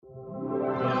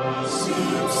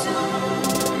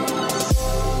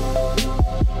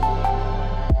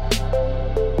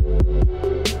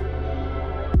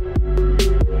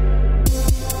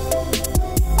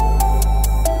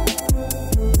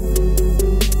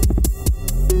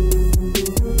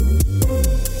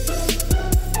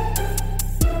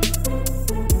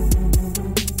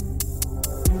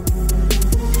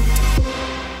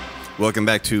Welcome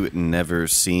back to Never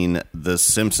Seen The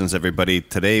Simpsons, everybody.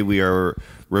 Today we are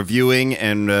reviewing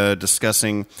and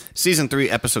discussing Season 3,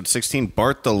 Episode 16,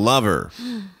 Bart the Lover.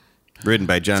 Written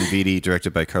by John Vitti,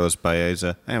 directed by Carlos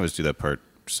Baeza. I always do that part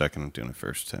second. I'm doing it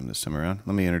first time this time around.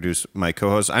 Let me introduce my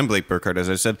co-host. I'm Blake Burkhardt, as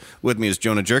I said. With me is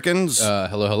Jonah Jerkins.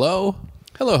 Hello, hello.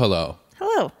 Hello, hello.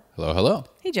 Hello. Hello, hello.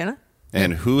 Hey, Jenna.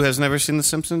 And who has never seen The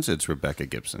Simpsons? It's Rebecca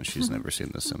Gibson. She's never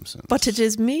seen The Simpsons. But it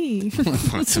is me.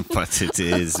 But it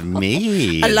is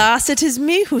me. Alas, it is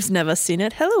me who's never seen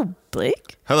it. Hello,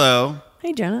 Blake. Hello.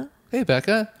 Hey, Jenna. Hey,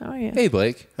 Becca. How are you? Hey,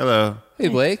 Blake. Hello. Hey,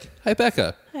 Blake. Hi,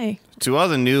 Becca. Hey. To all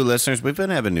the new listeners, we've been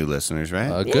having new listeners,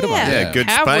 right? Good amount. Yeah, good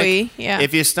Have spike. we? Yeah.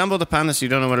 If you stumbled upon this, you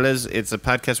don't know what it is. It's a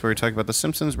podcast where we talk about The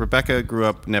Simpsons. Rebecca grew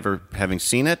up never having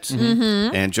seen it,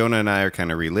 and Jonah and I are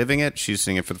kind of reliving it. She's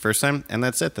seeing it for the first time, and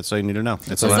that's it. That's all you need to know.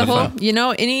 It's a lot of fun. You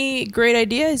know, any great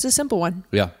idea is a simple one.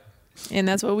 Yeah. And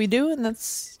that's what we do, and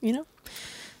that's, you know.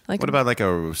 Like, What about like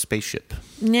a spaceship?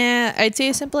 Nah, I'd say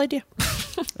a simple idea.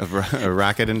 A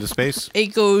rocket into space? It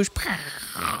goes...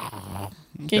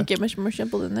 Can't get much more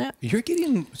simple than that. You're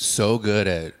getting so good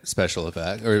at special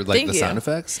effects, or like Thank the you. sound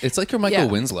effects. It's like you're Michael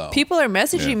Winslow. People are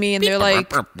messaging me, and they're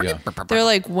like, Yeah.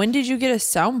 when did you get a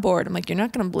soundboard? I'm like, you're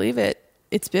not going to believe it.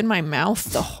 It's been my mouth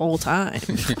the whole time.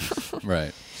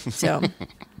 Right. So...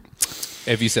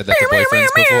 Have you said that to boyfriends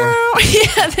before?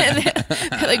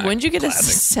 Yeah, they're like, when did you get a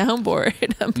soundboard?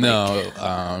 I'm like, No.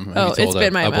 Oh, it's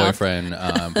been my a mouth.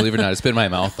 boyfriend. Believe it or not, it's been my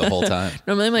mouth the whole time.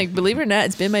 Normally, I'm like, believe it or not,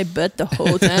 it's been my butt the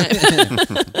whole time.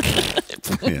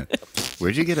 Yeah.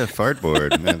 Where'd you get a fart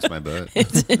board? That's my butt.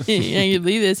 Yeah, you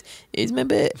believe this? It's my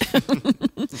butt.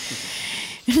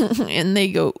 And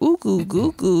they go, ooh, goo,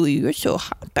 goo, goo, you're so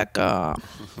hot, Becca.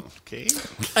 Okay.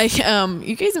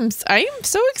 You guys, I am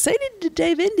so excited to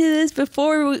dive into this.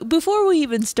 Before we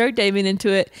even start diving into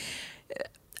it,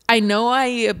 I know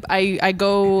I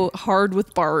go hard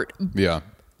with Bart. Yeah.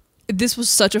 This was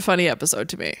such a funny episode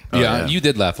to me. Yeah, you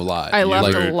did laugh a lot. I You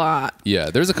laughed like- a lot. Yeah,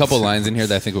 there's a couple lines in here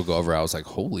that I think we'll go over. I was like,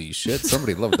 holy shit,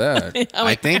 somebody loved that.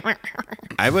 I think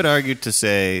I would argue to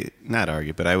say, not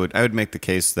argue, but I would make the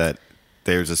case that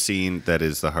there's a scene that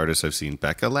is the hardest I've seen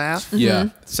Becca laugh Yeah.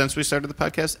 since we started the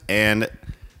podcast, and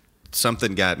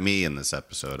something got me in this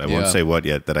episode. I won't Yeah. say what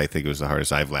yet, that I think it was the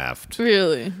hardest I've laughed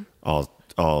Really? all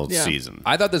Yeah. season.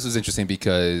 I thought this was interesting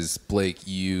because, Blake,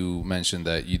 you mentioned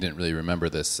that you didn't really remember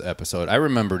this episode. I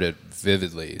remembered it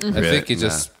vividly. I think it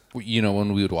just,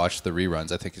 when we would watch the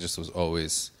reruns, I think it just was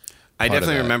always I part of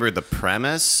definitely that. remember the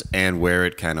premise and where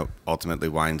it kind of ultimately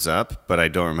winds up, but I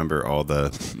don't remember all the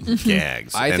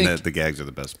gags. I and think- the gags are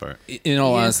the best part. In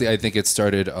all honesty, I think it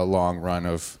started a long run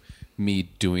of me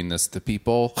doing this to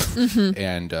people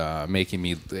and making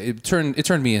me. It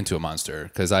turned me into a monster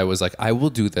because I was like, I will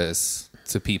do this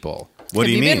to people. What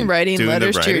do you Have mean? you been writing Doing the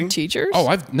letters to your writing? teachers?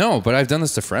 Oh, but I've done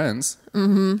this to friends.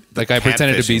 Mm-hmm. Like I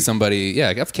pretended to be catfishing. somebody. Yeah,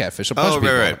 I've catfished a bunch Oh, of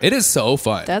people. right. It is so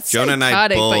fun. That's Jonah and I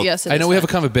psychotic, but both- yes, it I know is we have a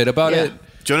fun. kind of a bit about Yeah. it.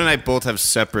 Jonah and I both have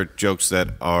separate jokes that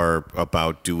are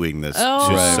about doing this to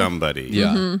Right. somebody.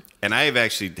 Yeah. And I have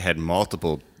actually had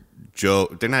multiple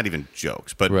jokes. They're not even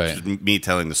jokes, but Right. just me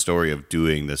telling the story of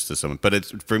doing this to someone.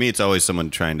 But for me, it's always someone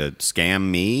trying to scam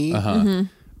me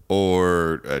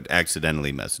or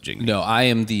accidentally messaging me. No, I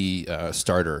am the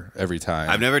starter every time.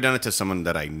 I've never done it to someone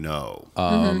that I know.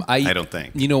 I don't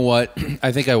think. You know what?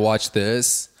 I think I watched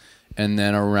this, and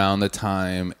then around the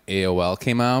time AOL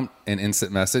came out, an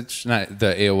instant message, not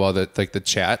the AOL, the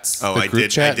chats. Oh, the I group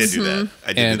did. Chats. I did do that.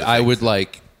 I did And do the I thing. would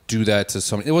like do that to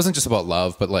someone. It wasn't just about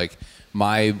love, but like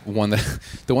my one that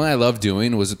the one I loved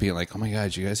doing was being like, oh my god,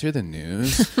 did you guys hear the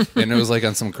news? And it was like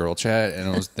on some girl chat,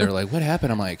 and they're like, what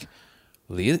happened? I'm like,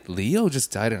 Leo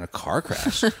just died in a car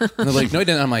crash. And they're like, no, he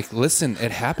didn't. I'm like, listen,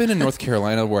 it happened in North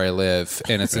Carolina where I live,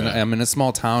 and I'm in a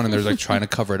small town, and they're like trying to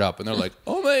cover it up, and they're like,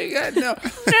 oh my god, no.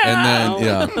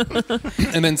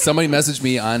 And then somebody messaged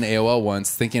me on AOL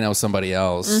once, thinking I was somebody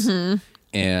else.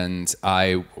 And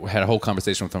I had a whole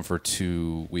conversation with them for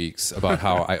 2 weeks about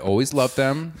how I always loved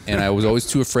them, and I was always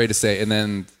too afraid to say. And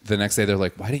then the next day, they're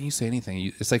like, "Why didn't you say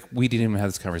anything?" It's like we didn't even have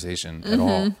this conversation at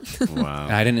all. Wow.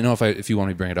 And I didn't know if you want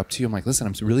me to bring it up to you. I'm like, "Listen,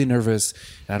 I'm really nervous.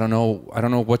 And I don't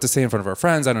know what to say in front of our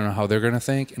friends. I don't know how they're gonna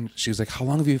think." And she was like, "How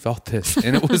long have you felt this?"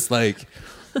 And it was like,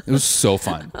 it was so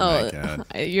fun. Oh, my God.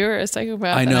 You're a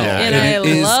psychopath. I know, And I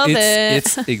love it.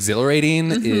 It's exhilarating.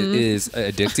 It is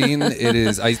addicting. It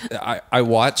is. I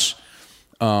watch.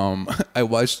 I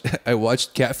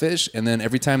watched Catfish, and then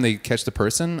every time they catch the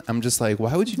person, I'm just like,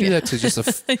 why would you do that to just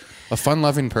a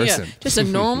fun-loving person? Yeah, just a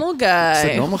normal guy.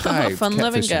 Just a normal guy, A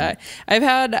fun-loving catfishing.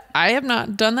 guy. I have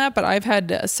not done that, but I've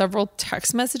had several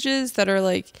text messages that are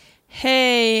like,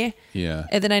 hey. Yeah.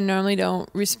 And then I normally don't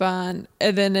respond.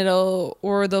 And then they'll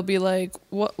be like,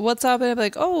 what's up? And I'll be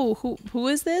like, oh, who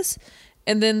is this?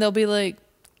 And then they'll be like,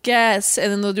 guess.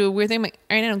 And then they'll do a weird thing. I'm like,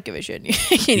 all right, I don't give a shit anymore.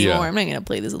 Yeah. I'm not going to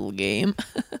play this little game.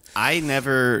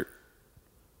 I'd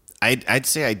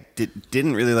say I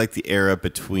didn't really like the era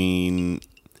between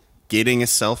getting a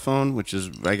cell phone, which is,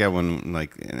 I got one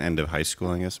like end of high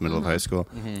school, I guess, middle of high school,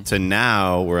 to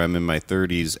now where I'm in my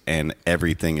 30s and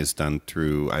everything is done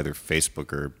through either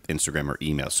Facebook or Instagram or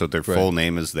email. So their full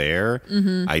name is there.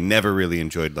 I never really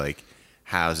enjoyed like,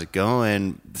 how's it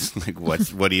going? Like,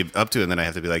 what are you up to? And then I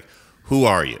have to be like, who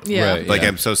are you? Yeah. Right, Like, yeah.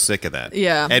 I'm so sick of that.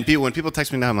 Yeah. And when people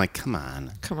text me now, I'm like, come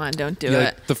on. Come on, don't do Yeah, it.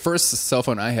 like, the first cell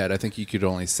phone I had, I think you could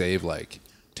only save like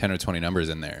 10 or 20 numbers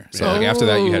in there. So like after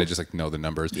that, you had to just like know the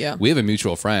numbers. Yeah. We have a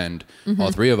mutual friend,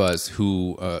 all three of us,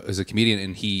 who is a comedian,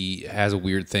 and he has a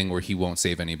weird thing where he won't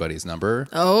save anybody's number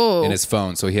in his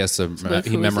phone. So he has to,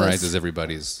 he memorizes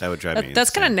everybody's. That would drive me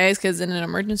That's kind of insane. nice because in an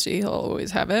emergency, he'll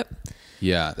always have it.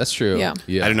 Yeah, that's true. Yeah.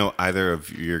 Yeah. I don't know either of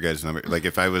your guys' number. Like,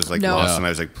 if I was like No. lost No. and I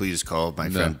was like, please call my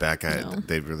friend back, No.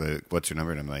 they'd be like, what's your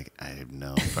number? And I'm like, I have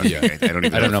no. Yeah. I don't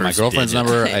even I don't know the my first girlfriend's digit.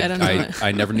 number. I don't know it.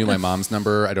 I never knew my mom's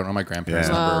number. I don't know my grandparents'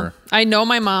 Yeah. number. I know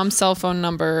my mom's cell phone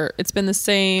number. It's been the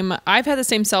same. I've had the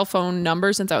same cell phone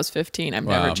number since I was 15. I've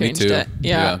Wow, never me changed too. it.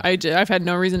 Yeah, I've had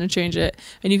no reason to change it.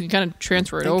 And you can kind of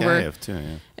transfer it I think over. I have too,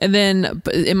 yeah. And then,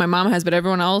 and my mom has, but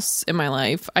everyone else in my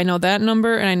life, I know that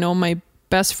number, and I know my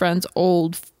best friend's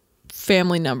old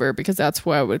family number because that's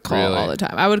who I would call Really? all the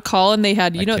time. I would call, and they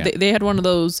had, can't. they had one of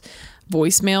those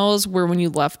voicemails where when you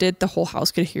left it, the whole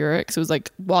house could hear it because it was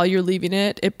like while you're leaving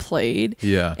it, it played.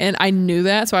 Yeah. And I knew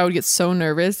that, so I would get so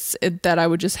nervous that I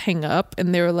would just hang up.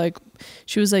 And they were like,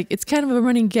 she was like, it's kind of a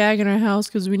running gag in our house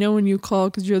because we know when you call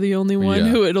because you're the only one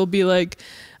Yeah. who it'll be like,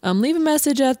 leave a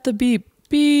message at the beep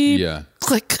beep. Yeah.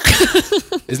 Click.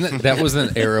 Isn't that was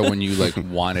an era when you like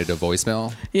wanted a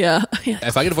voicemail? Yeah.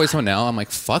 If I get a voicemail now, I'm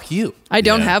like, fuck you. I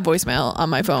don't Yeah. have voicemail on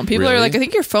my phone. People are Really? like, I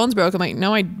think your phone's broke. I'm like,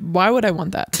 no, why would I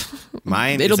want that?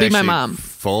 Mine It'll is be my actually mom.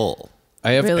 full.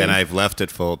 I have Really? And I've left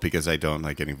it full because I don't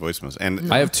like getting voicemails.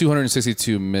 And I have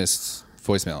 262 missed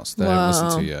voicemails that I haven't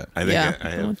listened to yet. I think Yeah, I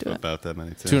don't have do it. about that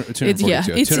many too.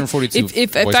 242. It's 242.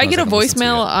 If I voicemails get a I haven't listened to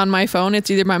voicemail yet. on my phone,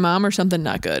 it's either my mom or something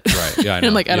not good. Right. Yeah, I And know.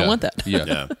 I'm like, I don't Yeah. want that. Yeah.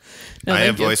 Yeah. No, I thank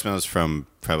have you. voicemails from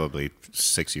probably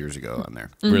 6 years ago on there.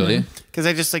 Really? Because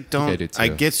I just like don't. I do too. I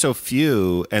get so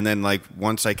few, and then like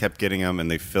once I kept getting them, and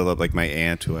they fill up. Like my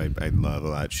aunt, who I love a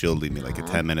lot, she'll leave me like a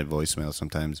 10-minute voicemail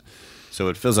sometimes, so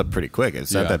it fills up pretty quick.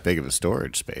 It's not Yeah. that big of a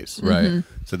storage space, Right. Mm-hmm.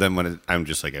 So then I'm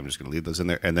just going to leave those in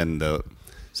there, and then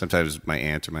sometimes my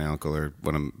aunt or my uncle or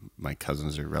one of my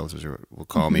cousins or relatives will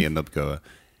call Mm-hmm. me, and they'll go.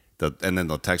 And then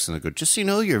they'll text and they'll go, just so you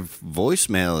know, your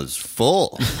voicemail is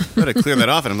full. I gotta clear that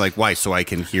off. And I'm like, why? So I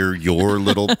can hear your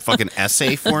little fucking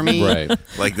essay for me? Right.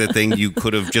 Like the thing you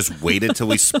could have just waited till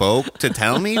we spoke to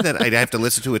tell me that I'd have to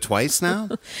listen to it twice now?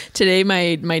 Today,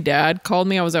 my dad called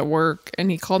me. I was at work, and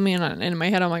he called me, and in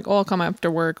my head, I'm like, "Oh, I'll come after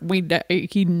work."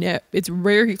 It's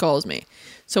rare he calls me.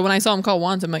 So when I saw him call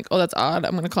once, I'm like, "Oh, that's odd.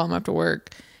 I'm going to call him after work."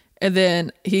 And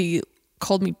then he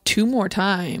called me 2 more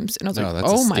times, and I was No, like,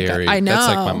 that's "Oh my scary. god, I know." That's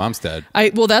like my mom's dad.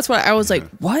 Well, that's what I was like.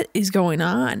 What is going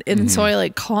on? And so I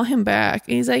like call him back,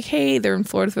 and he's like, "Hey, they're in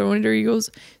Florida for the winter." He goes,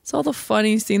 "It's all the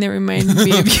funniest thing that reminded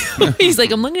me of you." He's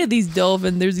like, "I'm looking at these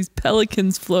dolphins. There's these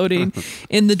pelicans floating,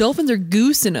 and the dolphins are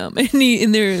goosing them,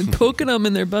 and they're poking them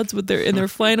in their butts and they're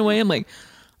flying away." I'm like,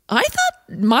 I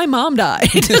thought my mom died.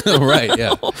 Right.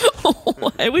 Yeah.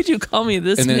 Why would you call me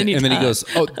this And then many he times? goes,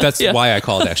 "Oh, that's Yeah. why I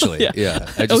called." Actually, Yeah.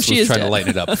 I just Oh, she was is trying to dead. lighten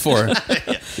it up before.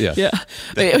 Yeah. Yeah,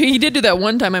 but he did do that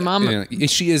one time. My mom, You know,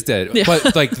 she is dead, Yeah.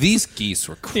 but like these geese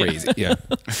were crazy. Yeah.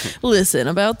 listen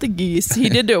about the geese. He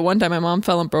did do it one time. My mom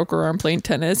fell and broke her arm playing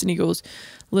tennis, and he goes,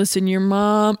 "Listen, your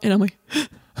mom," and I'm like,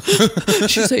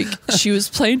 she's like, she was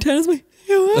playing tennis. I'm like,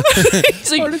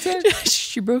 he's like,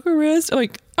 she broke her wrist. I'm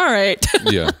like, all right,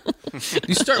 Yeah.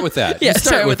 You start with that. Yeah, You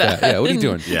start with that. Yeah. What are you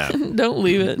doing? Yeah. don't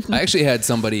leave it. I actually had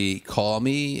somebody call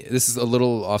me. This is a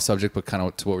little off subject, but kind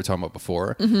of to what we were talking about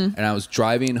before. And I was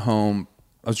driving home.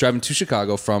 I was driving to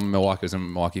Chicago from Milwaukee. I was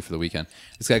in Milwaukee for the weekend.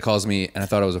 This guy calls me, and I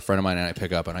thought it was a friend of mine, and I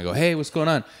pick up, and I go, "Hey, what's going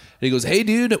on?" And he goes, "Hey,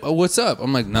 dude, what's up?"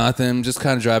 I'm like, "Nothing, just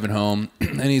kind of driving home."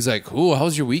 And he's like, "Ooh, how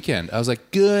was your weekend?" I was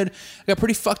like, "Good. I got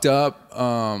pretty fucked up."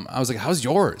 I was like, "How's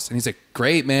yours?" And he's like,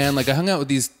 "Great, man. Like, I hung out with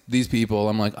these people."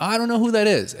 I'm like, "I don't know who that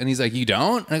is." And he's like, "You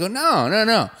don't?" And I go,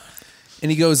 No.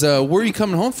 And he goes, "Where are you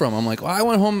coming home from?" I'm like, "Well, I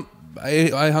went home.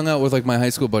 I hung out with like my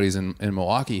high school buddies in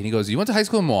Milwaukee." And he goes, "You went to high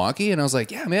school in Milwaukee?" And I was like,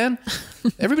 "Yeah, man.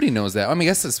 Everybody knows that. I mean,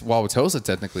 I guess it's Wauwatosa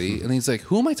technically." And he's like,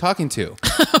 "Who am I talking to?"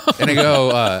 And I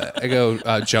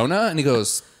go, Jonah. And he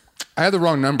goes, I had the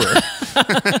wrong number.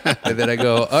 And then I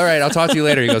go, all right, I'll talk to you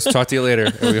later. He goes, talk to you later.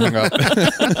 And we hung up.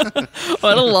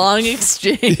 What a long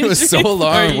exchange. It was so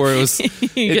long where it was, You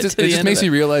it get just, to the it just end makes of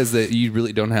you realize that you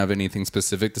really don't have anything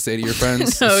specific to say to your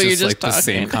friends. No, it's you're just just like the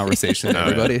same talking. conversation with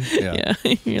everybody. Yeah.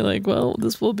 Yeah. You're like, well,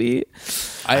 this will be.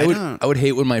 I would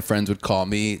hate when my friends would call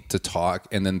me to talk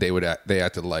and then they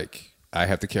acted like I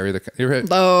have to carry the. You're right.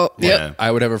 Oh, yep. Yeah.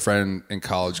 I would have a friend in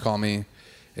college call me,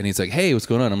 and he's like, "Hey, what's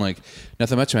going on?" I'm like,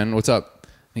 "Nothing much, man. What's up?"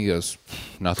 And he goes,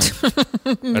 "Nothing."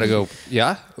 And I go,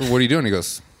 "Yeah, what are you doing?" He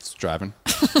goes, "It's driving."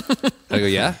 I go,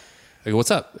 "Yeah." I go,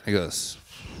 "What's up?" He goes,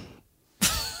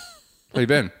 "Where you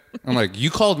been?" I'm like, "You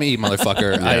called me,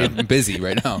 motherfucker. I'm busy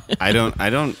right now." I don't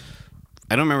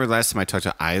remember the last time I talked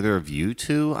to either of you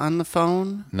two on the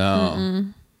phone, No,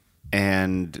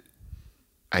 and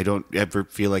I don't ever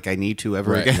feel like I need to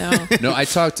ever right? again. No, I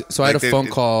talked. So I had Like a phone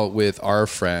they- call with our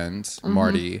friend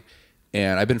Marty.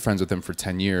 And I've been friends with him for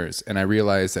 10 years. And I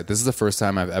realized that this is the first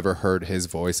time I've ever heard his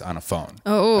voice on a phone.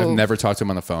 Oh. I've never talked to him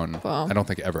on the phone. Wow. I don't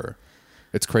think ever.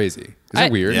 It's crazy. Isn't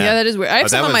that weird? Yeah, that is weird. I have Oh,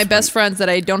 some that of my was best friends that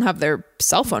I don't have their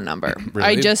cell phone number. Really?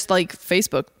 I just like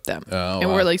Facebook them, Oh, and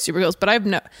wow. we're like super close. But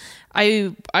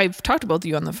I've talked to both of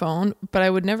you on the phone, but I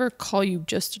would never call you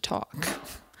just to talk.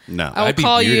 No, I would I'd be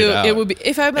call you. weirded out. It would be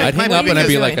if I'm. I'd hang might up be and I'd be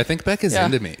because- like, I think Becca's Yeah.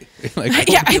 into me. Like, I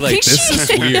Yeah, would be I like, think this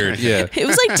she- is weird. Yeah. It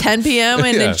was like 10 p.m.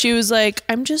 and Yeah. then she was like,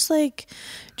 "I'm just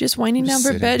winding down for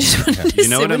sitting. bed." Just wanted to you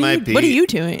know sit. what it might be. What are you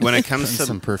doing? when it comes to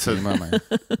Some perfume on my.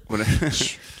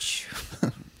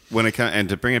 when it comes and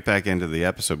to bring it back into the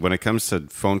episode, when it comes to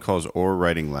phone calls or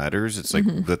writing letters, it's like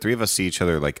the three of us see each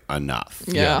other like enough.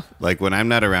 Yeah. Like when I'm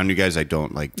not around you guys, I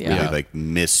don't like Yeah. really like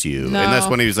miss you. No. Unless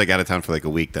when he was like out of town for like a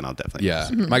week, then I'll definitely. Yeah.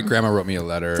 My grandma wrote me a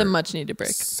letter. It's a much needed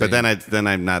break. But then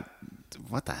I'm not.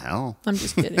 What the hell? I'm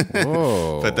just kidding.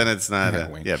 Whoa. But then it's not. Yeah,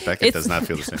 wink. Yeah, Becca It's- does not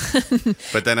feel the same.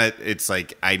 But then it's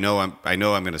like I know I'm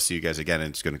going to see you guys again, and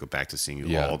it's going to go back to seeing you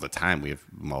Yeah. all the time. We have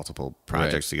multiple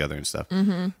projects together and stuff.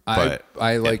 I But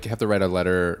like have to write a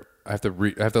letter. I have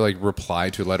to like reply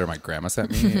to a letter my grandma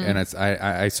sent me, and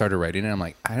I started writing it. I'm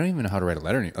like, I don't even know how to write a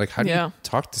letter. Like, how do Yeah. you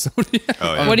talk to somebody?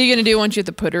 Oh, yeah. What are you gonna do once you have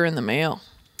to put her in the mail?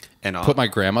 and Put my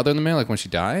grandmother in the mail, like when she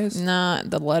dies. Nah,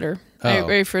 the letter. Oh. I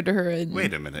referred to her.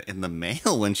 wait a minute, in the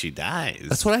mail when she dies.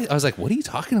 That's what I was like. What are you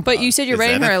talking about? But you said you're Is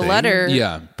writing that her a a thing? letter.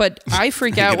 Yeah. But I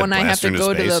freak out get a when I have blaster to in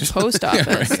go his to the face. post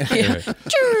office.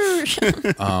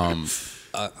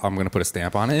 I'm gonna put a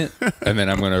stamp on it, and then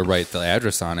I'm gonna write the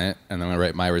address on it, and then I'm gonna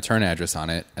write my return address on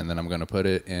it, and then I'm gonna put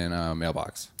it in a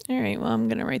mailbox. All right. Well, I'm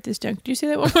gonna write this down. Could you say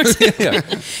that one more time? Yeah.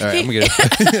 All right. I'm gonna.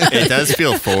 It does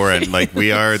feel foreign. Like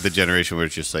we are the generation where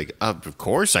it's just like, of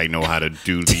course I know how to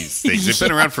do these things. They've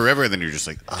been around forever, and then you're just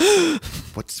like, oh,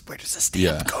 where does the stamp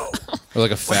Yeah. go? Or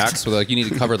like a fax where like you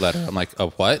need a covered letter. I'm like, a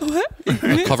what?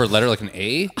 A covered letter, like an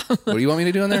A? What do you want me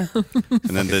to do in there? And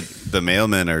then the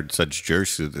mailmen are such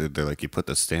jerks. They're like, you put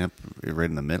the stamp right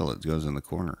in the middle, it goes in the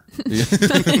corner.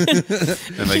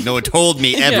 I'm like, no one told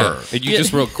me ever. And you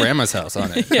just wrote grandma's house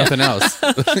on it. Nothing else.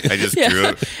 I just drew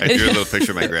a little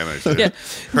picture of my grandma. I said, Yeah.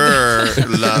 her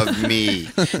love me.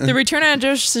 The return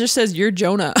address just says you're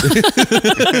Jonah.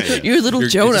 You're little It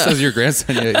Jonah. just says your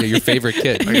grandson, your favorite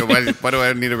kid. I go, why do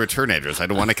I need a return address? I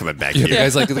don't want to come back The here.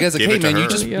 guy's like, Give hey it to man,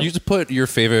 her. you just put your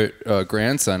favorite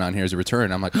grandson on here as a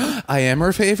return. I'm like, I am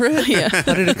her favorite. Yeah.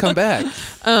 How did it come back?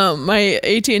 My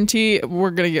AT&T,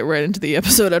 we're gonna get right into the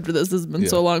episode after this. This has been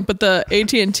so long, but the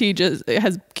AT&T just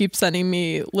keeps sending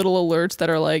me little alerts that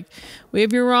are like, we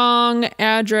have your wrong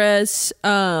address.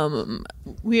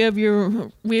 We have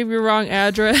your wrong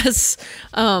address.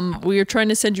 We are trying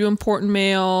to send you important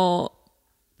mail.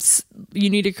 You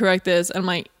need to correct this. I'm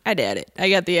like, I did it. I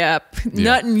got the app.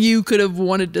 Nothing you could have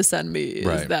wanted to send me is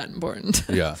Right. that important.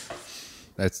 Yeah,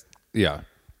 yeah.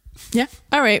 Yeah.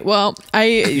 All right. Well, I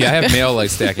have mail like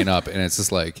stacking up, and it's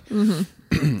just like,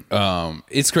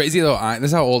 it's crazy though. This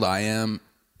is how old I am.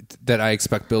 That I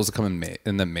expect bills to come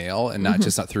in the mail and not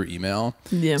just not through email.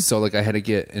 Yeah. So like I had to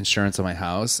get insurance on my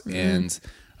house, and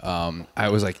I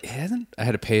was like, I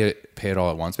had to pay it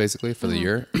all at once basically for the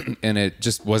year, and it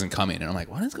just wasn't coming. And I'm like,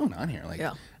 what is going on here? Like,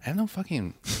 Yeah. I have no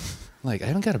fucking. Like I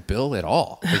haven't got a bill at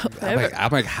all. Like,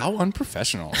 I'm like, how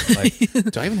unprofessional. Like,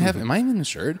 do I even have? Am I even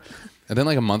insured? And then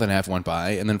like a month and a half went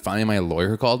by, and then finally my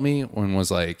lawyer called me and was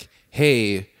like,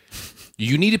 "Hey,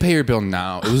 you need to pay your bill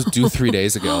now. It was due 3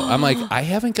 days ago." I'm like, I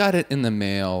haven't got it in the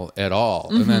mail at all.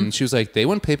 And then she was like, they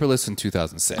went paperless in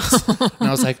 2006. And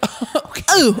I was like, oh, okay.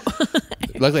 Oh.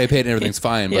 Luckily I paid and everything's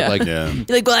fine. But Yeah. like, Yeah. You're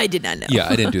like, well, I did not know. yeah,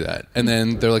 I didn't do that. And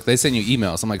then they're like, they send you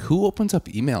emails. I'm like, who opens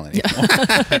up email anymore?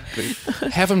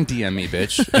 Have them DM me,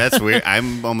 bitch. That's weird.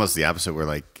 I'm almost the opposite where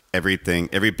like every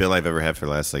bill I've ever had for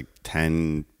the last like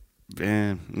 10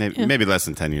 maybe less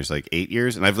than 10 years, like 8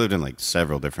 years. And I've lived in like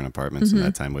several different apartments in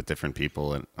that time with different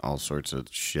people and all sorts of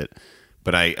shit.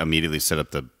 But I immediately set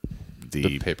up the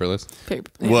Paperless.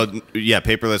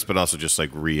 paperless, but also just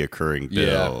like reoccurring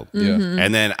bill. Yeah.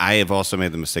 And then I have also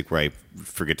made the mistake where I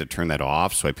forget to turn that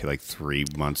off, so I pay like 3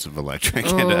 months of electric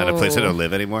at a place I don't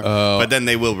live anymore. But then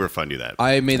they will refund you that.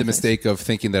 I made the mistake of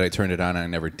thinking that I turned it on and I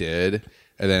never did.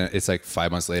 And then it's like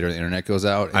 5 months later, the internet goes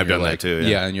out. And I've you're done that like, too,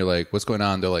 yeah. And you're like, what's going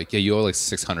on? They're like, yeah, you owe like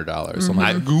 $600. So I'm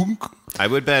like, I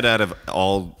would bet out of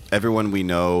everyone we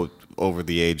know over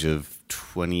the age of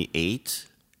 28,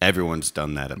 everyone's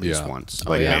done that at least Yeah. once.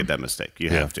 Oh, yeah. Made that mistake. You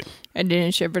have to. I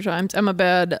didn't shiver times. I'm a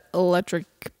bad electric.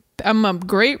 I'm a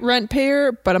great rent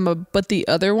payer, but the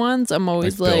other ones, I'm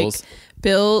always Like like, bills?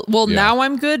 Bill. Well, Yeah. now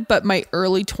I'm good, but my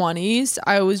early 20s,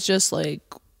 I was just like,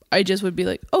 I just would be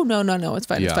like, oh, no, it's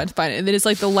fine, Yeah. it's fine. And then it's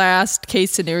like the last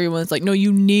case scenario when it's like, no,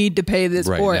 you need to pay this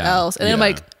Right or now. else. And then I'm Yeah.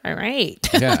 like, all right.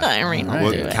 Yeah. all right, I'll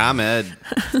Well, do it. ComEd.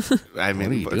 I mean,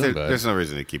 are you doing, bud? there's no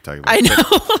reason to keep talking about. I it.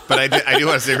 know. But I do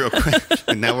want to say real quick.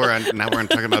 And now we're on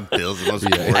talking about bills. The most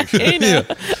boring shit. I know.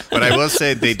 But I will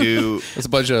say they do. it's a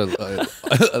bunch of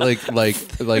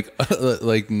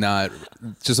like not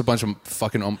just a bunch of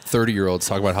fucking 30-year-olds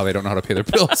talk about how they don't know how to pay their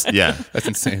bills. Yeah. That's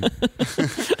insane.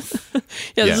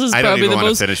 Yeah, this Yeah, is I don't probably even the wanna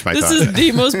most. finish my This thought. is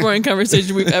the most boring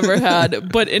conversation we've ever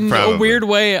had. But in Probably. a weird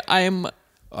way, I'm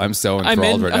I'm so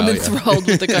enthralled right now. I'm yeah. enthralled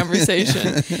with the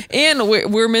conversation, and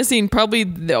we're missing probably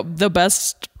the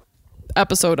best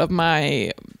episode of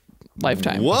my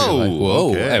lifetime. Whoa. Like, whoa.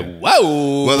 Okay. Hey,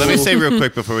 whoa. Well, let me say real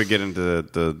quick before we get into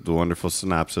the wonderful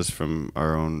synopsis from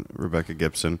our own Rebecca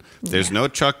Gibson. There's no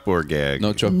chalkboard gag.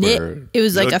 No chuck Nit- bird. It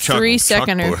was like No a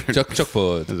 3-seconder. chalkboard. Chuck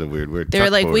bird. That's a weird word. They were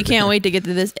like, we Chalkboard. can't wait to get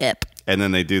to this ep. And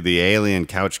then they do the alien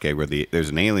couch gag where there's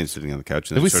an alien sitting on the couch.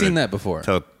 And Have it we sort seen of that before?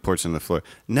 Teleports on the floor.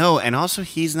 No, and also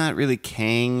he's not really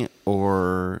Kang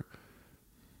or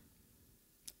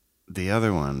the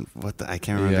other one. I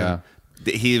can't remember.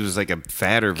 He was like a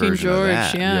fatter King version George, of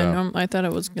that. yeah. Yeah. No, I thought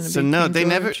it was going to be. So no, King they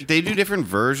never. George. They do different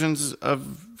versions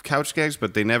of couch gags,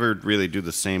 but they never really do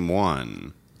the same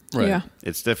one. Right. Yeah,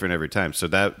 It's different every time. So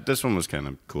this one was kind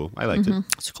of cool. I liked it.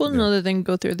 it's cool to know that they can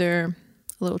go through their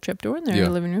little trap door in their Yeah.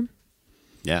 living room.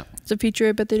 Yeah, It's a feature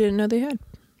I bet they didn't know they had.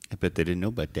 I bet they didn't know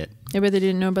about that. I bet they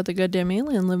didn't know about the goddamn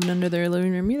alien living under their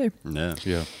living room either. No.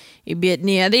 Yeah. You bet,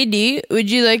 yeah, they do. Would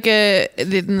you like a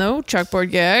no chalkboard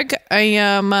gag? I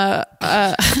am.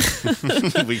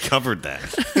 We covered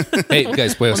that. Hey,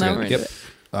 guys, wait a Well, now we're second. into Yep.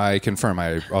 I confirm.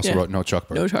 I also Yeah. wrote no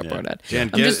chalkboard. No chalkboard. Ad.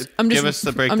 Jen, I'm give us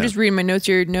the breakdown. I'm just reading my notes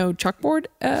here. No chalkboard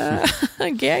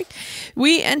gag.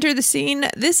 We enter the scene.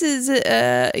 This is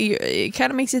it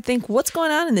kind of makes you think what's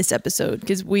going on in this episode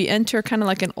because we enter kind of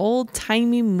like an old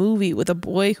timey movie with a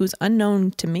boy who's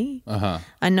unknown to me,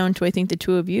 unknown to I think the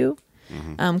two of you.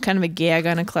 Kind of a gag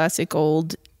on a classic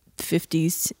old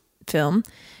 50s film,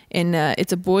 and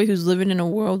it's a boy who's living in a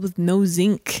world with no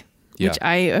zinc. Which Yeah.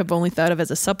 I have only thought of as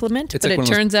a supplement, It's but like it one of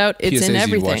those turns out it's in PSAs you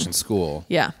everything. watch in school.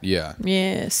 Yeah. Yeah.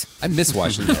 Yes. I miss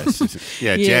watching those.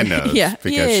 Yeah, Yeah, Jen knows yeah,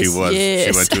 because she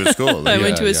yes. went to a school. I Yeah.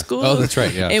 went to a yeah. school. Oh, that's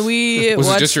right, yeah. And we Was it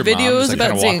watched just your mom videos just like about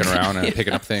kind of zinc. walking around and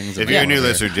picking up things? If you're a new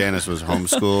listener, Janice was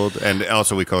homeschooled, and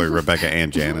also we call her Rebecca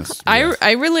and Janice.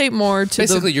 I relate more to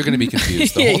Basically, the. you're going to be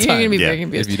confused the Yeah, whole you're time. gonna be Yeah. very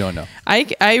confused. If you don't know.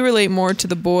 I relate more to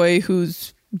the boy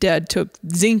whose dad took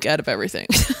zinc out of everything.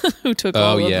 Who took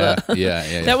all Oh, of yeah. the.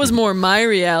 Yeah. That was more my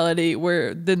reality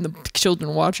than the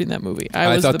children watching that movie. I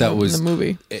was thought the that in was the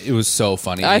movie. It was so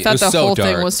funny. I It thought was the so whole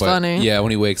thing dark, was but funny. Yeah,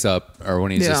 when he wakes up or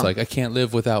when he's just Yeah. like, I can't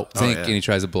live without zinc, yeah. and he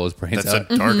tries to blow his brains That's out.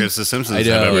 the darkest the Simpsons I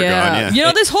have know. ever Yeah. gone. Yeah. You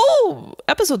know, this whole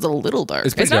episode's a little dark.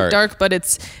 It's pretty not dark. dark, but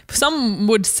it's some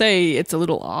would say it's a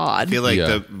little odd. I feel like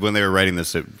Yeah. when they were writing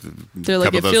this, They're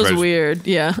like, it feels weird.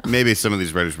 Yeah. Maybe some of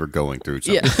these writers were going through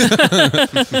something.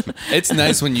 Yeah. It's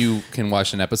nice when you can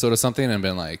watch an episode of something and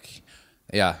been like,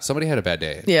 yeah, somebody had a bad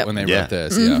day Yeah. when they Yeah. wrote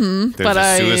this. Yeah. There's But a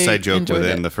I suicide joke enjoyed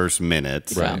within it. the first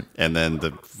minute, Right. And then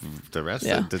the rest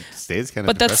Yeah. stays kind of.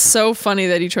 But that's so funny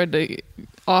that he tried to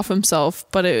off himself,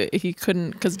 but he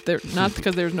couldn't because not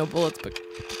because there's no bullets, but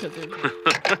because there's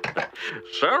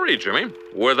Sorry, Jimmy.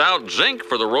 Without zinc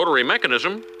for the rotary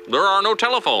mechanism, there are no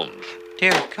telephones.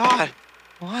 Dear God,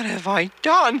 what have I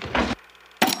done?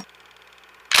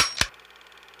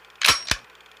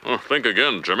 Oh, think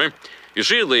again, Jimmy. You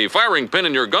see, the firing pin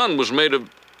in your gun was made of,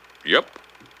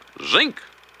 zinc.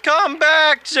 Come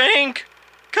back, Zink!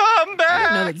 Come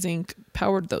back! know that zinc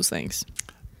powered those things.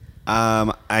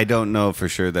 I don't know for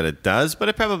sure that it does, but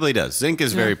it probably does. Zinc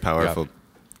is very powerful.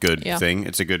 Good Yeah. thing.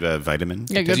 It's a good vitamin.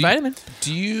 Yeah, good Do you- vitamin.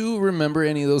 Do you remember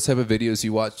any of those type of videos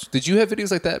you watched? Did you have videos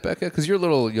like that, Becca? Because you're a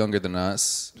little younger than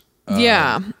us.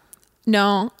 Yeah.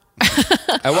 No,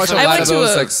 I watched a I lot went of to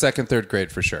those a- like second, third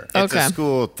grade for sure. It's Okay. a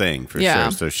school thing for Yeah.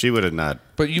 sure. So she would have not.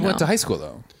 But you went No. to high school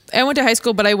though. I went to high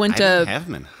school, but I went I didn't to have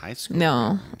them in high school.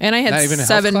 no, and I had Not even a health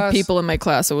 7 class? people in my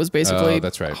class. So it was basically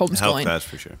that's right. Health homeschooling. class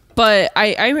for sure. But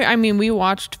I mean, we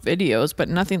watched videos, but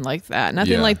nothing like that.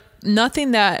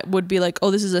 Nothing that would be like,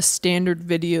 oh, this is a standard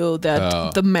video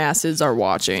that the masses are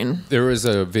watching. There was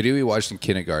a video we watched in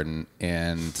kindergarten,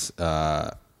 and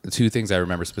two things I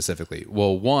remember specifically.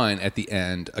 Well, one, at the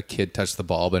end, a kid touched the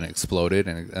bulb and it exploded,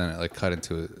 and it like cut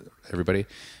into everybody.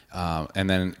 And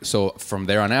then, so from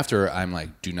there on after, I'm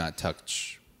like, do not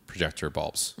touch projector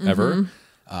bulbs ever.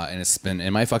 And it's been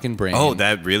in my fucking brain. Oh,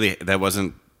 that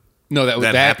wasn't. no, that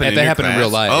that happened in your happened in real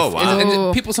class? life. Oh, wow. And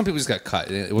some people just got cut.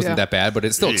 It wasn't Yeah. that bad, but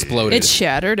it still exploded. It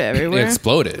shattered everywhere. It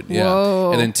exploded. Yeah.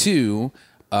 Whoa. And then two,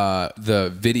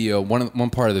 the video, one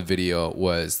part of the video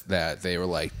was that they were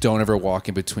like, don't ever walk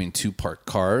in between two parked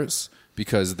cars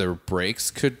because their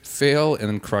brakes could fail and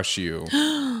then crush you.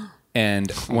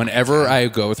 And whenever I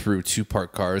go through two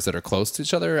parked cars that are close to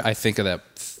each other, I think of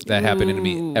that happening to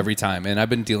me every time. And I've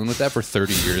been dealing with that for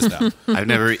 30 years now. I've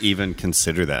never even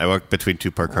considered that. I walk between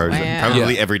two parked cars Wow.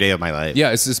 probably Yeah. every day of my life. Yeah,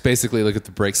 it's just basically like if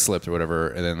the brakes slipped or whatever,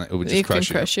 and then it would just It can crush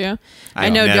you. crush you. I I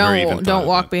know. never even thought Don't of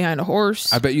walk that. behind a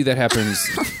horse. I bet you that happens.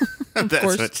 That's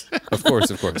course. what, Of course.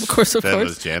 Of course, of that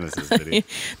was course. Janice's video.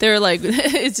 They're like,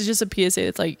 it's just a PSA.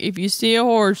 It's like, if you see a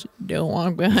horse, don't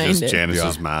walk behind Just it.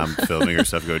 Janice's mom filming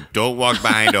herself going, don't walk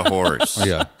behind a horse.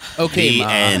 Yeah. Okay, The Mom.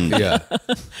 end. Yeah.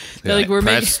 They're like, we're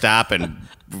Press making. stop and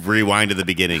rewind to the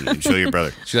beginning and show your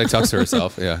brother. She like talks to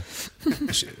herself. Yeah.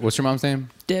 What's your mom's name?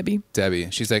 Debbie. Debbie.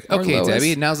 She's like, Or okay, Lois.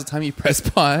 Debbie, now's the time you press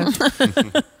pause.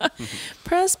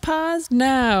 Press pause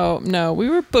now. No, we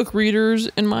were book readers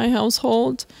in my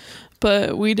household,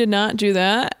 but we did not do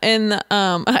that. And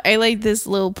I like this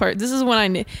little part. This is when I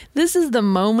knew. This is the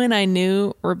moment I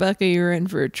knew, Rebecca, you're in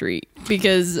for a treat,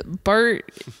 because Bart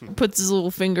puts his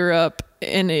little finger up.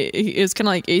 And it was kind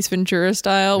of like Ace Ventura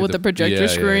style with the projector yeah,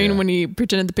 screen yeah. when he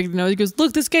pretended to pick the nose. He goes,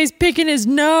 "Look, this guy's picking his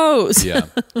nose." Yeah.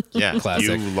 Yeah, Classic.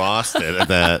 you lost it at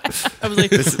that. I was like,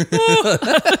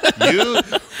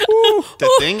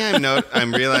 The thing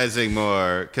I'm realizing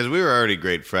more, because we were already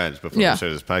great friends before Yeah. we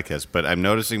started this podcast, but I'm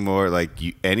noticing more like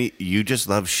you just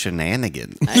love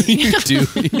shenanigans. You do.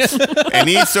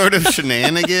 Any sort of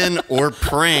shenanigan or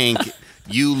prank,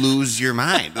 you lose your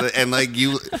mind, and like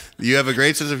you have a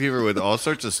great sense of humor with all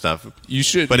sorts of stuff. You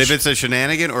should. But if it's a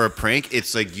shenanigan or a prank,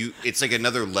 it's like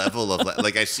another level of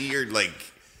like I see your like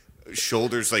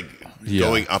shoulders like Yeah.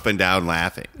 going up and down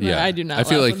laughing. yeah. I do not I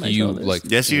feel laugh like with my you shoulders. like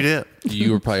Yes, you do.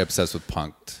 you were probably obsessed with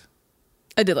Punk'd.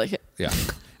 I did like it. Yeah.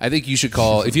 I think you should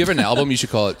call, if you have an album, you should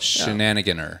call it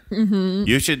Shenaniganer.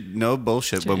 You should know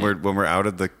bullshit when we're out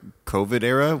of the COVID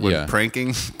era when Yeah.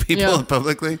 pranking people Yeah.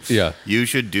 publicly. Yeah. You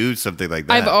should do something like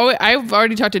that. I've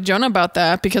already talked to Jonah about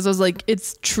that, because I was like,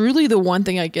 it's truly the one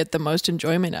thing I get the most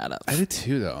enjoyment out of. I did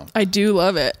too, though. I do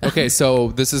love it. Okay, so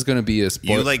this is going to be a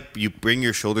spoiler. you bring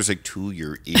your shoulders like to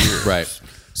your ears. Right.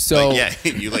 So Like,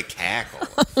 yeah, you like cackle.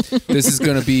 this is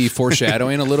going to be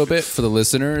foreshadowing a little bit for the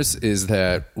listeners, is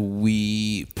that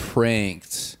we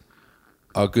pranked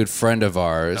a good friend of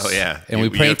ours. Oh, yeah. And we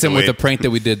You have pranked to him with the wait. prank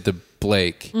that we did to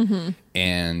Blake.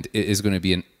 And it is going to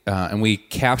be and we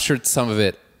captured some of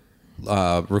it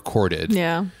recorded.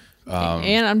 Yeah.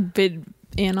 And on vid,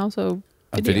 and also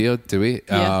A video, do we?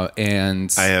 Yeah.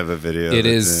 And I have a video. it that-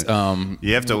 is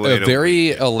you have to wait a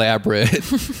very elaborate.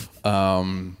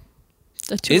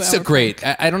 It's a great.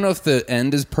 I don't know if the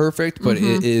end is perfect, but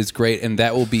it is great, and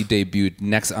that will be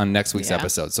debuted on next week's Yeah.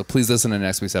 episode. So please listen to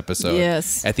next week's episode.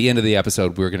 Yes. At the end of the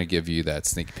episode, we're going to give you that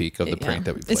sneak peek of the prank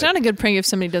that we played. It's not a good prank if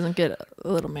somebody doesn't get a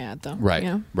little mad, though. right, You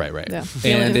know? right. Yeah.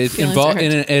 And Feelings are hurt.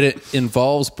 it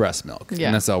involves breast milk, Yeah.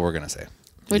 and that's all we're going to say.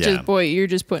 Which Yeah. is, boy, you're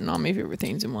just putting all my favorite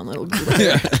things in one little group.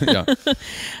 Yeah.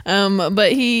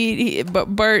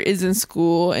 But Bart is in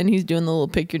school and he's doing the little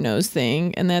pick your nose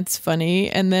thing, and that's funny.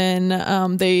 And then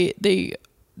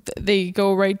they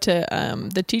go right to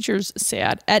the teacher's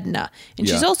sad, Edna, and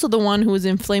she's Yeah. also the one who was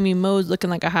in flaming modes, looking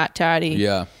like a hot toddy.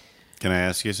 Yeah. Can I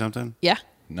ask you something? Yeah.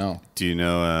 No. Do you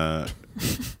know?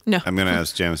 No. I'm going to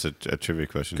ask Janice a trivia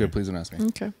question. Good. Please don't ask me.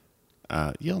 Okay.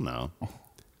 You'll know.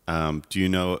 Do you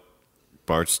know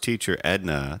Bart's teacher,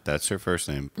 Edna? That's her first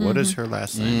name. What is her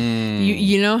last name?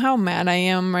 You know how mad I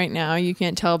am right now? You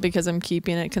can't tell because I'm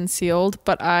keeping it concealed.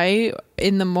 But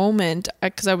in the moment,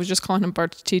 because I was just calling him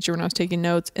Bart's teacher when I was taking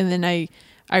notes, and then I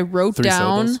wrote 3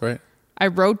 down. syllables, right? I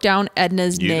wrote down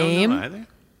Edna's You name. don't know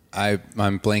either?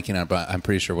 I'm blanking on, but I'm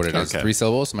pretty sure what it is. Okay. 3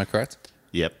 syllables. Am I correct?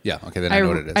 Yep. Yeah. Okay, then I know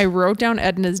what it is. I wrote down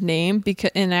Edna's name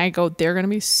and I go, they're gonna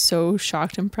be so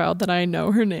shocked and proud that I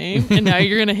know her name, and now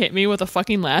you're gonna hit me with a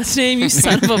fucking last name, you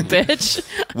son of a bitch.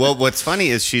 Well, what's funny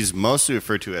is she's mostly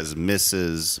referred to as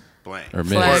Mrs. Blank. Or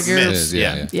Flagger. Miss.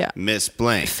 Yeah. Yeah. Miss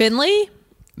Blank. Finley?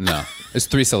 No, it's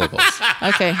 3 syllables.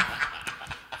 Okay.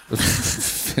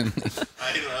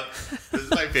 I love this is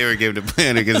my favorite game to play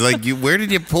on it because, like, where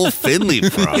did you pull Finley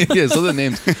from? Yeah, so the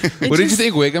names. What did you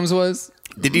think Wiggum's was?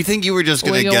 Did you think you were just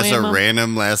going to Wiggle guess a Whammo?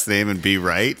 random last name and be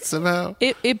right somehow?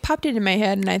 It popped into my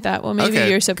head, and I thought, well, maybe Okay,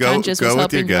 your subconscious go was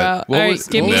with your helping you gut. out. What All right, was,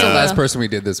 give what me was the No. last person we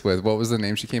did this with? What was the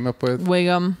name she came up with?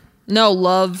 Wiggum. No,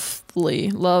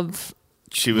 Lovely.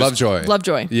 She was Lovejoy.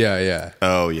 Lovejoy. Yeah, yeah.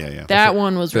 Oh yeah. That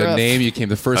one was The rough.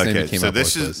 the first name Okay, you came so up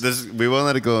this with is was. this. We won't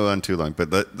let it go on too long, but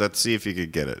let's see if you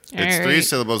could get it. It's All 3 right.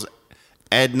 syllables.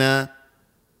 Edna.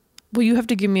 Well, you have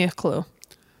to give me a clue.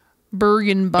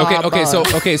 Bergen Bob.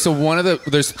 Okay, so one of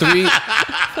there's 3.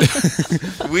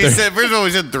 We said first of all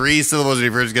we said 3 syllables, and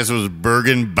your first guess was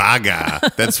Bergen Baga.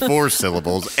 That's 4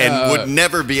 syllables and would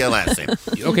never be a last name.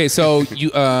 Okay, so you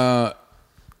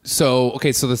so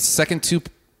the second 2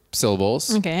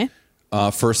 syllables, Okay.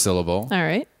 first syllable. All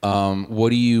right. What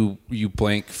do you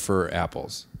blank for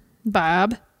apples?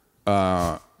 Bob.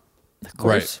 Of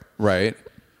course. Right.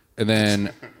 And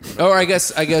then, or I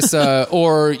guess,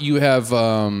 or you have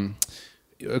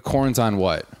corns on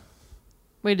what?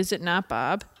 Wait, is it not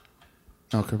Bob?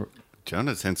 Okay.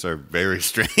 Jonah's hints are very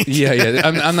strange. Yeah.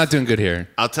 I'm not doing good here.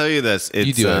 I'll tell you this. It's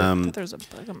You do it. I thought there was a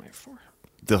bug on my forehead.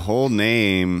 the whole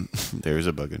name. There's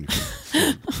a bug in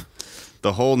here.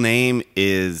 The whole name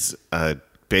is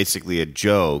basically a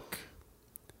joke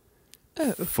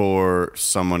for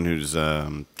someone who's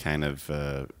kind of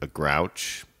a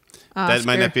grouch. That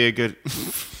might Oscar. not be a good. I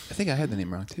think I had the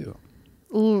name wrong too.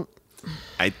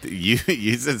 You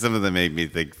said some of them made me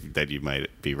think that you might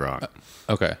be wrong.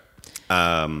 Okay.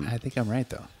 I think I'm right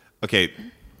though. Okay.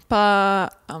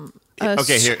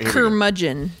 Okay, here we go.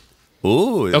 curmudgeon.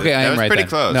 Ooh. Okay, I that am was right. pretty then.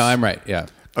 close. No, I'm right. Yeah.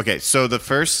 Okay, so the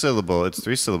first syllable, it's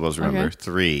 3 syllables, remember? Okay.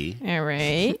 3. All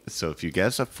right. So if you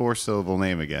guess a 4-syllable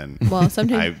name again, Well,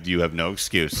 sometimes you have no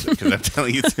excuse because I'm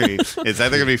telling you 3. It's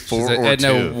either going to be 4 She's or like, 2.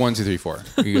 Edna, 1, 2, 3, 4.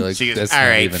 You're like, She goes, that's all not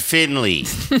right, even. Finley.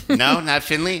 No, not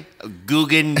Finley.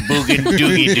 Googan, Boogan,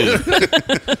 Doogie Doo.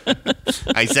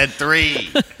 I said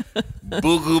 3.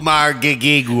 Boogumar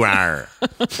Gigiguar.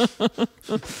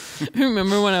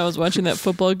 remember when I was watching that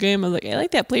football game, I was like, I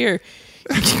like that player.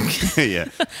 Yeah.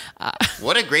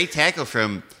 What a great tackle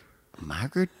from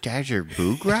Margaret Dasher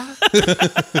Boogra.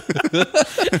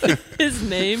 His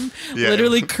name Yeah.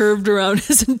 literally curved around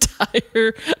his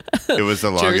entire. It was the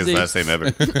longest Jersey. last name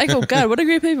ever. I go, God, what a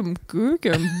great play from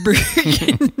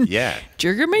Gurgenbergen. Yeah.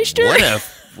 Jurgermeister?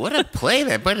 What a play.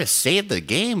 That might have saved the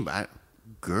game.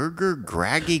 Gurger,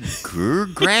 Graggy,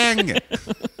 Gurgrang.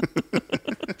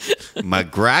 My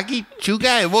groggy chew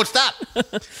guy. It won't stop. All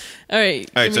right.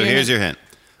 All right, give so me a here's hint. your hint.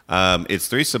 It's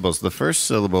 3 syllables. The first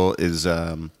syllable is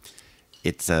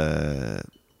it's a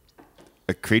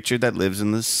creature that lives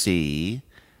in the sea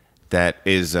that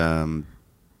is can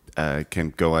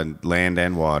go on land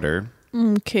and water.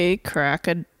 Okay, crack.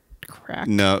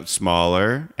 No,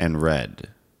 smaller and red.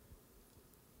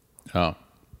 Oh.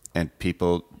 And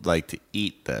people like to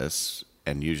eat this,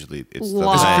 and usually it's the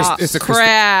Law. It's a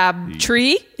Crab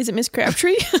tree? Is it Miss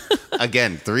Crabtree?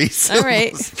 Again, 3 All syllables.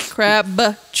 right.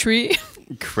 Crab tree.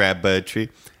 Crab tree.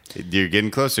 You're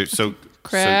getting closer. So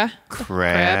Crab.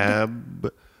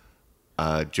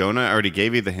 Jonah already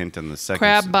gave you the hint on the second.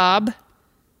 Crab Bob.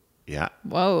 Yeah.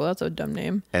 Whoa, that's a dumb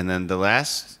name. And then the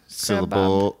last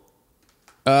syllable.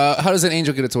 How does an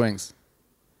angel get its wings?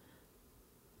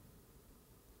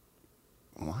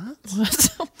 What? What?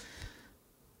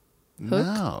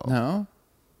 No. No.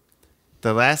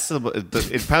 The last syllable. It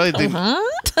probably didn't.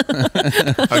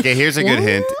 What? Okay, here's a good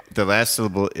hint. The last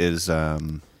syllable is.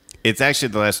 It's actually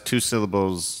the last 2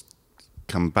 syllables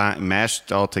combined,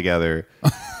 mashed all together.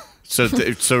 So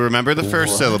remember the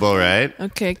first syllable, right?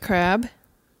 Okay, crab.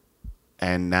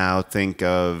 And now think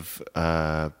of.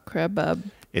 Crab Bob.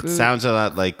 It sounds a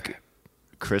lot like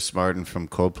Chris Martin from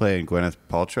Coldplay and Gwyneth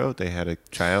Paltrow. They had a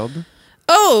child.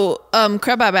 Oh,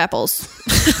 Crab Bob apples.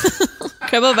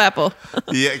 Crab Bob apple.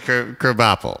 Yeah,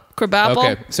 Crabapple. Crab apple.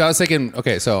 Okay. So I was thinking.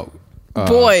 Okay. So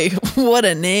Boy, what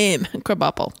a name. Crab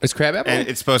apple. it's crab apple. And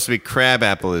it's supposed to be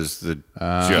Crabapple is the joke.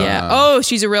 Yeah. Oh,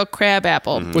 she's a real crab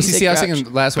apple. Well, see, I was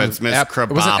thinking last But one. it's Miss it wasn't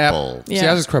Crabapple. See,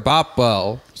 Yeah. I was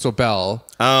Crabapple. So Bell.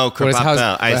 Oh, What is- how's-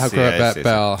 Crabapple. I how see. I see.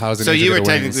 Crabapple, how's an So angel you were get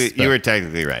wings, technically but- you were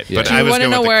technically right. Yeah. But Do I you was want to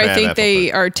going know with the where I crab think apple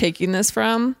they part. are taking this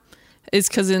from? Is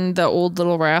because in the old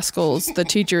Little Rascals, the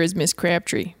teacher is Miss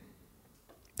Crabtree.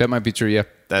 That might be true. Yeah,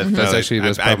 That's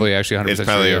probably actually 100% It's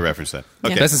probably true, a yeah. reference to that.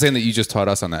 Okay. That's the same that you just taught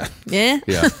us on that. Yeah.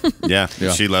 Yeah. Yeah.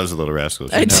 Yeah. She loves the Little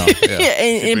Rascals. I do. know, yeah.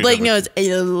 And Blake knows.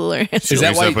 Is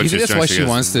that why? Do you think that's why she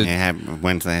wants to?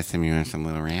 When's the last time you went some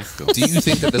Little Rascals? Do you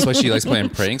think that that's why she likes playing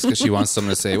pranks? Because she wants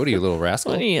someone to say, "What are you, little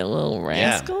rascal?" What are you, little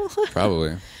rascal?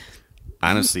 Probably.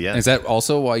 Honestly, yeah. Is that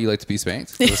also why you like to be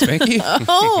spanked? A spanky?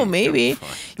 Oh, maybe.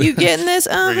 You getting this?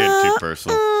 We're getting too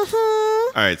personal.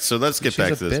 All right, so let's get She's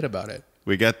back a to this. bit about it.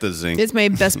 We got the zinc. It's my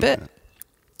best bit.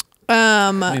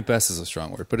 I mean, best is a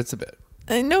strong word, but it's a bit.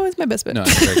 I know it's my best bit. No,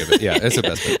 it's a very good bit. Yeah, it's a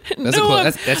best bit. That's, No,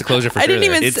 that's a closure for I sure. didn't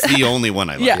there. even- It's the only one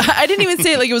I like. Yeah, I didn't even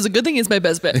say it like it was a good thing. It's my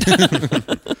best bet.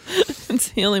 It's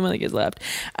the only one that gets left.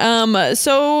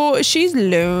 So she's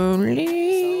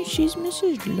lonely. She's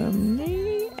Mrs.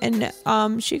 Lonely,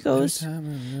 and she goes.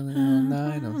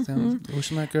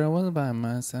 Wish my girl was by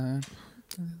my side.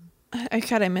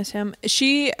 I miss him. I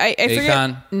forget.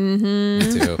 Akon. Mm-hmm.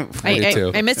 Me too. I do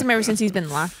too. I miss him ever since he's been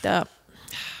locked up.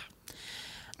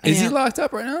 Is he Yeah. locked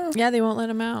up right now? Yeah, they won't let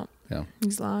him out. Yeah.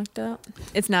 He's locked up.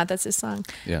 It's not. That's his song.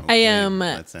 Yeah. I am.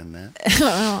 Let's end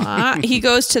that. He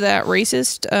goes to that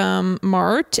racist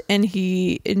mart, and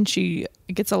she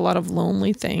gets a lot of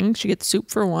lonely things. She gets soup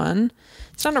for one.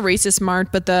 It's not a racist mart,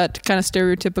 but that kind of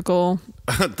stereotypical.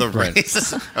 The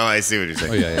race. Oh, I see what you're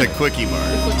saying. Oh, yeah, yeah. The Quickie Mart.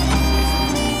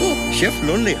 Oh, Chef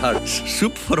Lonely Hearts,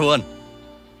 soup for one.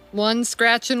 One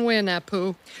scratch and win,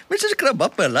 Apu. Mrs.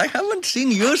 Krabappel, I haven't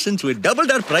seen you since we doubled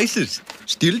our prices.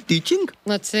 Still teaching?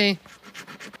 Let's see.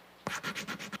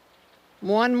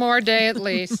 One more day at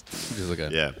least. Just look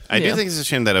at Yeah. I do think it's a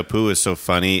shame that Apu is so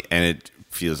funny, and it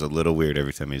feels a little weird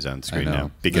every time he's on screen know.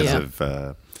 now because Yeah.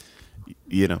 of,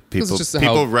 people just how-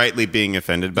 people rightly being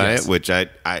offended by Yes. it, which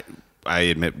I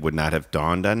admit would not have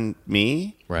dawned on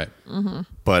me. Right.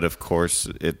 But of course,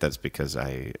 that's because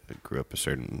I grew up a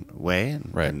certain way, and,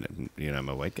 Right. and I'm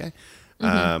a white guy.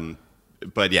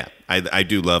 But yeah, I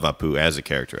do love Apu as a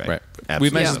character. Right. Absolutely.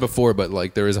 We've mentioned this before, but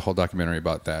like there is a whole documentary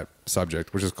about that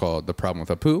subject, which is called "The Problem with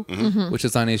Apu," which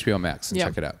is on HBO Max. And Yeah.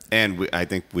 check it out. And I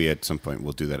think we at some point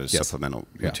will do that as Yes. supplemental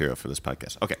Yeah. material for this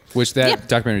podcast. Okay. Which that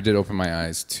documentary did open my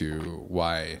eyes to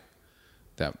why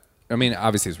that. I mean,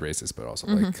 obviously it's racist, but also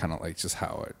like kind of like just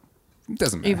how it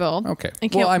doesn't matter. Evolved. Okay. I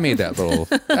can't- Well, I made that little.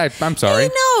 I'm sorry.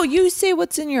 No, you say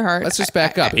what's in your heart. Let's just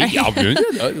back up. Yeah. Blah,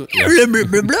 blah,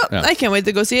 blah, blah. Yeah. I can't wait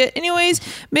to go see it. Anyways,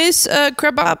 Miss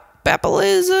Krabappel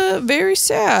is very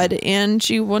sad, and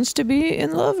she wants to be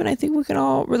in love, and I think we can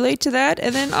all relate to that.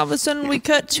 And then all of a sudden, we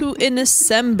cut to an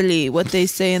assembly, what they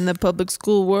say in the public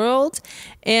school world,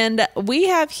 and we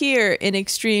have here an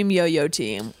extreme yo-yo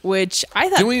team, which I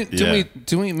thought.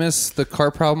 Do we miss the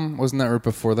car problem? Wasn't that right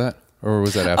before that, or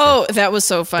was that after? Oh, that was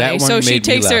so funny. That one So she made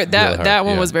me takes her laugh that real hard, that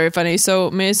one yeah. was very funny. So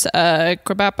Miss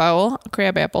Crabapple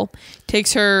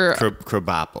takes her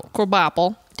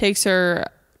Krabappel. takes her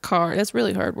car. That's a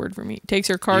really hard word for me. Takes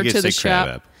her car You to can the say shop.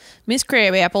 Crabapple. Miss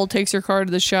Crabapple takes her car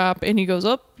to the shop, and he goes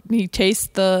up. He tastes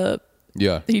the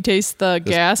Yeah.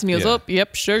 gas, and he goes, yeah. "Oh,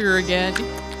 yep, sugar again."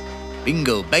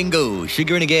 Bingo, bango,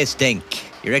 sugar in a gas tank.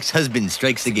 Your ex-husband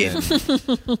strikes again.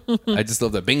 I just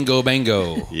love the bingo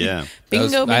bango. Yeah. That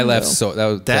was- Bingo, I laughed bingo. so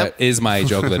that That- is my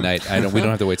joke of the night. We don't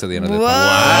have to wait till the end of the Whoa. podcast.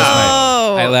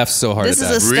 That was I laughed so hard This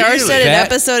at is that. a star-studded That-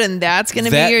 episode, and that's going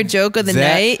to be your joke of the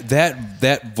night.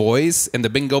 That voice and the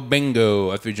bingo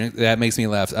bingo after you drink, that makes me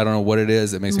laugh. I don't know what it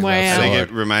is. It makes me Wow. laugh I so think hard.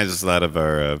 it reminds us a lot of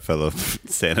our fellow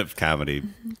stand-up comedy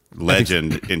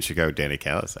legend in Chicago, Danny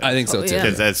Callis. I think so too. yeah.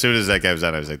 Because as soon as that guy was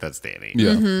on, I was like, "That's Danny."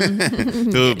 Yeah.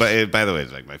 Who, by the way,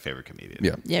 is like my favorite comedian.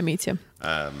 Yeah. Yeah, me too.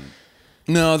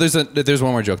 No, there's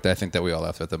one more joke that I think that we all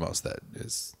laughed at the most. That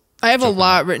is I have a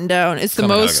lot written down. It's the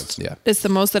Coming most. Nuggets, yeah. It's the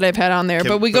most that I've had on there. Can-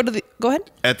 But we go but- to the. Go ahead.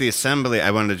 At the assembly, I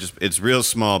wanted to it's real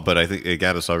small, but I think it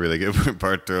got us all really good. When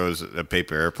Bart throws a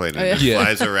paper airplane and it Yeah.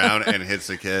 flies around and hits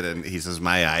a kid, and he says,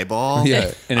 "My eyeball."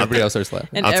 yeah, and everybody else starts laughing.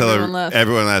 And I'll everyone tell laughed.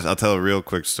 everyone laughs. I'll tell a real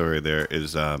quick story. There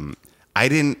is, I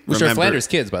didn't Which are remember. Flanders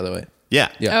kids, by the way. Yeah,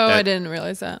 Yeah. Oh, that- I didn't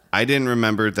realize that. I didn't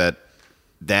remember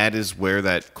that is where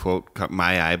that quote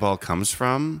 "my eyeball" comes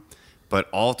from. But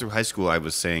all through high school, I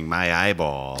was saying "my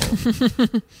eyeball,"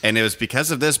 and it was because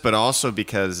of this, but also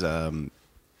because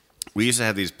we used to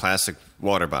have these plastic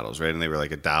water bottles, right? And they were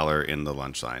like $1 in the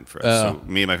lunch line for us. So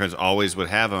me and my friends always would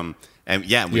have them, and we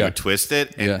Yeah. would twist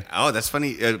it. And, Yeah. Oh, that's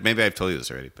funny. Maybe I've told you this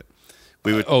already, but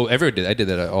we would. Oh, everyone did. I did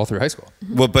that all through high school.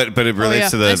 Well, but it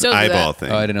relates yeah. to I the still do eyeball that.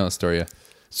 thing. Oh, I didn't know the story yet.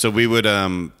 So we would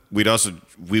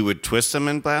we would twist them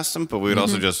and blast them, but we would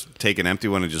also just take an empty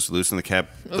one and just loosen the cap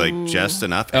like just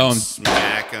enough and Oh,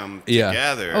 smack them yeah.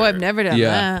 together. Oh, I've never done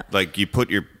Yeah. that. Like you put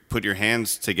your put your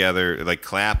hands together, like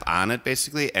clap on it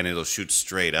basically, and it'll shoot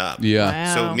straight up. Yeah.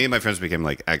 Wow. So me and my friends became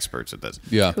like experts at this.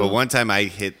 Yeah. But one time I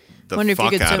hit the Wonder if you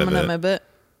fuck could out swim of one on it. my butt.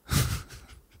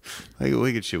 Like,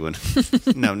 we could shoot one.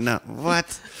 No.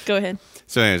 What? Go ahead.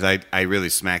 So anyways, I really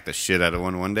smacked the shit out of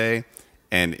one day.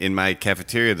 And in my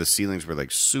cafeteria, the ceilings were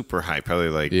like super high, probably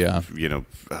like,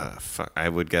 I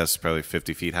would guess probably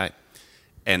 50 feet high.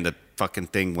 And the fucking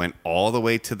thing went all the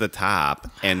way to the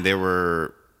top, and there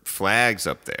were flags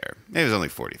up there. It was only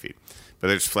 40 feet, but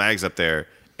there's flags up there,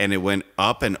 and it went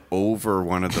up and over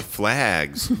one of the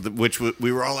flags, which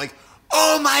we were all like,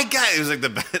 oh my God. It was like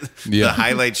the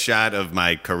highlight shot of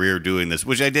my career doing this,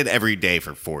 which I did every day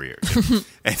for 4 years.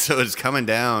 And so it's coming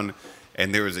down.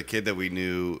 And there was a kid that we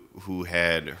knew who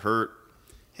had hurt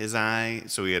his eye,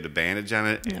 so he had a bandage on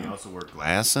it, and he also wore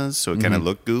glasses, so it kind of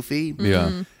looked goofy.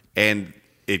 Yeah. And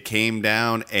it came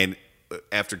down, and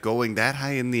after going that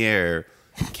high in the air,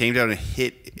 came down and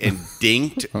hit and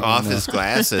dinked off his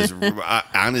glasses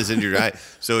on his injured eye.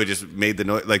 So it just made the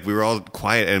noise. Like, we were all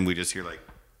quiet, and we just hear like,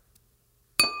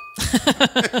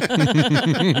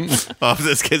 off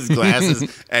this kid's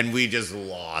glasses, and we just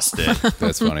lost it.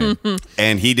 That's funny.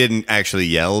 And he didn't actually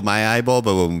yell my eyeball,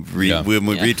 but when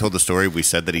we retold the story, we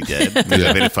said that he did because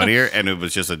it made it funnier, and it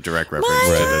was just a direct reference to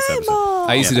this episode.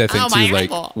 I used to do that thing too,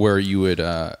 like where you would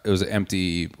it was an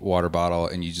empty water bottle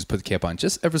and you just put the cap on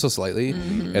just ever so slightly,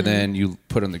 and then you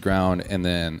put it on the ground, and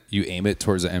then you aim it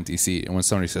towards the empty seat, and when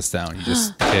somebody sits down, you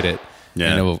just hit it.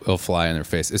 Yeah. And it'll fly in their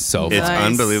face. It's so It's fun.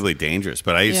 unbelievably dangerous,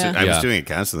 but I was doing it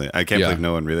constantly. I can't Yeah. believe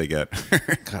no one really got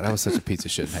hurt. God, I was such a piece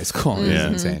of shit in high school. It Yeah.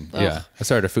 was insane. Yeah. I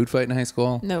started a food fight in high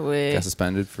school. No way. Got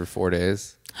suspended for 4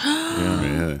 days.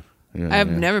 Really? I've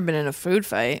never been in a food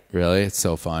fight. Really? It's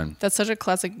so fun. That's such a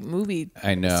classic movie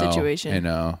I know. situation. I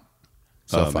know.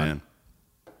 So Oh, fun. man.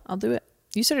 I'll do it.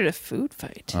 You started a food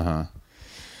fight. Uh-huh.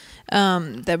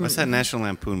 What's that National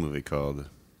Lampoon movie called?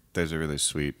 There's a really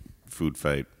sweet food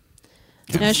fight.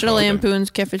 National Lampoon's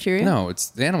Cafeteria? No, it's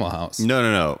the Animal House.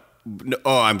 No.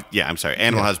 Oh, I'm sorry.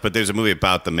 Animal House, but there's a movie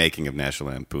about the making of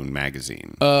National Lampoon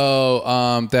magazine.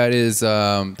 That's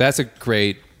a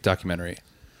great documentary.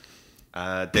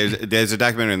 There's a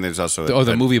documentary, and there's also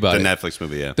the movie about the it. Netflix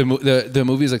movie. Yeah. The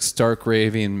movie is like Stark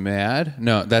Raving Mad.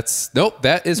 No, that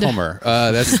is Homer.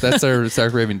 That's our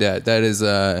Stark Raving Dad. That is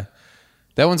that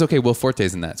one's okay. Will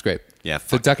Forte's in that. It's great. Yeah, The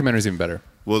fuck. documentary's even better.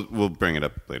 We'll bring it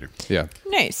up later. Yeah.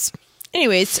 Nice.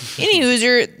 Anyways,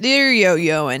 they're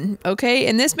yo-yoing, okay?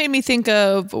 And this made me think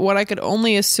of what I could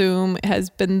only assume has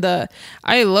been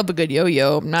I love a good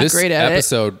yo-yo. I'm not This great at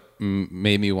episode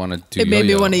made me want to do It made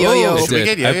me yo-yo. wanna yo-yo. Oh, should we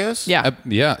Did. get yo-yos? Yeah.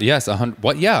 Yeah. Yes. 100.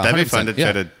 What? Yeah. That'd be 100%, fun to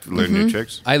try to learn new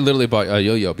tricks. I literally bought a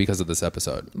yo-yo because of this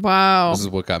episode. Wow. This is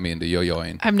what got me into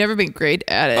yo-yoing. I've never been great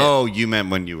at it. Oh, you meant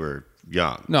when you were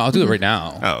young. No, I'll do it right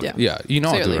now. Oh, okay. Yeah. Yeah, you know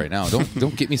I'll do Clearly. it right now.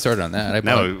 Don't get me started on that.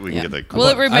 Now we can Yeah. get like.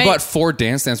 Well, I bought 4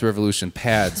 Dance Dance Revolution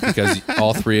pads because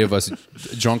all 3 of us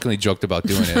drunkenly joked about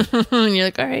doing it, And you're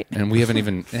like, all right. and we haven't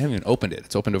even opened it.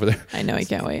 It's opened over there. I know, I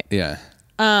can't wait. Yeah.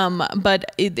 But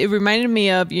it reminded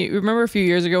me of, you remember a few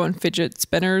years ago when fidget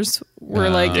spinners were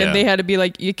yeah. and they had to be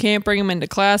like, you can't bring them into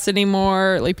class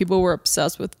anymore. Like, people were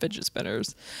obsessed with fidget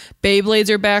spinners. Beyblades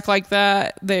are back like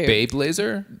that.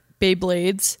 Beyblades?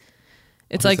 Beyblades.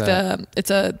 It's What is like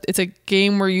that? it's a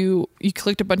game where you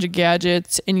collect a bunch of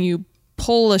gadgets and you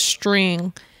pull a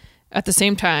string at the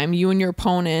same time, you and your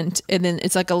opponent, and then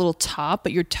it's like a little top,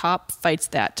 but your top fights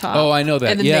that top. Oh, I know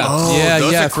that. And then Yeah. Oh, yeah.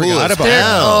 those Yeah. are I cool forgot as about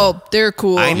hell. that. they're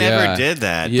cool. I never Yeah. did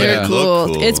that. Yeah. But They're it cool.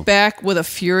 looked cool. It's back with a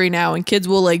fury now, and kids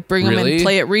will like bring them Really? and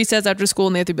play at recess after school,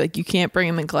 and they have to be like, you can't bring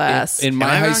them in class. In my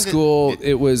Am I high wrong? school,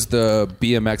 it was the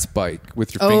BMX bike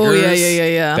with your Oh, fingers.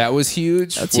 yeah. That was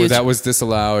huge. That's Well, huge. that was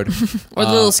disallowed. or the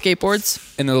little skateboards.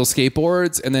 And the little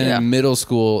skateboards. And then Yeah. in middle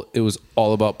school, it was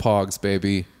all about Pogs,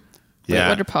 baby. Wait, Yeah.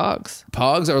 what are pogs?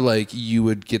 Pogs are like you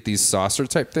would get these saucer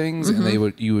type things, and they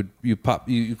would you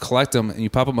collect them and you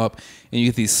pop them up, and you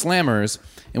get these slammers.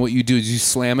 And what you do is you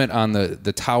slam it on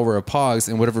the tower of Pogs,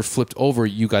 and whatever flipped over,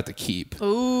 you got to keep.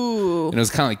 Ooh. And it was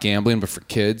kind of like gambling, but for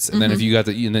kids. And then if you got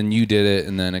and then you did it,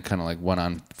 and then it kind of like went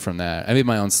on from that. I made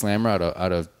my own slammer out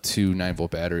of 2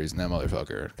 9-volt batteries, and that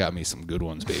motherfucker got me some good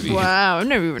ones, baby. Wow, I've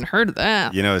never even heard of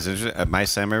that. You know, it's interesting. My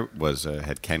slammer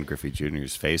had Ken Griffey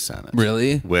Jr.'s face on it.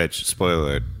 Really? Which, spoiler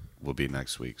alert, will be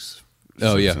next week's.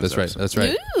 Oh yeah, Simpsons that's right. episode. That's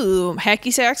right. Ooh,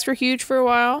 hacky sacks were huge for a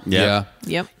while. Yeah.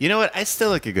 Yep. You know what? I still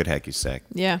like a good hacky sack.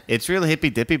 Yeah. It's really hippy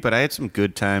dippy, but I had some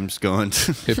good times going.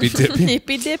 Hippy dippy.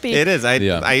 Hippy dippy. It is.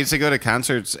 Yeah. I used to go to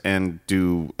concerts and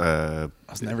do. I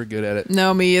was never good at it.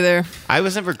 No, me either. I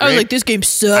was never great. I was like, this game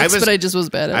sucks, but I just was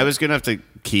bad at it. I was good enough to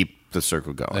keep the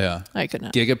circle going. Yeah. I could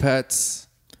not. Gigapets.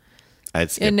 I'd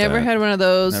skip I never that. had one of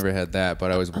those. Never had that,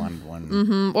 but I always wanted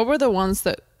one. What were the ones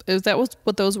that? Is that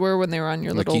what those were when they were on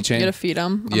your The little? keychain? You had to feed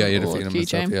them. Yeah, you had to feed them and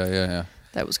stuff. Yeah.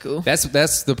 That was cool. That's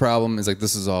the problem. Is like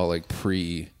this is all like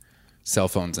pre cell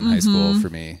phones in high school for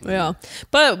me. Yeah,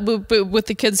 but with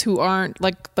the kids who aren't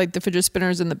like the fidget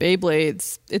spinners and the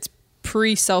Beyblades, it's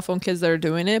pre cell phone kids that are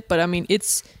doing it. But I mean,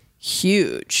 it's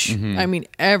huge. I mean,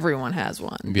 everyone has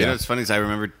one. You know what's funny is I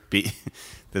remember this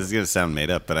is going to sound made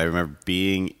up, but I remember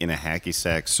being in a hacky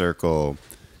sack circle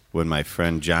when my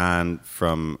friend John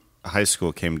from high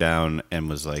school came down and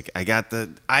was like, I got the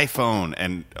iPhone.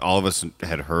 And all of us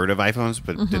had heard of iPhones,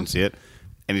 but didn't see it.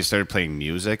 And he started playing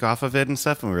music off of it and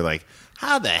stuff. And we were like,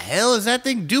 how the hell does that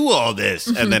thing do all this?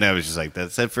 And then I was just like,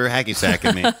 that's it for hacky sack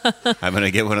and me. I'm going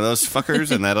to get one of those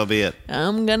fuckers and that'll be it.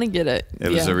 I'm gonna get it. It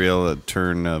was a real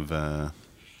turn of Turn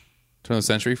of the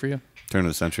century for you. turn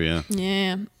of the century, yeah.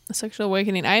 Yeah, a sexual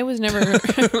awakening. I was never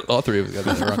All three of us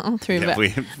got that wrong. all three of Yeah,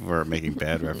 it. we were making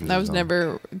bad references. I was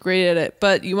never great at it.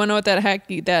 But you want to know what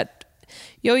that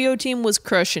yo-yo team was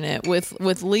crushing it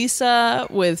with Lisa,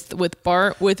 with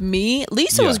Bart, with me.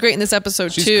 Lisa Yeah. was great in this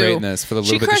episode She's too. great in this for the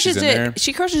little bit that she's in there.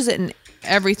 She crushes it in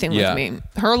everything Yeah. with me.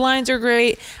 Her lines are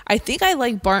great. I think I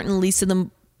like Bart and Lisa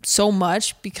them so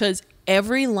much because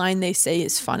every line they say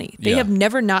is funny. They Yeah. have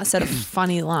never not said a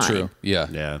funny line. True. Yeah.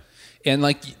 Yeah. And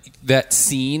like that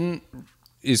scene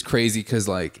is crazy because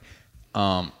like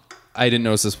I didn't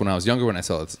notice this when I was younger when I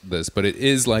saw this, but it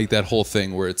is like that whole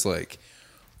thing where it's like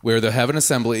where they'll have an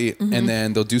assembly and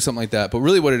then they'll do something like that. But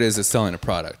really what it is selling a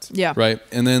product. Yeah. Right?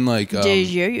 And then like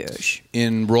Yo-yo's.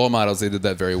 in Role Models, they did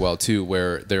that very well too,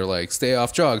 where they're like, stay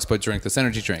off drugs, but drink this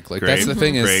energy drink. Like that's the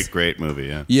thing is great movie,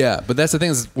 yeah. yeah, but that's the thing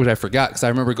is what I forgot because I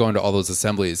remember going to all those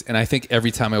assemblies and I think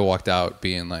every time I walked out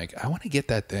being like, I want to get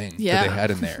that thing Yeah. that they had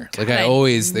in there. Like God, I I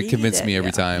always, they need convinced it, me every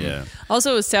yeah. time. Yeah.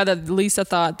 Also, it was sad that Lisa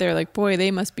thought they're like, boy,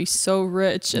 they must be so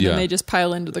rich, and Yeah. then they just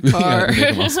pile into the car. make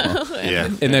them all small. Yeah.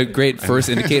 And the great first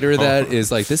indicator of that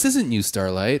is like, this isn't you,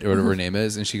 Starlight, or whatever her name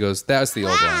is. And she goes, that's the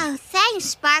old Wow, one. thanks,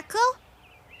 Sparkle.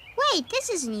 Wait, this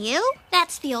isn't you?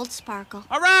 That's the old Sparkle.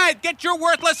 All right, get your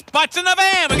worthless butts in the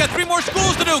van. We got 3 more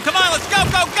schools to do. Come on, let's go,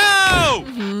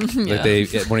 go, go! Like they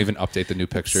won't even update the new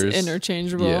pictures.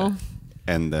 Interchangeable. Yeah.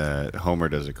 And Homer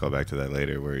does a callback to that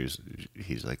later where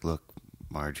he's like, look,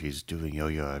 Marge, he's doing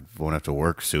yo-yo. I won't have to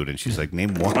work soon. And she's like,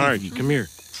 name one. Marge, come here.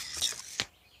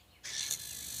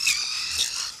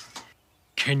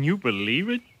 Can you believe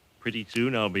it? Pretty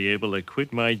soon I'll be able to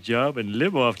quit my job and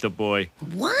live off the boy.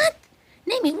 What?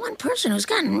 Name me one person who's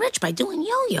gotten rich by doing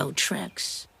yo-yo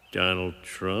tricks. Donald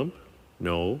Trump?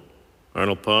 No.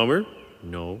 Arnold Palmer?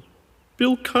 No.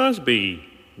 Bill Cosby?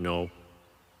 No.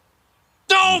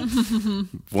 No!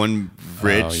 One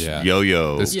rich Oh, yeah.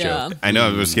 yo-yo. This Yeah. joke. I know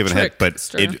I was giving a head, but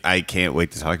Trickster. I can't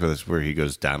wait to talk about this where he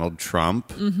goes, Donald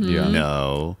Trump? Yeah.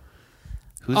 No.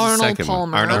 Who's Arnold the second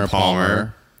Palmer. one? Arnold Arnold Palmer.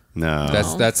 Palmer.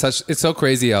 No. That's such, it's so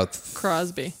crazy how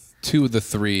Crosby. 2 of the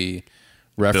 3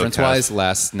 reference wise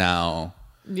last now,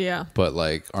 Yeah. but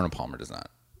like Arnold Palmer does not.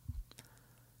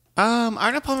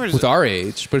 Arnold Palmer's... With our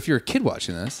age, but if you're a kid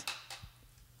watching this,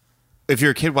 If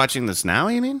you're a kid watching this now,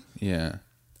 you mean? yeah.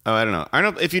 Oh, I don't know.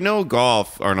 Arnold, if you know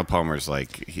golf, Arnold Palmer's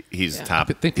like he's top.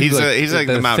 I think He's people he's like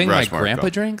the Mount thing Rushmore. my grandpa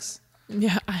golf. drinks.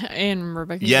 Yeah. And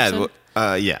Rebecca Yeah,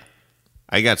 Gibson. yeah.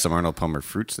 I got some Arnold Palmer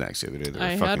fruit snacks the other day. They were I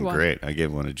had fucking one. great. I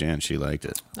gave one to Jan. She liked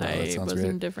it. I sounds was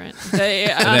great. indifferent. They,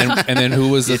 And then who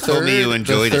was the You third? told me you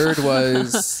enjoyed the it. third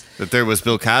was The third was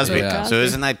Bill Cosby. Bill Cosby. So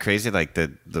isn't that crazy? Like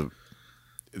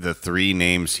the 3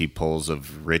 names he pulls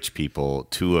of rich people,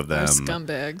 2 of them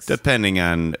scumbags. depending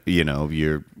on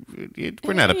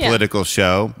we're not a Yeah. political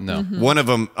show. No. One of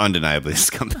them undeniably a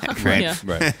scumbag, right? Yeah.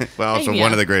 right. Well, also Yeah.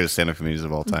 one of the greatest stand-up comedians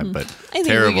of all time, but I think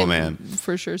we terrible can man.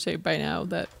 for sure say by now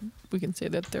that we can say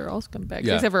that they're all scumbags.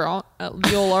 Yeah. Except for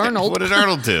Joel Arnold. What did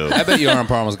Arnold do? I bet you Arnold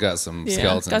Palmer's got some Yeah,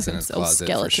 skeletons got some in his old closet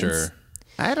skeletons. for sure.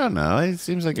 I don't know. He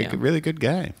seems like Yeah. a really good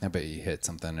guy. I bet you hit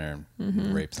something or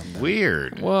raped something.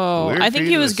 Weird. Whoa. Weird I for think you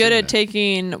he to was good assume at that.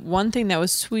 taking one thing that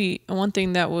was sweet and one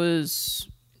thing that was,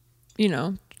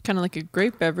 kind of like a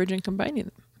grape beverage and combining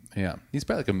them. Yeah, he's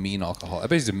probably like a mean alcoholic. I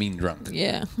bet he's a mean drunk.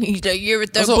 Yeah. He's like, you're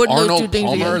at that Also, putting those two Arnold things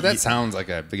Palmer. together. That sounds like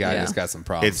the guy Yeah. that's got some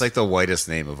problems. It's like the whitest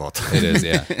name of all time. it is.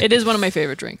 Yeah, It is one of my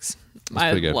favorite drinks.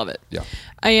 I pretty good. love it. Yeah.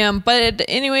 I am. But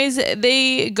anyways,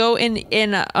 they go in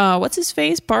what's his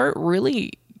face? Bart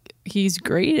really, he's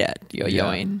great at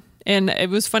yo-yoing. And it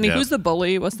was funny. Yeah. Who's the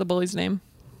bully? What's the bully's name?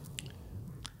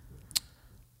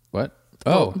 What?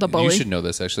 Oh, the you bully. should know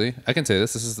this. Actually, I can say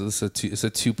this. This is it's a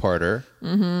 2-parter.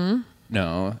 Mm-hmm.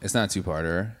 No, it's not a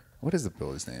 2-parter. What is the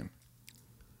bully's name?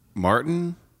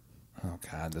 Martin? Oh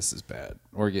God, this is bad.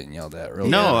 We're getting yelled at. Really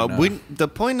No, bad. the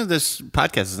point of this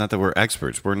podcast is not that we're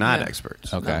experts. We're not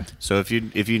experts. Okay. So if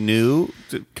you knew,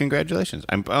 congratulations.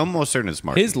 I'm almost certain it's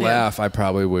Mark. His laugh, I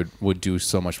probably would do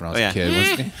so much when I was a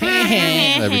kid.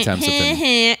 Every time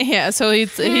something. Yeah, so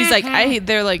he's like,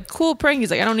 they're like, cool prank.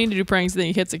 He's like, I don't need to do pranks. And then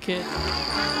he hits a kid.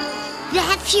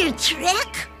 That's your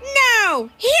trick? No,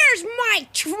 here's my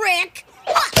trick.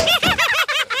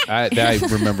 I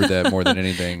remember that more than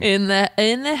anything. In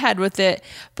the head with it.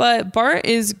 But Bart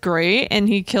is great and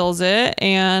he kills it.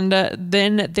 And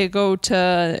then they go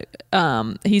to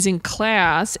he's in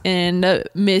class and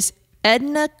Miss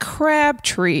Edna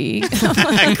Crabtree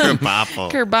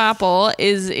Kerbopple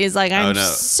is like, I'm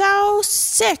so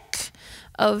sick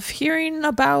of hearing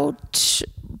about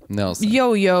Nelson.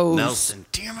 yo-yos. Nelson,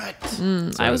 damn it.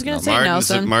 I was gonna say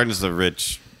Nelson. Martin's the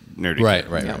rich nerdy. Right.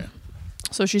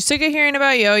 So she's sick of hearing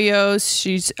about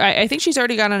yo-yos. I think she's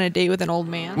already got on a date with an old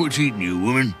man. What's eating you,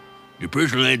 woman? Your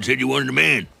personal ad said you wanted a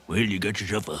man. Well, you got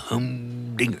yourself a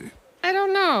humdinger. I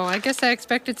don't know. I guess I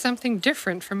expected something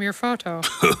different from your photo.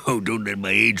 Oh, don't let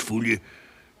my age fool you.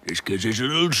 Just 'cause there's a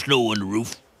little snow on the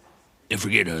roof. And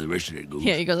forget how the rest of that goes.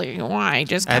 Yeah, he goes like, why?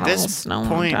 Just got At a little this snow on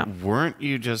point, top. weren't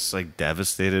you just like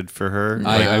devastated for her?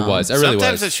 I was. I really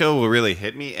sometimes was. the show will really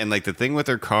hit me, and like the thing with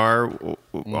her car,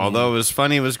 although it was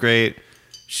funny, it was great.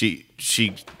 She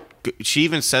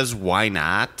even says why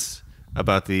not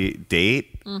about the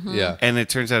date. Mm-hmm. Yeah. And it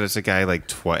turns out it's a guy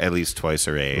like at least twice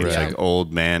her age, Right. like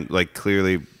old man. Like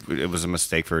clearly, it was a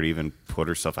mistake for her to even put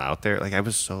herself out there. Like I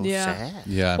was so sad.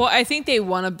 Yeah. Well, I think they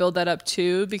want to build that up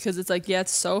too because it's like, yeah,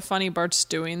 it's so funny Bart's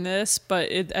doing this, but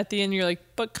at the end you're like,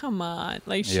 but come on,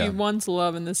 like she wants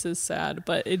love and this is sad,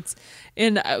 but it's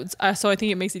so I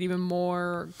think it makes it even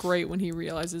more great when he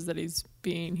realizes that he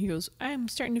goes, I'm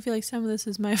starting to feel like some of this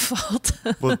is my fault.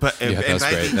 Well, but that was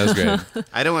great. That was great.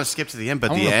 I don't want to skip to the end,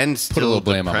 but I the wanna end put a still little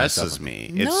blame on depresses myself.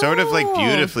 me. It's sort of like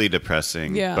beautifully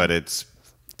depressing, Yeah. but it's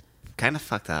kind of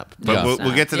fucked up. But Yeah.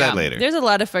 we'll get to that later. There's a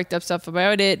lot of fucked up stuff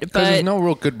about it, Because but there's no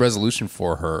real good resolution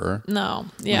for her. no,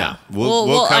 yeah, No,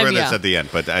 we'll cover this yeah. at the end,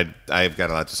 but I've got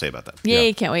a lot to say about that.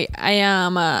 Yeah, can't wait. I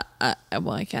am. Well,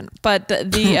 I can. But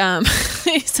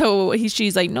the so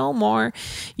she's like, no more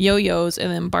yo-yos,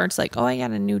 and then Bart's like, oh, I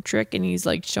got a new trick, and he's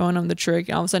like showing him the trick,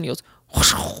 and all of a sudden he goes,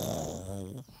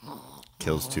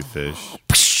 Kills two fish.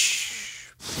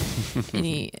 and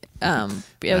he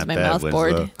it was Not my bad, mouth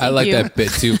Winslow. board. I like Thank you. that bit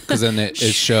too because then it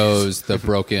shows the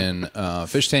broken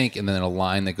fish tank and then a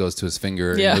line that goes to his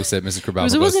finger. Yeah. And looks at Mrs. It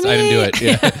Kerbopple. wasn't I didn't do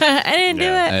me. it. Yeah. I didn't do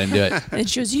it. I didn't do it. And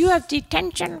she goes, you have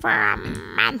detention for a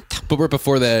month. But right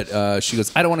before that, she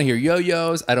goes, I don't want to hear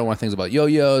yo-yos. I don't want things about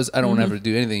yo-yos. I don't want to ever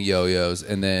do anything yo-yos.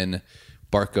 And then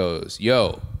Bart goes,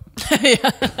 yo.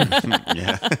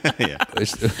 Yeah.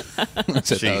 Which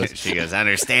She goes,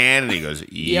 understand? And he goes,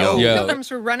 yo. Yo. Pilgrims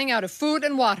were running out of food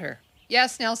and water.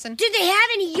 Yes, Nelson? Did they have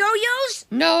any yo-yos?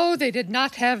 No, they did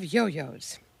not have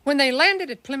yo-yos. When they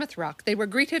landed at Plymouth Rock, they were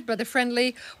greeted by the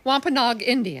friendly Wampanoag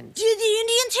Indians. Did the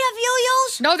Indians have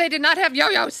yo-yos? No, they did not have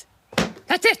yo-yos.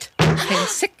 That's it. I am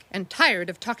sick and tired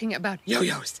of talking about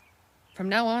yo-yos. From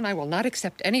now on, I will not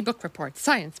accept any book reports,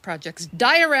 science projects,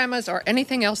 dioramas, or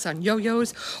anything else on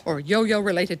yo-yos or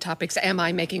yo-yo-related topics. Am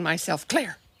I making myself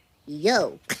clear?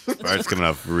 Yo. Bart's coming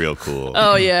off real cool.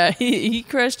 Oh yeah, he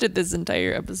crushed it this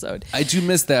entire episode. I do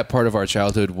miss that part of our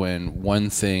childhood when one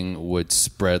thing would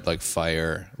spread like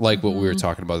fire, like what we were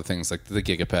talking about, the things like the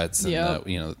Gigapets and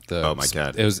Yep. the Oh my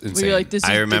God. it was insane. We were like, this is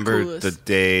I remember the the coolest.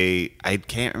 day, I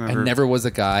can't I remember. never was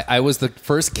a guy. I was the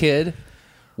first kid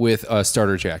with a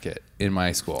starter jacket in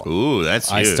my school. Ooh,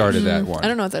 that's I huge. started that one. I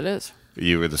don't know what that is.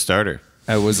 You were the starter.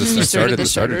 I was You I started started the the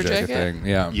starter starter jacket jacket? thing.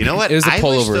 Yeah. You know what? It was the I wish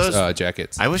pullover those-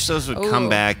 jackets. I wish those would Ooh. come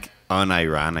back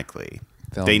unironically.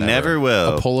 They'll They never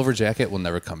will. A pullover jacket will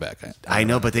never come back. I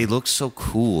know, but they look so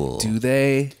cool. Do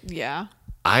they? Yeah.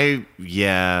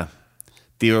 Yeah.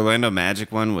 The Orlando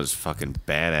Magic one was fucking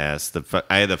badass. I had the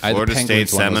I had the Florida State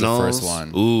Penguins one was the Seminoles. first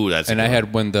one. Ooh, that's and a I good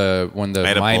had when the I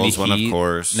had a Miami Bulls Heat one, of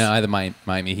course. No, I had the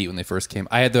Miami Heat when they first came.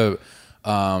 I had the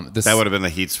that would have been the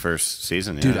Heat's first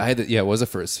season. Yeah. dude. I had it was the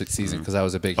first season because I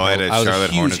was a big. Oh, I had a was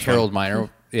Charlotte huge Hornets Harold one. Miner.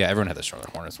 Yeah, everyone had the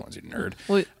Charlotte Hornets ones. You nerd.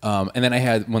 Wait. And then I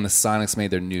had when the Sonics made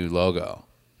their new logo.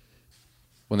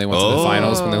 When they went to the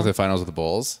finals, when they went to the finals with the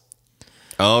Bulls.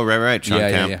 Oh, right. Sean Yeah,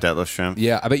 yeah, Kemp, yeah. Detlef Schrempf.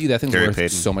 Yeah, I bet you that thing's Gary worth Payton.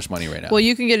 so much money right now. Well,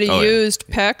 you can get a Oh, yeah. used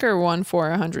Packer one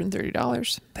for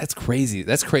 $130. That's crazy.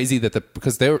 That's crazy that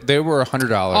because they were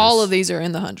 $100. All of these are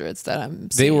in the hundreds that I'm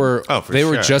They seeing. were for they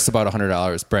were sure. just about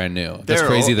 $100 brand new. That's They're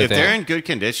crazy old. that if they're in good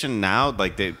condition now,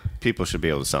 like people should be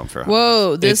able to sell them for.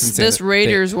 Whoa, this insane this that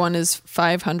Raiders one is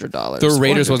 $500. The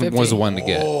Raiders was the $450. one to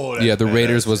get. Yeah, the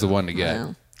Raiders was the one to get.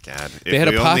 Wow. God, They had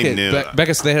a we only pocket, knew.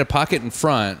 Becca. So they had a pocket in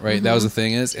front, right? That was the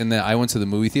thing is, and then I went to the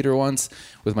movie theater once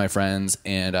with my friends,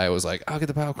 and I was like, I'll get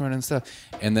the popcorn and stuff.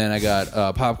 And then I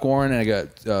got popcorn, and I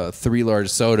got 3 large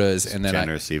sodas, and then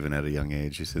generous even at a young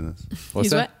age. You see this? What's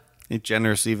He's that? what? He's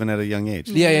generous even at a young age.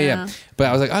 Yeah. But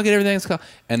I was like, I'll get everything.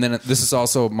 And then this is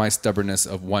also my stubbornness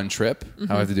of one trip.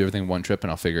 I have to do everything one trip, and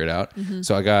I'll figure it out.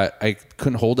 So I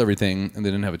couldn't hold everything, and they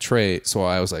didn't have a tray. So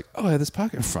I was like, oh, I have this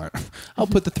pocket in front. I'll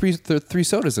put the three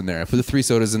sodas in there. I put the 3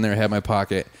 sodas in there. Had my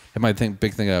pocket. Had my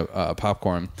big thing of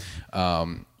popcorn.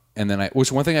 And then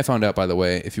which one thing I found out, by the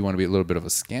way, if you want to be a little bit of a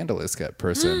scandalous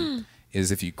person.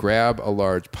 Is if you grab a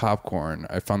large popcorn.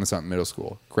 I found this out in middle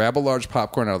school. Grab a large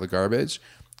popcorn out of the garbage.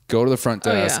 Go to the front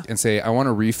desk and say, I want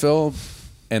a refill.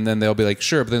 And then they'll be like,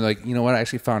 sure. But then like, you know what? I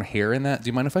actually found hair in that. Do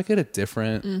you mind if I get a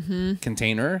different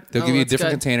container? They'll give you a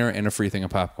different container and a free thing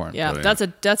of popcorn. Yeah, that's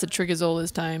a trick as old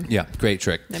as time. Yeah, great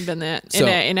trick. I've done that. So-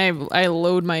 And I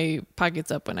load my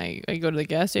pockets up when I go to the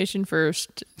gas station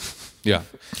first. Yeah.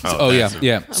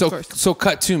 Yeah. So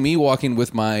cut to me walking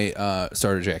with my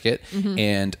starter jacket,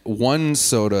 and one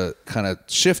soda kind of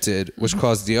shifted, which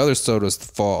caused the other sodas to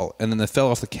fall, and then they fell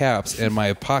off the caps, and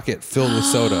my pocket filled with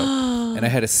soda, and I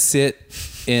had to sit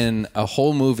in a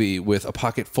whole movie with a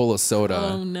pocket full of soda.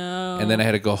 Oh no! And then I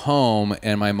had to go home,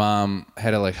 and my mom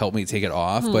had to like help me take it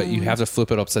off, but you have to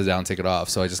flip it upside down, and take it off.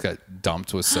 So I just got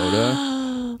dumped with soda.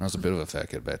 I was a bit of a fat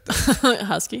kid back then.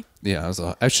 Husky. Yeah,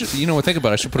 I should. Think about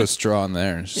it. I should put a straw in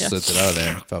there and slip it out of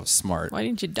there if I was smart. Why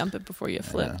didn't you dump it before you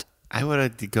flipped? I would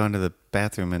have gone to the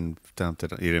bathroom and dumped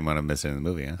it. You didn't want to miss it in the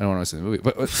movie, huh? I don't want to see the movie,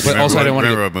 but also I didn't want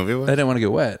to. Remember what movie it was? I didn't want to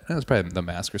get wet. That was probably The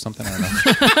Mask or something. I don't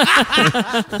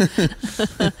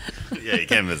know. Yeah, you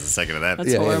can't miss a second of that.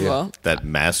 That's horrible. That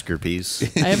masterpiece.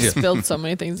 I have spilled so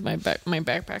many things in my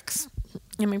backpacks.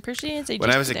 Yeah, my purse is. When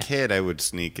I was a kid, I would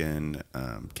sneak in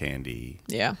candy.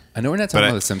 Yeah. I know we're not talking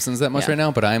about The Simpsons that much right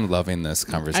now, but I'm loving this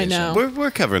conversation. I know.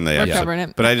 We're covering the episode. Covering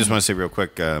it. But I just want to say real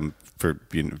quick, for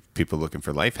people looking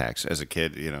for life hacks. As a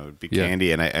kid, it'd be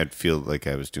candy, and I'd feel like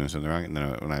I was doing something wrong. And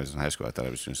then when I was in high school, I thought I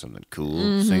was doing something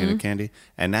cool, sneaking in candy.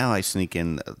 And now I sneak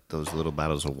in those little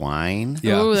bottles of wine.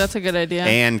 Yeah. Oh, that's a good idea.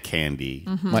 And candy.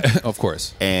 Of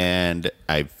course. And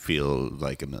I feel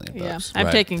like $1 million. Yeah,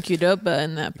 I've taken Qdoba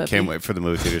in that. Can't wait for the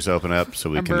movie theaters to open up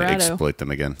so we can exploit them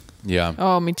again. Yeah.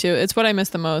 Oh, me too. It's what I miss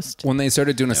the most. When they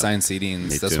started doing assigned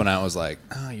seatings, that's when I was like,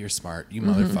 oh, you're smart. You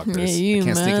motherfuckers. Yeah, I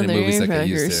can't sneak into movies like I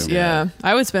used to. Yeah.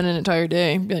 I would spend an entire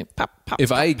day be like, pop, pop.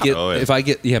 If I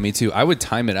get, me too. I would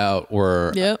time it out,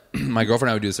 or my girlfriend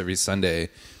and I would do this every Sunday.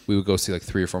 We would go see like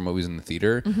 3 or 4 movies in the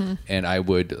theater,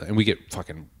 and we get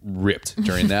fucking ripped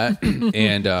during that.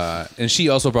 and she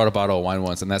also brought a bottle of wine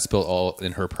once, and that spilled all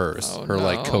in her purse,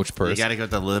 like Coach purse. You got to go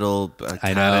to the little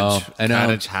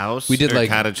cottage house. We did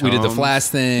cottage we did the homes. flash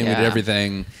thing. We did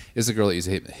everything. It's a girl that used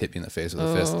to hit me in the face with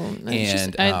a fist,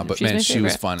 but man, she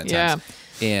was fun at times.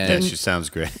 And she sounds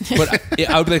great. But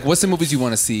I would be like, what's the movies you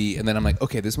want to see? And then I'm like,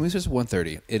 okay, this movie's just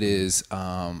 1:30. It is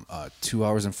 2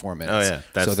 hours and 4 minutes. Oh, yeah.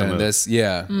 That's so the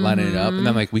then movie. lining it up. And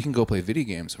I'm like, we can go play video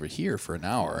games over here for an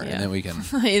hour. And then we can.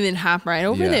 and then hop right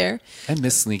over there. I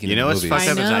miss sneaking in what's movies.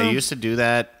 fucked up is I used to do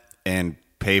that and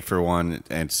pay for one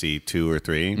and see 2 or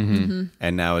 3.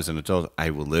 And now as an adult,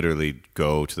 I will literally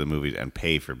go to the movies and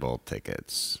pay for both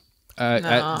tickets.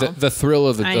 The thrill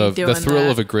of a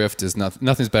grift is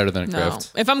nothing's better than a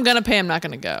grift. If I'm gonna pay, I'm not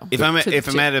gonna go. If I'm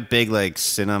at a big like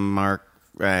Cinemark,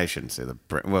 I shouldn't say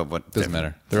what doesn't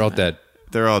matter. They're all dead.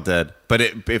 They're all dead. But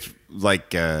if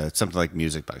like something like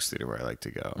Music Box Theater where I like to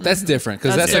go, that's different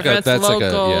because that's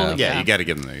local. Like you got to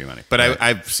give them your money. But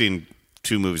I've seen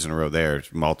 2 movies in a row there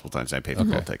multiple times. And I paid for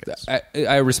both tickets.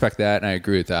 I respect that and I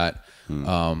agree with that.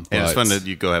 And it's fun that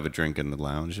you go have a drink in the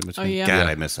lounge in between. Oh, yeah. God,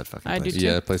 I miss that fucking place. I do too.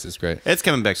 Yeah, that place is great. It's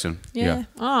coming back soon. Yeah.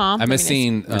 Aw, I miss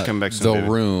seeing The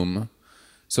Room.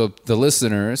 So the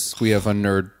listeners, we have a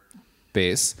nerd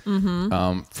base.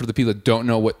 For the people that don't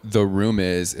know what The Room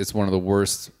is, it's one of the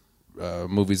worst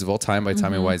movies of all time by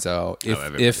Tommy Wiseau.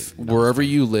 If wherever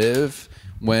you live,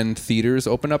 when theaters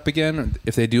open up again,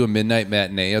 if they do a midnight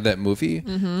matinee of that movie,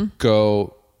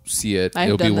 go see it.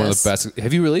 It'll be one of the best.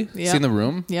 Have you really seen The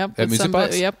Room? Yep. At Music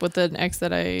Box? Yep, with an ex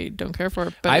that I don't care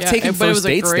for. But I've taken first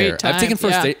dates there. Time. I've taken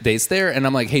first dates there, and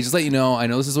I'm like, hey, just let you know, I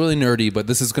know this is really nerdy, but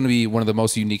this is going to be one of the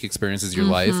most unique experiences of your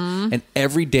life. And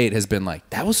every date has been like,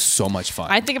 that was so much fun.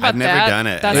 I think about I've never done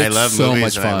it. And I love so movies,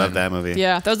 much and fun. I love that movie.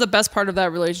 Yeah, that was the best part of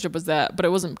that relationship was that, but it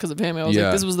wasn't because of him. I was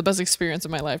like, this was the best experience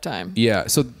of my lifetime. Yeah,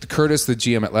 so Curtis, the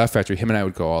GM at Laugh Factory, him and I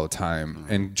would go all the time,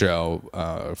 and Joe,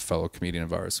 a fellow comedian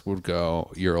of ours, would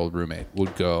go. Your old roommate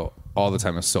would go all the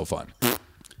time. It was so fun.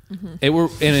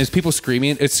 It's people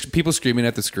screaming. It's people screaming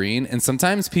at the screen, and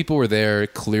sometimes people were there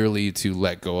clearly to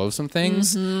let go of some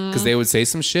things because they would say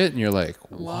some shit, and you're like,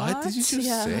 "What did you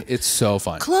just say?" It's so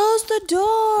fun. Close the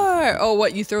door. Oh,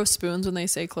 what? You throw spoons when they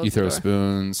say close the door? You throw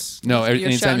spoons. No, You're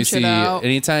anytime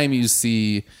shouting you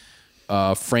see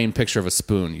a framed picture of a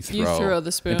spoon, you throw. You throw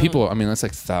the spoon. And people, I mean, that's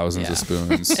like thousands of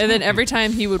spoons. And then every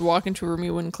time he would walk into a room, he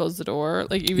wouldn't close the door.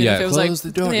 Like even Yeah, if it was close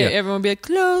like the door. yeah, Yeah. everyone would be like,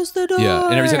 "Close the door." Yeah,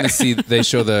 and every time they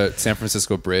show the San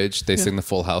Francisco Bridge, they sing the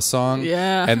Full House song.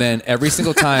 Yeah. And then every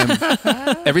single time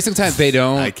they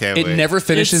don't, I can't it wait. never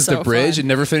finishes It's so the bridge. fun. It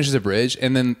never finishes the bridge.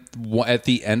 And then at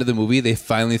the end of the movie, they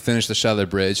finally finish the shot of the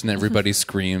bridge, and then everybody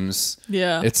screams.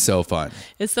 Yeah. It's so fun.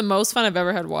 It's the most fun I've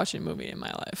ever had watching a movie in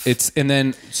my life.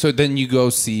 Then you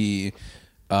go see.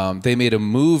 They made a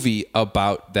movie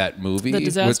about that movie, The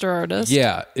Disaster Artist.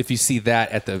 Yeah, if you see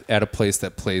that at a place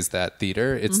that plays that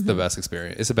theater, it's the best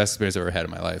experience. It's the best experience I've ever had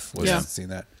in my life. Was seeing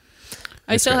that.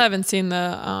 I It's still great. haven't seen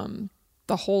the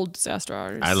whole Disaster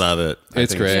Artist. I love it. I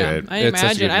It's think great. Yeah, I It's such a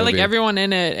imagine. good I like movie. everyone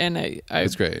in it, and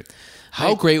It's great.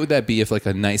 How great would that be if like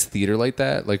a nice theater like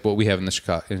that, like what we have in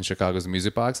Chicago's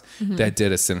Music Box, that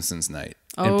did a Simpsons night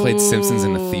and played Simpsons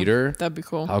in the theater? That'd be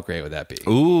cool. How great would that be?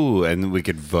 Ooh, and we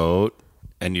could vote,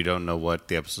 and you don't know what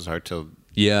the episodes are till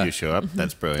you show up.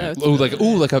 That's brilliant. Like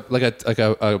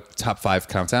a top 5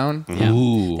 countdown. Yeah.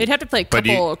 Ooh, They'd have to play a But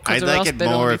couple. I like it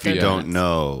more if you don't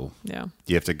know. know. Yeah.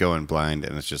 You have to go in blind,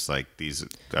 and it's just like these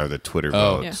are the Twitter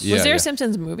Oh, votes. Yeah. Was there a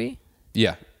Simpsons movie?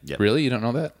 Yeah. Yeah. Really? You don't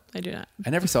know that? I do not. I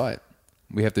never saw it.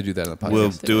 We have to do that on the podcast. We'll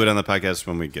do it on the podcast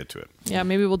when we get to it. Yeah,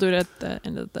 maybe we'll do it at the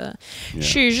end of the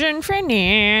season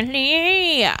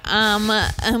finale.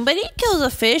 But he kills a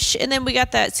fish, and then we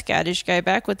got that Scottish guy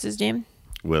back. What's his name?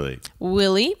 Willie.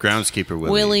 Groundskeeper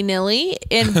Willie. Willy nilly.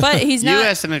 But he's not. You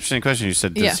asked an interesting question. You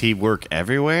said, does he work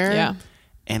everywhere? Yeah.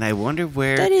 And I wonder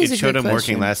where That is it a showed good him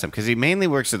question. working last time, because he mainly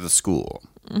works at the school.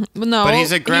 No, But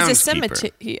he's a He's a groundskeeper.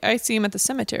 cemetery. I see him at the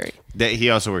cemetery. He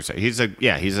also works. He's a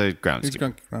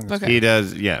groundskeeper. Okay. He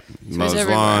does. Yeah, he's mows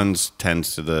everywhere. lawns,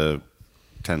 tends to the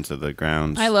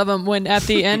grounds. I love him. When at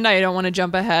the end, I don't want to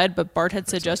jump ahead, but Bart had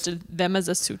suggested them as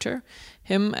a suitor,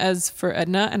 him as for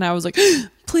Edna, and I was like,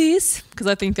 please, because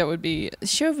I think that would be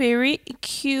so very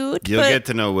cute. You'll but get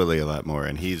to know Willie a lot more,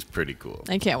 and he's pretty cool.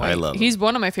 I can't wait. I love him. He's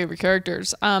one of my favorite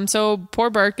characters. So poor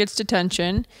Bart gets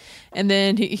detention, and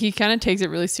then he kind of takes it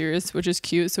really serious, which is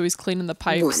cute. So he's cleaning the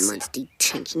pipes. 1 month's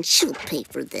detention. She'll pay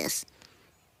for this.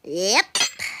 Yep.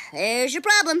 There's your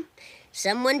problem.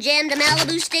 Someone jammed a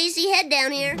Malibu Stacy head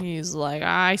down here. He's like,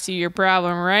 I see your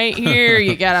problem right here.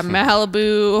 You got a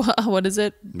Malibu. What is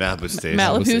it? Malibu Stacy.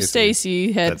 Malibu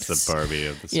Stacy head. That's the Barbie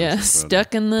of the Yeah, Simpsons.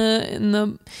 stuck in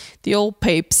the old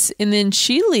pipes. And then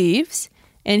she leaves,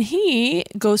 and he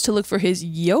goes to look for his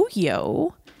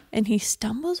yo-yo, and he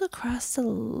stumbles across the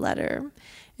letter,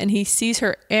 and he sees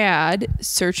her ad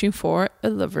searching for a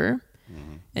lover,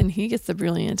 and he gets the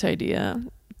brilliant idea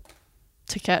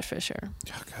to catfish her.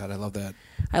 Oh God, I love that.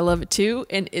 I love it too,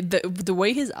 and the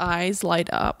way his eyes light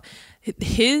up,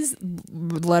 his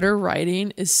letter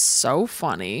writing is so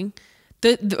funny.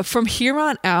 From here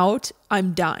on out,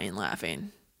 I'm dying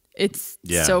laughing. It's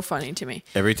so funny to me.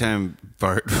 Every time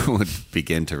Bart would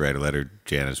begin to write a letter,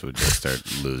 Janice would just start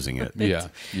losing it. Yeah.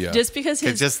 Just because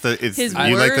his you his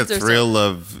like the words are thrill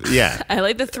of I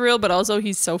like the thrill, but also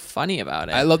he's so funny about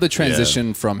it. I love the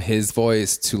transition from his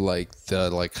voice to like the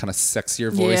kind of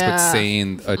sexier voice, but Yeah.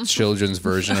 saying a children's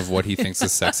version of what he thinks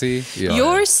is sexy. Yeah.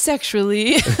 You're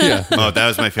sexually. Yeah. Oh, that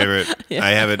was my favorite. Yeah.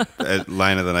 I have it at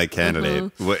line of the night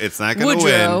candidate. Well, it's not going to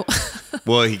Woodrow. win.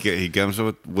 Well, he comes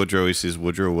with Woodrow. He sees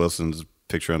Woodrow Wilson's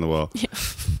picture on the wall. Yeah.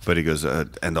 But he goes,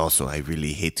 and also, I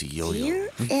really hate to yo-yo. Dear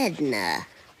Edna,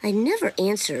 I never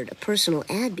answered a personal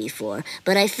ad before,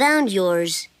 but I found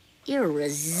yours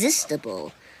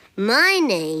irresistible. My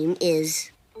name is...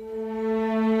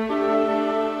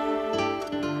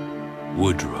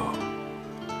 Woodrow.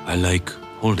 I like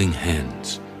holding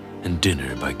hands and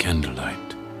dinner by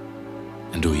candlelight.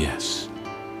 And oh yes,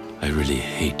 I really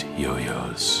hate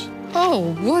yo-yos.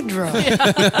 Oh, Woodrow. He's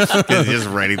just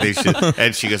writing these shit.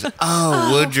 And she goes,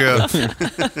 oh, Woodrow.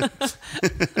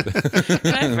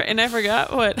 and I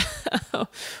forgot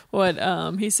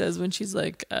what he says when she's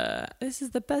like, this is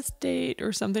the best date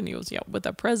or something. He goes, yeah, with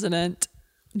the president.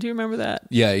 Do you remember that?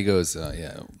 Yeah, he goes,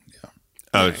 yeah.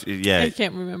 Oh, yeah. I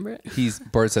can't remember it.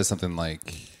 Bart says something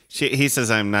like, he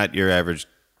says, I'm not your average,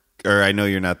 or I know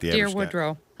you're not the Dear average guy.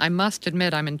 Woodrow, I must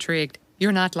admit I'm intrigued.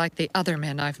 You're not like the other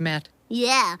men I've met.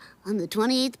 Yeah, I'm the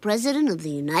 28th President of the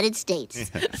United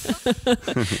States.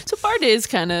 So Bart is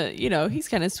kind of, he's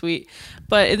kind of sweet.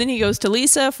 But then he goes to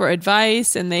Lisa for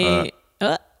advice, and they...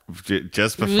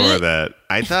 just before that,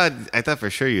 I thought for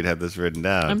sure you'd have this written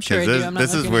down. I'm sure I do. I'm not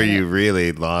this is looking where at you it.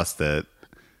 really lost it,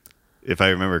 if I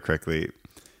remember correctly.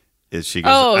 Is she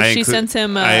goes, Oh, she sends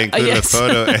him, I include yes. a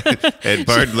photo, and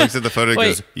Bart looks at the photo and Wait.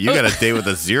 goes, "You got a date with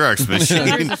a Xerox Here's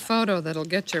machine." a photo that'll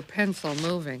get your pencil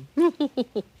moving.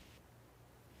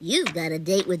 You've got a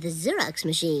date with the Xerox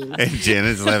machine. And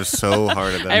Janice laughed so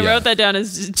hard at that. I wrote that down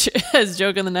as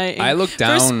joke of the night. I looked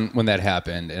First- down when that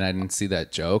happened, and I didn't see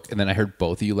that joke. And then I heard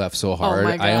both of you laugh so hard.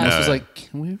 my God. I almost was like,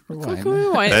 "Can we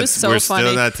rewind?" It was so we're funny.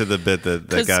 still not to the bit that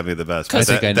 'Cause- got me the best. I But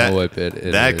think I know what bit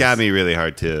it that is. got me really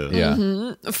hard too.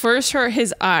 Yeah. First,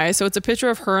 his eyes. So it's a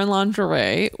picture of her in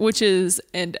lingerie, which is,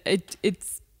 and it's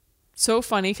so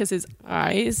funny because his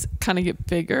eyes kind of get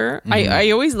bigger. I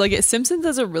always like it. Simpsons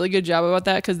does a really good job about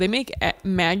that because they make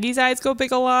Maggie's eyes go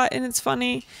big a lot, and it's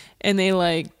funny. And they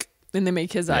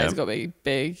make his eyes go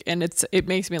big, and it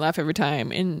makes me laugh every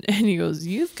time. And he goes,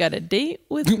 "You've got a date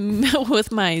with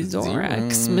with my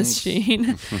Xerox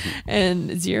machine," and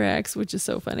Xerox, which is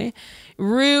so funny.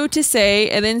 Rude to say,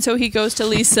 and then so he goes to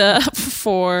Lisa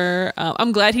for.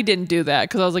 I'm glad he didn't do that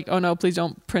because I was like, "Oh no, please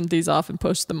don't print these off and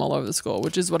push them all over the school,"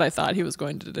 which is what I thought he was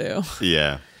going to do.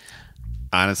 Yeah.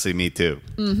 Honestly, me too.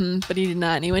 But he did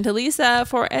not. And he went to Lisa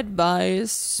for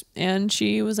advice, and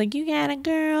she was like, "You got a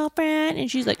girlfriend?" And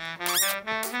she's like,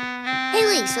 Hey,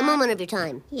 Lise, a moment of your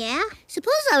time. Yeah?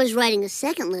 Suppose I was writing a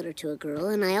second letter to a girl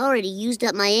and I already used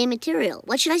up my A material.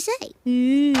 What should I say?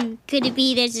 Could it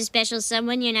be there's a special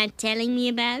someone you're not telling me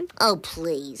about? Oh,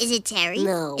 please. Is it Terry?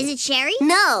 No. Is it Sherry?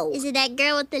 No. Is it that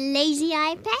girl with the lazy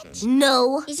eye patch?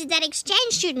 No. Is it that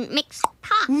exchange student, Mix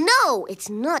Pop? No, it's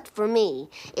not for me.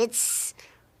 It's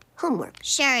homework.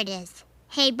 Sure it is.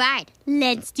 Hey, Bart,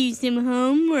 let's do some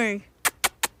homework.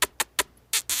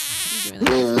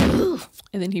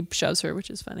 and then he shoves her, which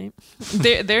is funny.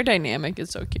 Their dynamic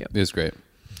is so cute. It was great.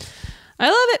 I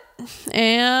love it.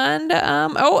 And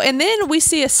and then we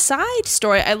see a side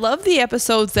story. I love the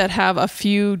episodes that have a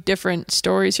few different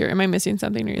stories here. Am I missing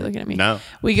something? Or are you looking at me? No.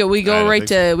 We go right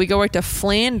to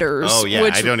Flanders. Oh yeah,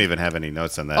 which, I don't even have any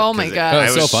notes on that. Oh my 'cause God. Oh,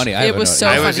 it's so funny. It was so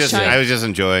funny. I was just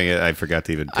enjoying it. I forgot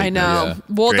to even. I take know. notes.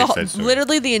 Well, Great side story.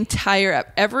 literally the entire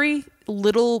every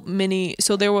little mini.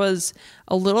 So there was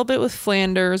a little bit with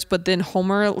Flanders, but then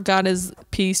Homer got his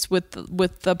piece with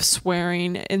the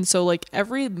swearing, and so like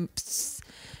every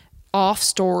off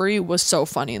story was so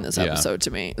funny in this episode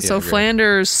to me. So great.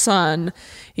 Flanders' son,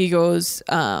 he goes,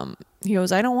 I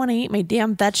don't want to eat my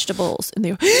damn vegetables, and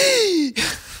they go.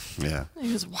 Yeah. He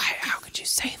goes, why? How could you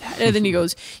say that? And then he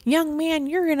goes, young man,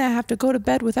 you're gonna have to go to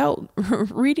bed without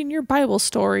reading your Bible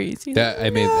stories. He's That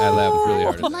like, I laughed really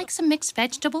hard. Would you like some mixed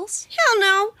vegetables? Hell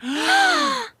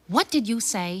no. What did you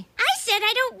say? I said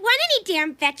I don't want any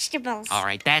damn vegetables. All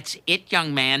right, that's it,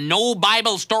 young man. No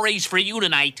Bible stories for you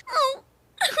tonight. Oh.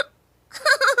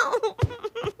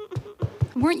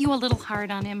 Weren't you a little hard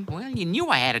on him? Well, you knew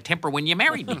I had a temper when you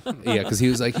married me. Yeah, because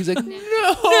he's like, no.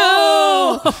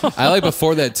 I like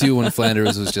before that too when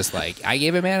Flanders was just like, I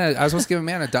was supposed to give a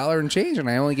man $1 and change, and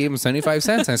I only gave him 75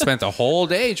 cents. And I spent the whole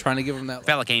day trying to give him that.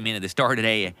 Fella came into the store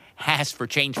today, asked for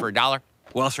change for $1.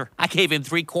 Well, sir, I gave him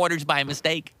 3/4 by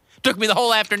mistake. Took me the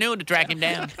whole afternoon to track him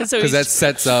down. Because that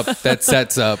sets up.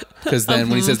 Because then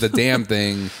when he says the damn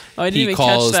thing, Oh, I didn't he even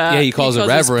calls. catch that. Yeah, he calls He a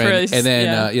calls his reverend, priest, and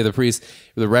then yeah. the priest,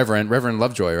 the Reverend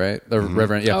Lovejoy, right? The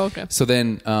Reverend. Yeah. Oh, okay. So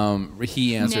then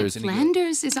he answers. Ned And he goes,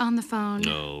 Flanders is on the phone.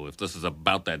 No, if this is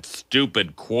about that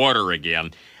stupid quarter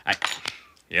again.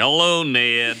 Hello,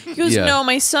 Ned. He goes, Yeah. no,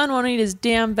 my son won't eat his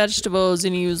damn vegetables.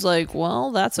 And he was like, well,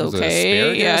 that's Was it okay.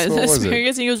 asparagus? What was it?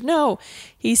 asparagus. And he goes, no,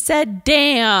 he said,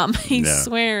 damn. He's No.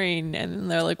 swearing.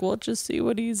 And they're like, well, just see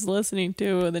what he's listening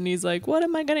to. And then he's like, what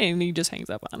am I going to? And he just hangs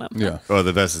up on him. yeah. Oh,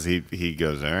 the best is he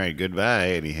goes, all right, goodbye,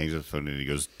 and he hangs up the phone and he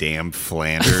goes, damn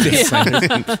Flanders.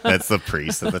 That's the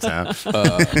priest of the town.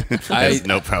 Has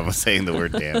no problem saying the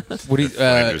word damn. What he,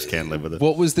 Flanders can't live with it.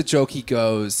 What was the joke? He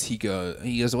goes,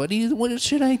 what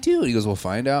should I do? He goes, well,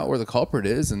 find out where the culprit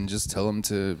is and just tell him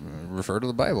to refer to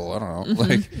the Bible. I don't know.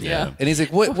 Like, Yeah. And he's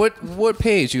like, what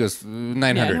page? He goes,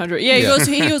 900. 900. Yeah,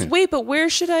 he goes, wait, but where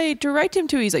should I direct him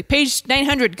to? He's like, page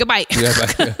 900. Goodbye.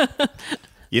 Yeah,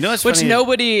 You know what's Which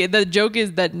funny? the joke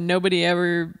is that nobody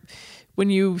ever, when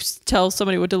you tell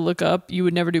somebody what to look up, you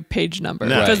would never do page number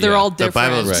No. because they're yeah. all The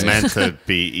different. Bible's Right. meant to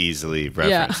be easily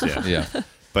referenced. Yeah. yeah.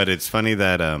 But it's funny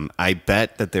that I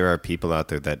bet that there are people out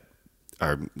there that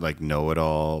are like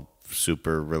know-it-all,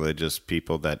 super religious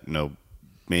people that know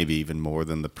maybe even more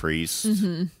than the priests.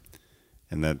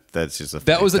 And that's just a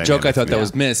That was a joke I thought that yeah.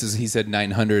 was missed. Is he said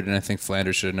 900, and I think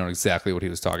Flanders should have known exactly what he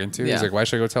was talking to. Yeah. He's like, "Why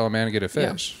should I go tell a man to get a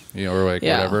fish?" You know, or like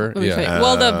whatever. Let me Yeah. think.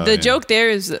 Well, the joke there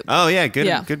is. Oh yeah,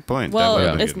 good point. Well,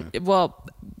 That would've been good. well,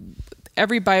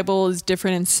 every Bible is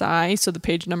different in size, so the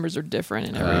page numbers are different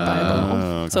in every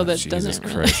Bible. So that Jesus doesn't.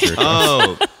 Really... Christ.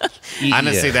 Oh,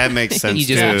 honestly, that makes sense You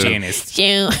just too. Janus.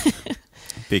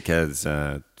 Because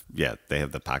they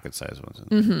have the pocket size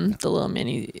ones. The little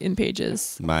mini in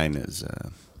pages. Mine is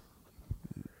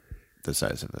the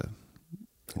size of a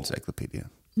encyclopedia.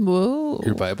 Whoa.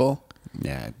 Your Bible?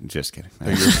 Yeah, just kidding.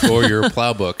 Or your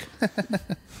plow book. What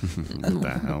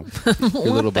the hell?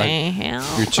 Your little What the Bible.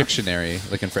 hell? Your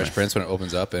Chictionary, like in Fresh Prince when it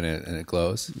opens up and it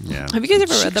glows. Yeah. Have you guys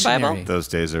ever read the Bible? Dictionary. Those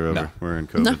days are over. No. We're in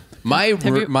COVID. No. My Have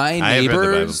you- my I have read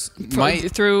the neighbors, my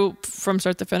Through from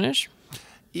start to finish.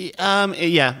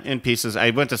 Yeah, in pieces. I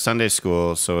went to Sunday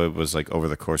school, so it was like over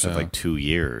the course of like 2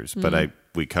 years. But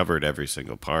we covered every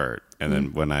single part, and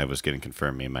then when I was getting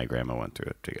confirmed, me and my grandma went through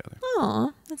it together.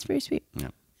 Oh, that's very sweet. Yeah.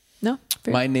 No,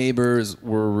 very my neighbors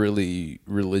were really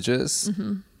religious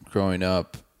growing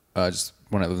up. Just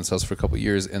when I lived in South for a couple of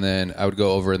years, and then I would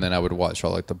go over, and then I would watch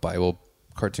all like the Bible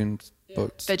cartoon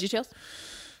books. Veggie Tales.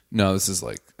 No, this is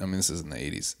this is in the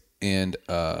 80s, and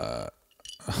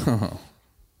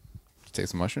take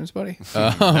some mushrooms, buddy.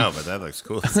 No, but that looks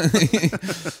cool.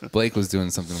 Blake was doing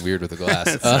something weird with the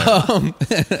glass.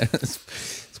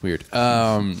 It's weird.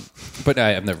 But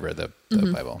I've never read the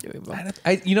Bible.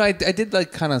 I did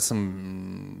like kind of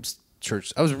some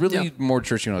church. I was really more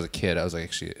churchy when I was a kid. I was like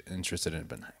actually interested in it,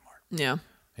 but not anymore.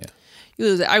 Yeah. You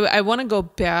lose it. I want to go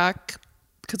back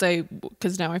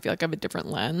because now I feel like I have a different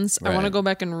lens. I want to Right. go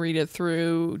back and read it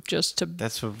through just to.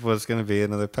 That's what was going to be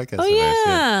another podcast. Oh of ours,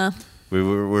 yeah. We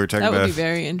were talking That about would be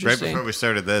very interesting. Right before we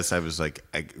started this, I was like,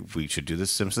 we should do this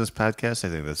Simpsons podcast. I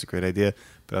think that's a great idea.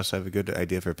 But I also have a good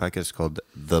idea for a podcast called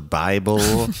The Bible,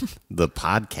 the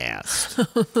Podcast.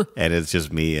 And it's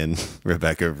just me and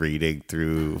Rebecca reading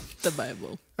through The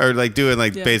Bible. or like doing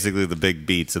basically the big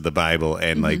beats of the Bible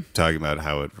and like talking about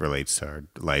how it relates to our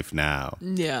life now.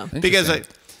 Yeah. Because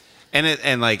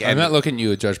I'm not looking at you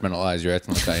with judgmental eyes. You're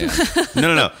acting like I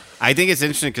am. No. I think it's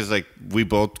interesting because like we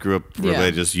both grew up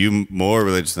religious. You more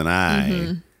religious than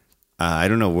I. I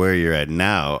don't know where you're at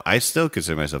now. I still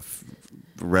consider myself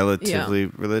relatively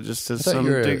religious to some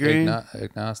degree.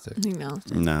 Agnostic.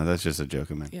 No, that's just a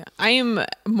joke of mine. Yeah. I am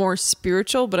more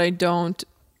spiritual, but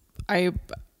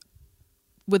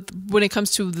when it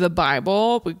comes to the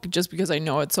Bible, just because I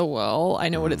know it so well, I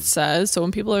know what it says. So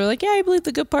when people are like, "Yeah, I believe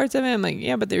the good parts of it," I'm like,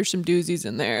 "Yeah, but there's some doozies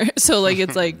in there." So like,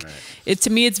 it's like, to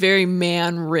me, it's very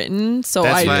man written. So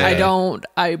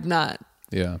I'm not.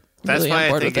 Yeah. That's really why on I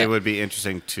board think with it would be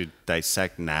interesting to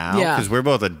dissect now Yeah. because we're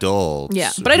both adults. Yeah,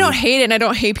 but I don't hate it, and I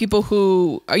don't hate people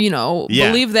who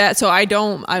believe that. So I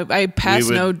don't. I pass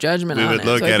no judgment on it. We would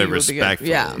look So I at think it would be good.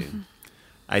 respectfully. Yeah.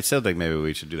 I still think maybe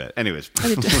we should do that. Anyways,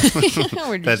 We're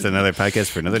that's another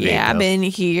podcast for another day. Yeah, I've been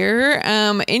here.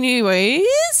 Anyways,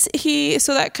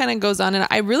 so that kind of goes on, and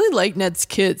I really like Ned's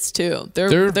kids too.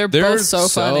 They're both so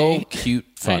funny, cute,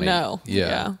 funny. I know.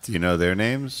 Yeah. Do you know their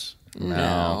names?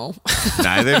 No.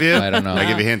 Neither of you? I don't know. I'll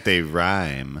give you a hint. They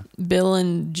rhyme. Bill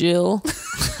and Jill,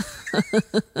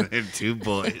 They have two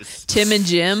boys. Tim and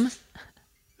Jim.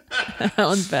 That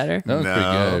one's better. That was pretty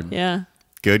good. Yeah.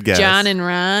 Good guess. John and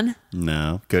Ron.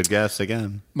 No. Good guess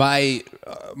again. My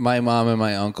mom and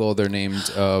my uncle, they're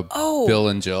named Bill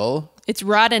and Jill. It's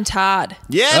Rod and Todd.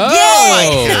 Yeah.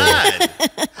 Oh. My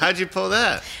God. How'd you pull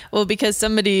that? Well, because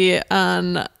somebody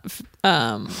on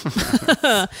one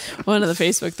of the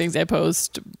Facebook things I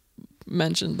post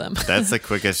mentioned them. That's the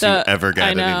quickest you ever got.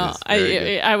 I know.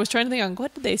 I was trying to think on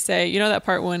what did they say. You know that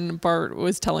part when Bart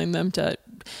was telling them to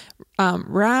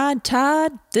Rod,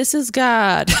 Todd, this is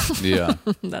God. Yeah.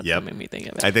 That's what made me think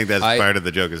of it. I think that's part of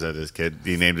the joke is that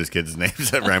he named his kids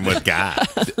names that rhyme with God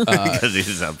because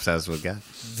he's obsessed with God.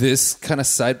 This kind of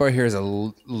sidebar here is a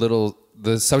little.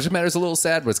 The subject matter is a little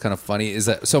sad, but it's kind of funny. Is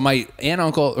that so? My aunt,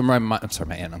 uncle, or my mom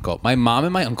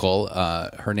and my uncle.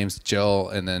 Her name's Jill,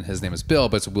 and then his name is Bill,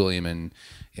 but it's William and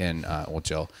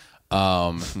Jill.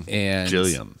 And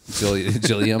Jilliam.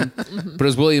 But it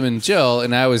was William and Jill,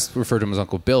 and I always referred to him as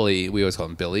Uncle Billy. We always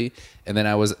called him Billy. And then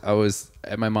I was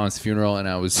at my mom's funeral, and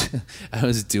I was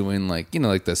doing like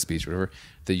the speech, whatever,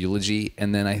 the eulogy,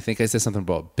 and then I think I said something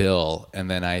about Bill, and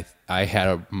then I had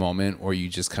a moment where you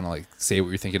just kind of like say what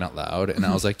you're thinking out loud, and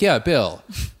I was like, yeah, Bill.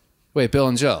 Wait, Bill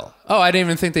and Jill. Oh, I didn't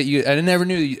even think that I never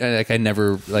knew. I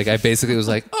basically was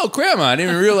like, oh, Grandma, I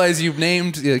didn't even realize you've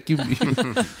named. Did you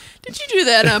do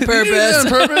that on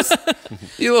purpose?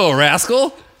 You little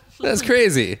rascal. That's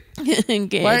crazy.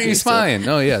 Okay, Why aren't you so- smiling?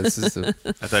 No, yeah, this is. I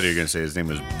thought you were going to say his name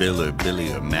was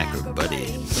Billy or Mac or Buddy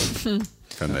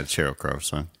from that Sheryl Crow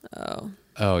song.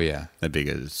 Oh yeah, That'd be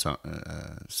a good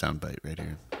sound bite right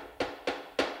here.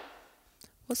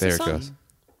 What's there the it song? goes.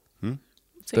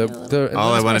 Sing it a little.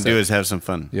 All I want to do is have some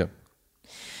fun. Yep.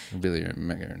 Billy or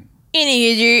Megan.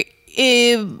 Anyway,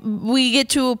 we get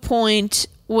to a point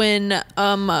when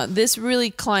this really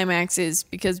climaxes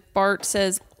because Bart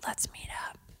says, "Let's meet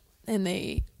up," and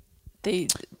they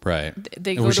Right.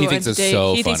 they go Which to he a thinks is date.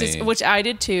 so He thinks funny. it's, which I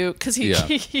did too, because he,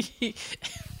 Yeah.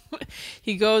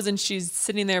 he goes and she's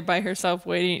sitting there by herself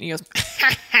waiting, and he goes,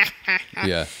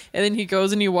 Yeah. and then he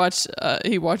goes and he watches an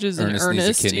Ernest needs a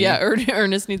Ernest, kidney. yeah,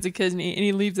 Ernest needs a kidney, and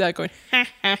he leaves that going, I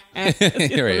love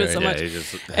it Right, so right. much. Yeah, he's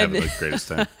just And having then- the greatest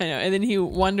time. I know, and then he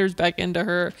wanders back into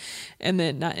her, and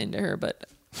then not into her, but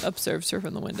observes her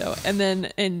from the window,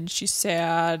 and she's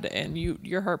sad, and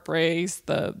your heart breaks.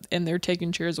 And they're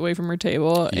taking chairs away from her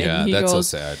table. Yeah, and he that's goes,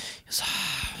 so sad.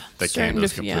 The starting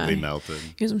candle's to- completely yeah. melted.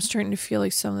 He goes, I'm starting to feel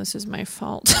like some of this is my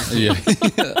fault. Yeah.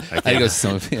 I go,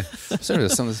 some of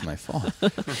this is my fault.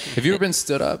 Have you ever been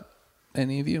stood up?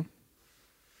 Any of you?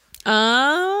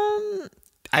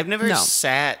 I've never No.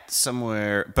 sat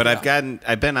somewhere, but I've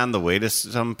been on the way to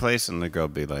some place, and the girl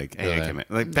would be like, "Hey, Really? I come in."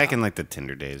 Like back in like the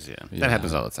Tinder days, yeah. Yeah. That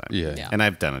happens all the time. Yeah. Yeah. And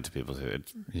I've done it to people too.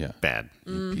 It's Yeah. bad,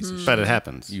 You piece of shit. but it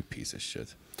happens. You piece of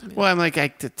shit. Well, I'm like,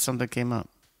 something came up.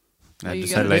 I you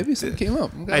decided gotta- Maybe something came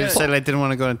up. I decided I didn't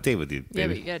want to go on a date with you, Yeah, but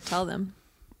baby. you gotta tell them.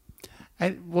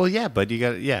 Well, yeah, but you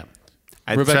got yeah.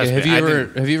 Rebecca, trust have me, you I ever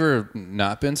didn't-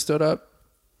 not been stood up?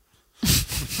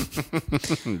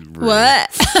 What?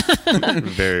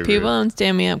 Very People rude. don't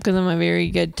stand me up because I'm a very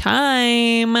good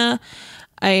time. I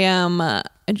am. I'm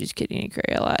just kidding. I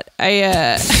cry a lot.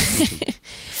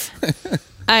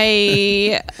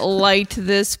 I liked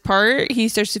this part. He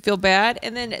starts to feel bad,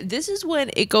 and then this is when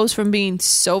it goes from being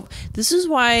so. This is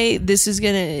why this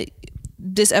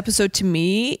episode to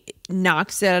me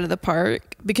knocks it out of the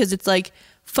park, because it's like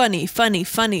funny.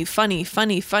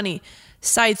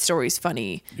 Side stories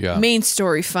funny. Yeah. Main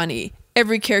story funny.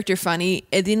 Every character funny,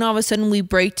 and then all of a sudden we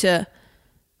break to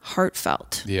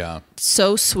heartfelt. Yeah.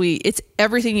 So sweet. It's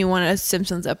everything you want a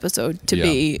Simpsons episode to Yeah.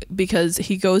 be, because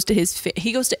he goes to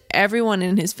he goes to everyone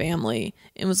in his family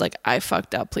and was like, I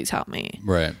fucked up, please help me.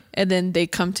 Right. And then they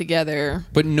come together.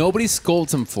 But nobody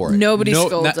scolds him for it. Nobody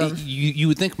scolds him. You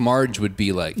would think Marge would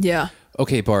be like, Yeah.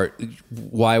 okay, Bart,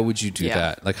 why would you do Yeah.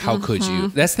 that? Like, how could you?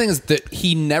 Mhm. That's the thing, is that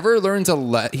he never learns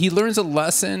he learns a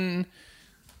lesson.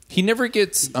 He never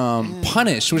gets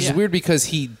punished, which is Yeah. weird because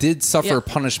he did suffer Yeah.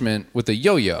 punishment with the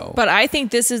yo-yo. But I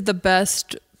think this is the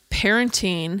best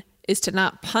parenting, is to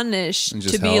not punish, And to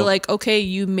just be help. like, okay,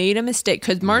 you made a mistake.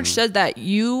 Because Marge said that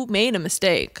you made a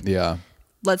mistake. Yeah.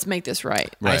 Let's make this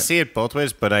right. I see it both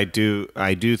ways, but I do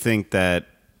think that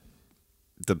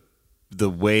the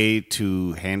way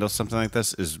to handle something like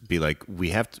this is be like,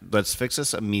 let's fix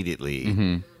this immediately.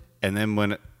 Mm-hmm. And then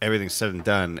when everything's said and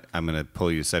done, I'm going to pull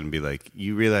you aside and be like,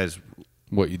 you realize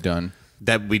what you've done,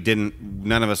 that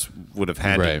none of us would have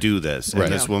had to Right. do this. And Right.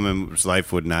 this woman's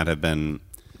life would not have been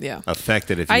Yeah.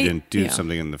 affected if you I- didn't do yeah.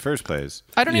 something in the first place.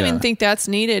 I don't even think that's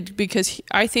needed, because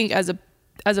I think as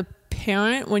a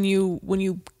parent, when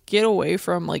you get away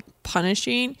from like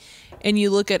punishing and you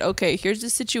look at, okay, here's the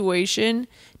situation.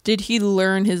 Did he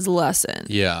learn his lesson?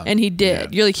 Yeah. And he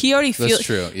did. You're like, he already feels. That's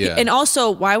true, yeah. And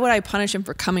also, why would I punish him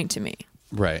for coming to me?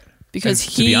 Right. Because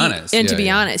And to be honest, and to yeah, be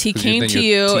yeah. honest, he 'Cause came then to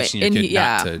you're you, teaching your and kid he,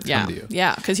 not to come to you.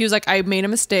 yeah, because he was like, I made a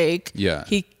mistake. Yeah.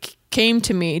 He came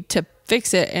to me to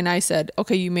fix it, and I said,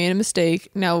 okay, you made a mistake.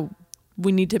 Now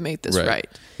we need to make this right.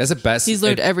 That's the best. He's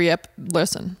learned every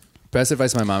lesson. Best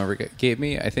advice my mom ever gave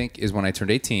me, I think, is when I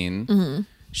turned 18. Mhm.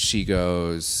 She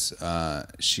goes,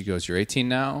 you're 18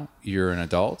 now. You're an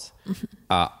adult.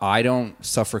 I don't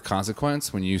suffer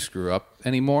consequence when you screw up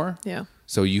anymore. Yeah.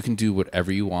 So you can do whatever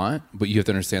you want, but you have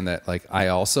to understand that, like, I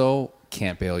also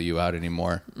can't bail you out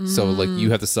anymore. So like,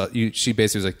 you have to. She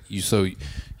basically was like, so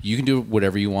you can do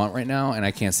whatever you want right now, and I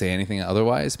can't say anything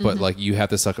otherwise. But Mhm. like, you have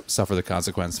to suffer the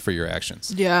consequence for your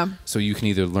actions. Yeah. So you can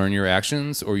either learn your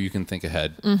actions or you can think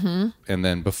ahead. Mhm. And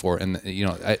then the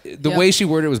Yep. way she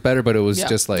worded it was better, but it was Yeah.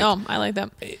 just like, no, I like that.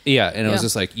 yeah, and it was Yeah.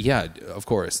 just like, yeah, of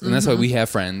course. And that's why Mhm. we have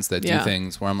friends that do Yeah.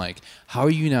 things where I'm like, how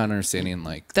are you not understanding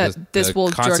like That this the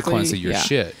will consequence directly- of your yeah.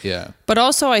 shit? Yeah. But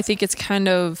also, I think it's kind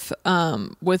of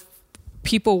with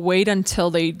people wait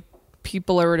until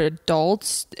people are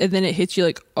adults, and then it hits you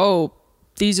like, oh,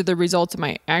 these are the results of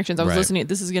my actions. I was Right. listening.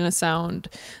 This is going to sound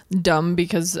dumb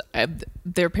because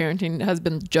their parenting has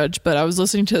been judged, but I was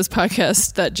listening to this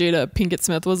podcast that Jada Pinkett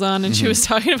Smith was on, and she was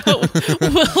talking about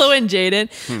Willow and Jaden.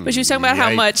 But she was talking about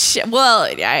how much. Well,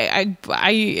 I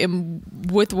am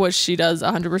with what she does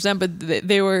 100%.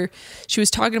 But she was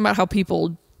talking about how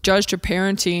people judged her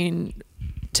parenting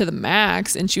to the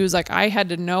max, and she was like, I had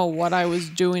to know what I was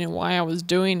doing and why I was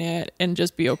doing it and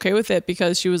just be okay with it,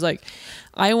 because she was like,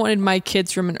 I wanted my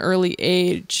kids from an early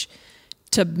age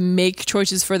to make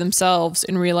choices for themselves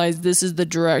and realize this is the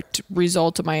direct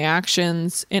result of my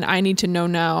actions, and I need to know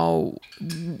now,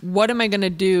 what am I going to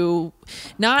do,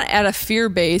 not at a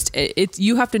fear-based, it's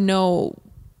you have to know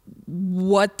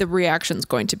what the reaction is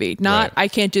going to be. Not, I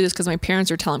can't do this because my parents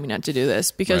are telling me not to do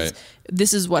this, because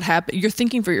this is what happened. You're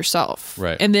thinking for yourself.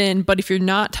 Right. And then, but if you're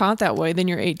not taught that way, then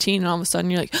you're 18 and all of a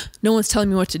sudden you're like, no one's telling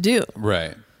me what to do.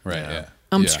 Right. Yeah.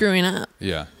 I'm screwing up.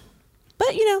 Yeah.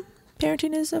 But,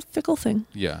 parenting is a fickle thing.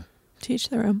 Yeah. To each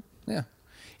their own. Yeah.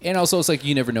 And also, it's like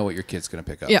you never know what your kid's going to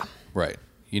pick up. Yeah. Right.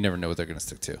 You never know what they're going to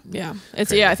stick to. Yeah. I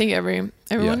think everyone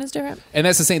is different. And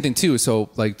that's the same thing too. So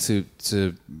like to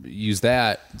use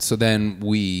that. So then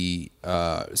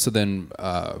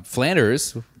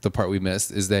Flanders, the part we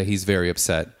missed, is that he's very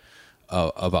upset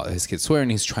about his kid swearing.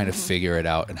 He's trying to figure it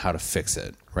out and how to fix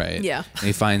it. Right. Yeah. And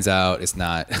he finds out it's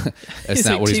not He's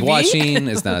not like, what he's TV? watching.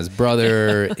 It's not his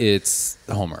brother. It's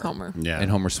Homer. Yeah. And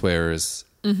Homer swears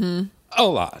Mm-hmm. a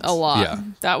lot. Yeah.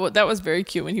 That was very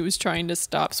cute when he was trying to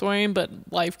stop swearing, but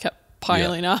life kept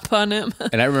piling up on him.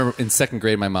 And I remember in second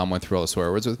grade, my mom went through all the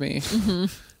swear words with me. Mm-hmm.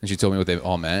 And she told me what they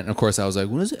all meant. And of course, I was like,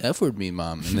 what does the F word mean,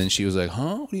 Mom? And then she was like,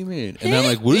 huh? What do you mean? And I'm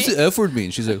like, what does the F word mean?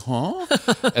 She's like, huh?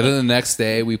 And then the next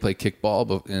day, we played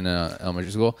kickball in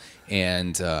elementary school.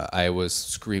 And I was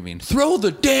screaming, throw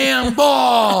the damn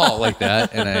ball! Like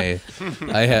that. And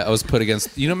I was put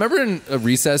against, remember in a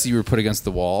recess, you were put against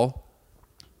the wall?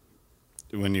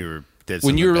 When you were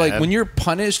when you're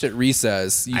punished at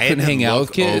recess, you couldn't hang out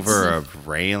with kids over a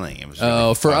railing. It was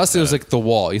really for us, it was up. like the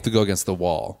wall. You have to go against the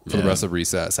wall for the rest of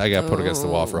recess. I got put against the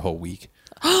wall for a whole week.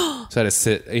 So I had to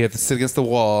sit. You have to sit against the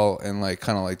wall and like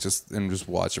kind of like just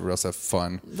watch everybody else have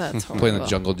fun. That's playing the horrible.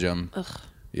 jungle gym. Ugh.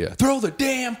 Yeah, throw the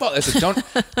damn ball. I said,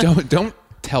 don't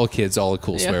tell kids all the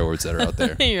cool swear words that are out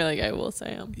there. You're like, I will say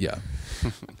them. Yeah.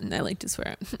 And I like to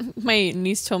swear. My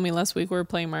niece told me last week we were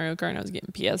playing Mario Kart and I was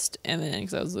getting pissed, and then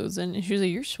because I was losing, and she was like,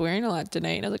 "You're swearing a lot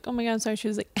tonight." And I was like, "Oh my god, I'm sorry." She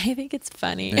was like, "I think it's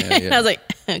funny." Yeah. And I was like,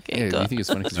 "Okay, Yeah, cool." you think it's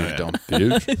funny because you're a dumb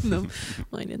bitch. No,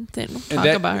 well, I didn't talk And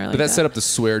that, about her like but that set up the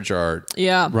swear jar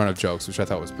run of jokes, which I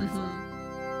thought was pretty fun.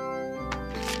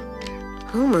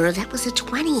 Homer, that was a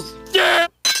 20.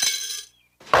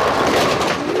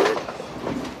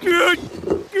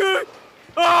 Good.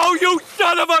 Oh, you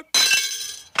son of a...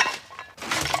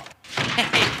 Hey,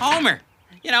 Homer.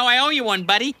 I owe you one,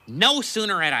 buddy. No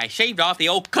sooner had I shaved off the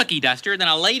old cookie duster than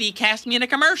a lady cast me in a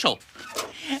commercial.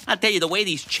 I'll tell you, the way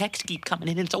these checks keep coming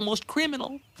in, it's almost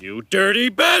criminal. You dirty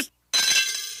bastard!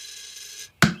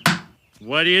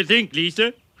 What do you think,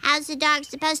 Lisa? How's the dog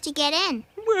supposed to get in?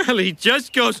 Well, he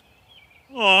just goes,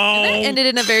 oh. And then it ended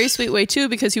in a very sweet way too,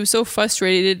 because he was so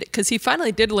frustrated because he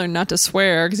finally did learn not to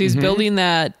swear because he was building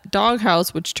that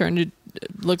doghouse, which turned to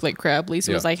look like crap.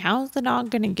 Lisa was like, "How's the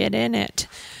dog gonna get in it?"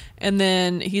 And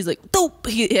then he's like, "Dope!"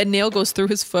 A nail goes through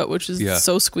his foot, which is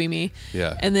so squeamy.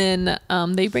 Yeah. And then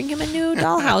they bring him a new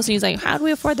dollhouse, and he's like, "How do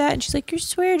we afford that?" And she's like, "Your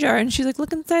swear jar." And she's like,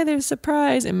 "Look inside, there's a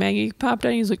surprise." And Maggie popped out,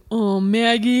 and he's like, "Oh,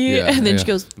 Maggie." Yeah, and then she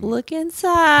goes, "Look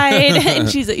inside." And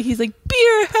he's like,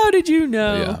 "Beer, how did you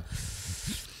know?"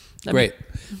 Yeah. Great.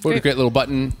 What a great little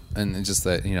button, and just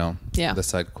that the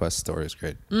side quest story is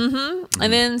great. Mm-hmm.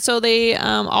 And then so they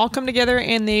all come together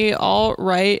and they all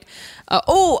write.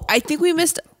 I think we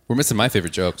missed. We're missing my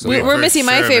favorite joke. So We're missing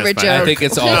my favorite joke. I think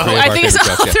it's all three of our favorite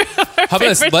jokes. How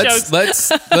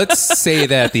about let's say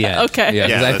that at the end. Okay. Yeah,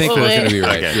 because I think that's going to be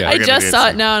right. Okay. Yeah. I just saw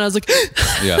it now and I was like,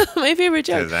 Yeah. my favorite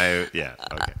joke.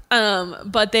 Okay.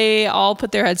 But they all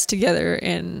put their heads together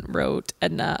and wrote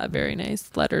Edna a very nice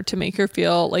letter to make her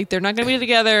feel like they're not going to be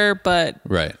together, but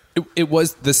Right. It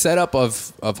was the setup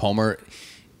of Homer.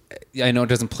 I know it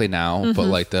doesn't play now,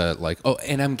 but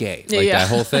and I'm gay, that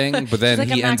whole thing. But then like,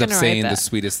 he "I'm not ends up gonna saying write the that."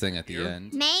 sweetest thing at the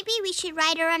end. Maybe we should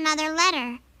write her another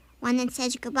letter. One that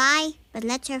says goodbye, but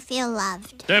lets her feel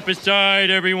loved. Step aside,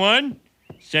 everyone.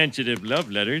 Sensitive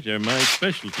love letters are my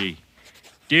specialty.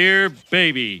 Dear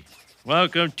baby,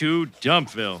 welcome to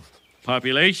Dumpville.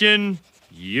 Population,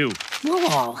 you.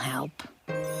 We'll all help.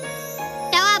 Though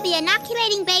I'll be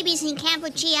inoculating babies in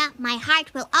Kampuchea, my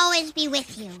heart will always be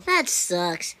with you. That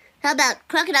sucks. How about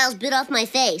crocodiles bit off my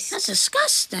face? That's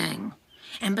disgusting.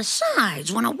 And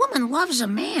besides, when a woman loves a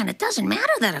man, it doesn't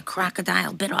matter that a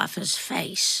crocodile bit off his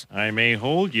face. I may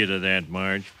hold you to that,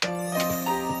 Marge.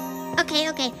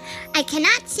 Okay. I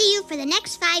cannot see you for the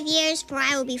next 5 years, for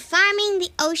I will be farming the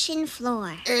ocean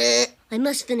floor. I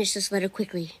must finish this letter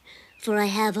quickly, for I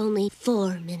have only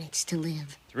 4 minutes to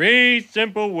live. 3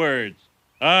 simple words.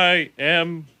 I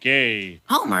am gay.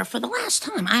 Homer, for the last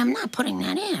time, I am not putting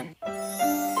that in.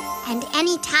 And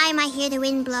any time I hear the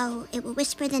wind blow, it will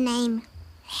whisper the name.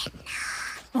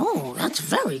 Oh, that's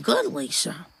very good,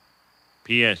 Lisa.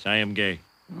 P.S. I am gay.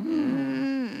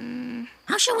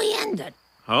 How shall we end it?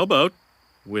 How about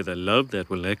with a love that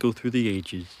will echo through the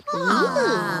ages?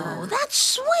 Oh, that's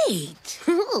sweet.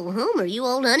 Oh, Homer, you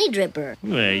old honey dripper.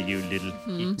 Well, you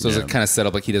little... So it's kind of set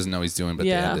up like he doesn't know what he's doing, but they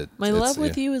yeah. end it. My It's- love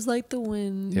with yeah. you is like the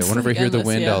wind. Yeah, whenever I It's hear the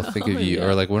endless, wind, yeah. I'll think of you. Yeah.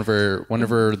 Or like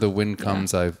whenever the wind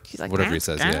comes, whatever he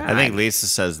says. Yeah, I think Lisa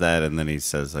says that, and then he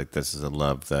says like, "This is a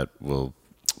love that will."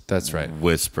 That's right.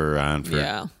 Whisper on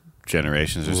for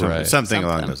generations or something, Right. something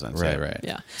along those lines. Right.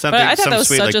 Yeah. Something, But I thought some that was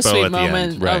sweet, such like, a bow sweet at the end.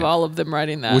 moment of all of them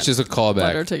writing that. Which is a callback.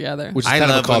 letter together. Which is I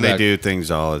kind love of a when they callback. do things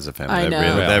all as a family. I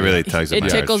know. That really tugs at It my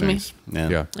tickles me.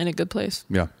 heartstrings. Yeah. In a good place.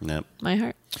 Yeah. Yep. My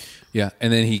heart. Yeah,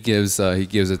 and then he gives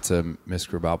it to Miss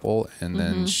Krabappel, and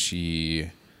then she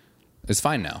is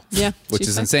fine now. Yeah, which she's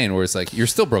is fine. insane. Where it's like you're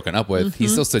still broken up with. He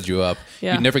still stood you up.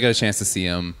 Yeah. You never got a chance to see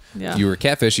him. Yeah. You were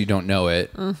catfish. You don't know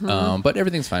it. But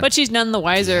everything's fine. But she's none the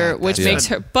wiser, which that's makes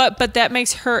good. her. But that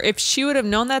makes her. If she would have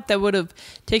known that would have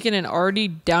taken an already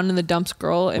down in the dumps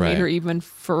girl and Right. made her even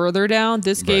further down.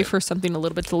 This gave Right. her something a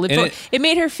little bit to live And for. It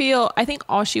made her feel. I think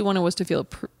all she wanted was to feel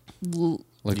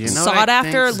Like, You know sought what I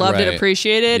after, think? loved Right. and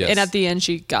appreciated, Yes. and at the end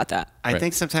she got that. I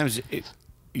think sometimes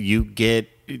you get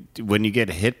when you get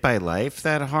hit by life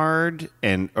that hard,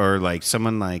 or like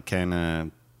someone like kind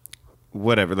of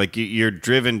whatever, like you're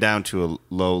driven down to a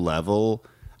low level.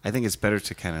 I think it's better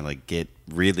to kind of like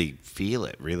really feel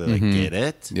it, really like get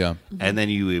it, Yeah. and then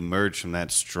you emerge from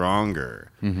that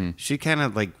stronger. She kind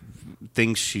of like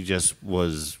thinks she just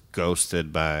was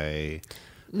ghosted by.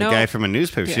 The No. guy from a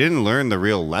newspaper. She Yeah. didn't learn the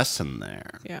real lesson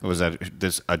there. Yeah. It was that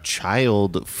a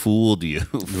child fooled you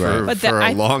for, But for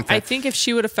a long time. I think if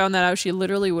she would have found that out, she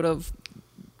literally would have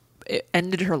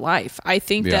ended her life. I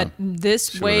think Yeah. that this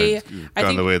She way, would've I gone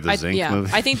think the way of the Zinc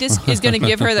movie. I think this is going to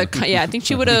give her the. I think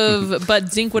she would have,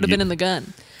 but Zink would have been in the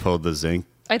gun. Pulled the zinc.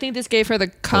 I think this gave her the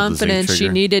confidence she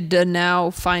trigger. needed to now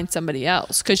find somebody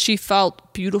else because she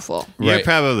felt beautiful. You're Right.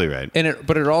 probably right. And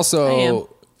but it I am.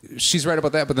 also, she's right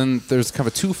about that. But then there's kind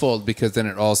of a twofold because then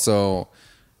it also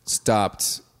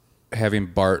stopped having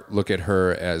Bart look at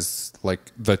her as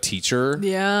like the teacher,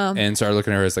 Yeah. and started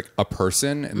looking at her as like a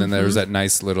person. And then there was that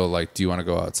nice little like, do you want to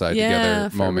go outside together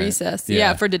for moment? recess.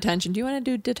 Yeah. For detention. Do you want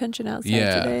to do detention outside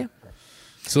today?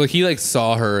 So like he like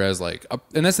saw her as like,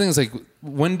 and that's the thing is like,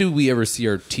 when do we ever see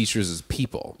our teachers as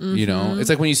people? You know, it's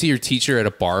like when you see your teacher at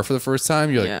a bar for the first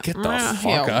time, you're like, Yeah. get the Yeah,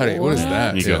 fuck out of here. What is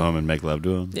that? You go home and make love to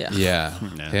him. Yeah. Yeah.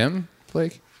 Yeah. Him,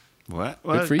 Blake. What?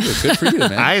 Good for you. Good for you,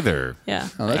 man. Either. Yeah.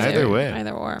 Oh, that's Either way.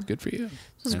 Either or. Good for you.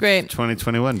 This is great.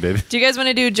 2021, baby. Do you guys want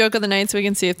to do joke of the night so we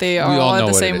can see if they all all have know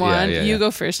the what same it is. one? Yeah, You yeah. go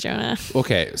first, Jonah.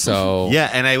 Okay, so Yeah,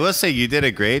 and I will say you did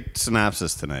a great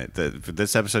synopsis tonight. For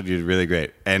this episode, you did really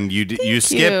great, and you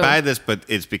skipped you. by this, but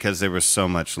it's because there was so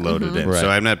much loaded in. Right. So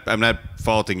I'm not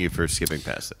faulting you for skipping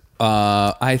past it.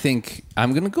 I think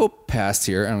I'm gonna go past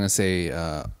here. I'm gonna say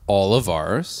all of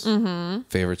ours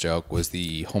favorite joke was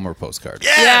the Homer postcard.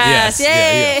 Yes.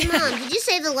 Yay. Mom, did you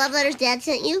save the love letters Dad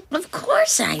sent you? Of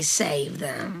course I saved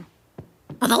them.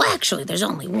 Although actually there's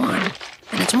only one,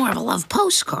 and it's more of a love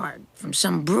postcard from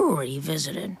some brewery he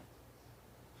visited.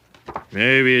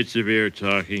 Maybe it's the beer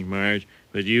talking, Marge,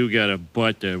 but you got a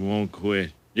butt that won't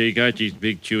quit. They got these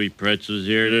big chewy pretzels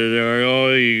here that are,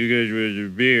 oh, you guys with the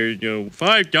beer,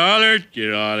 $5?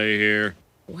 Get out of here.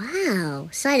 Wow,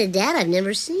 side of Dad I've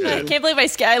never seen. I can't believe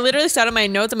I literally sat on my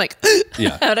notes. I'm like,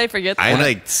 Yeah. how did I forget that? I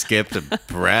like skipped a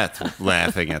breath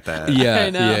laughing at that. Yeah, I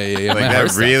know. yeah. Like My heart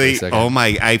that stopped for a really. second. Oh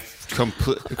my! I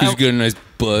completely. He's got a nice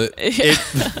butt.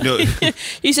 No,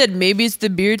 You said maybe it's the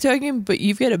beer talking, but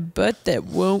you've got a butt that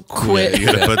won't quit. you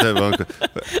gotta put that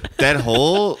one. That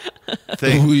whole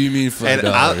thing. What do you mean And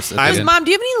I'll- $5? I'm- Mom,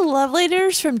 do you have any love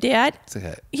letters from Dad?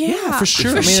 Yeah, for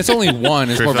sure. I mean, it's only one.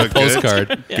 It's more of a Good.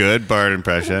 postcard. Good Bart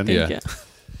impression. Yeah. Yeah.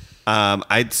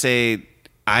 I'd say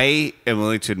I am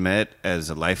willing to admit, as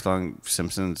a lifelong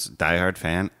Simpsons diehard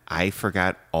fan, I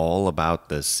forgot all about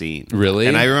this scene. Really?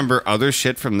 And I remember other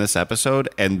shit from this episode,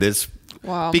 and this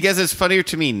Wow. Because it's funnier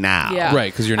to me now. Yeah.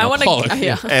 Right, because you're an I wanna- alcoholic.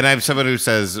 yeah. And I'm someone who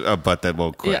says a butt that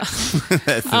won't quit. Yeah.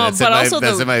 that's But in my, also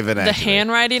that's in my the vernacular.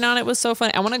 handwriting on it was so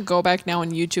funny. I want to go back now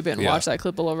and YouTube it and Yeah. watch that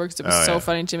clip all over because it was Oh, so yeah.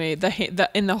 funny to me.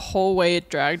 In the whole way it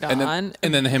dragged on.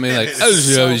 And then him being like,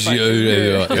 so funny.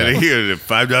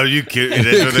 $5 you kid. And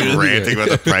then they're ranting about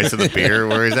the price of the beer.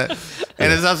 Where is that?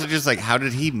 And it's also just like, how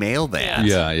did he mail that?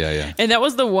 Yeah. And that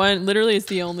was the one. Literally, it's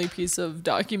the only piece of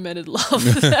documented love.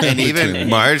 that And he even did.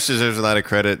 Marge deserves a lot of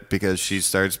credit because she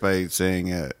starts by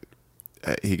saying,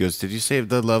 he goes, "Did you save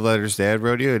the love letters Dad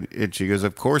wrote you?" And she goes,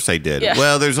 "Of course I did." Yeah.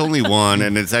 Well, there's only one,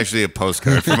 and it's actually a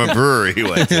postcard from a brewery he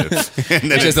went to. And then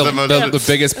Which is the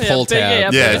biggest pull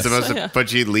tab. Yeah, it's the most. Yeah. But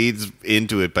she leads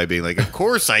into it by being like, "Of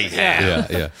course I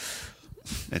have." Yeah.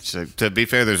 It's to be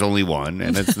fair, there's only one,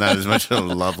 and it's not as much a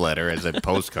love letter as a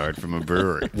postcard from a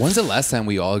brewery. When's the last time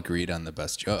we all agreed on the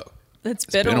best joke? It's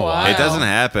been a while. It doesn't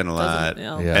happen a lot,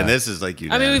 Doesn't- yeah. and this is like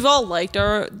I mean, we've all liked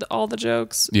all the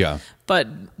jokes. Yeah. But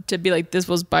to be like, this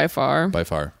was by far. By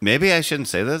far. Maybe I shouldn't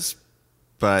say this,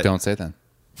 but Don't say that.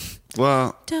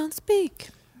 well, Don't speak.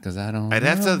 Because I don't. I'd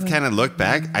have to kind of look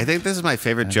back. I think this is my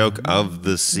favorite joke of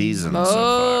the season so far.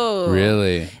 Oh.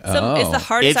 Really? It's the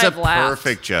hardest It's a I've laughed.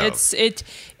 perfect joke.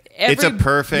 It's a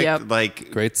perfect Yep.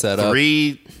 like Great setup.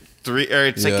 three or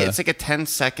it's Yeah. like a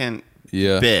 10-second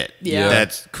Yeah. bit Yeah.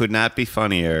 that could not be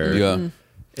funnier. Yeah.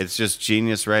 It's just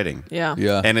genius writing. Yeah.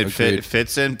 Yeah. And it agreed.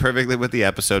 fits in perfectly with the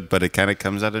episode, but it kind of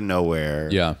comes out of nowhere.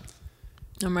 Yeah.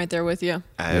 I'm right there with you.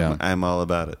 I'm all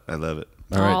about it. I love it.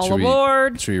 All right. All should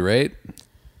aboard. Should we rate?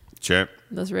 Sure.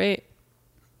 That's right.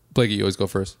 Blakey, you always go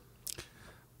first.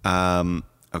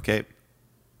 Okay.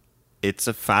 It's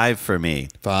a 5 for me.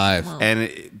 5. And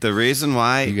the reason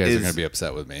why You guys is are going to be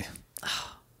upset with me.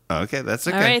 okay. That's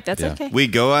okay. All right. That's Yeah. okay. We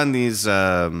go on these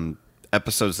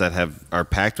episodes that are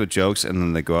packed with jokes, and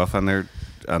then they go off on their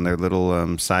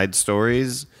little side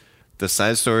stories. The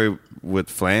side story with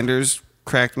Flanders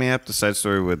cracked me up. The side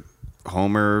story with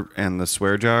Homer and the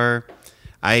swear jar.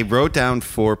 I wrote down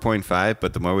 4.5,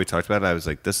 but the more we talked about it, I was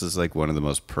like, this is like one of the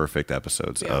most perfect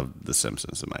episodes of The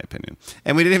Simpsons, in my opinion.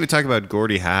 And we didn't even talk about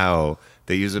Gordie Howe.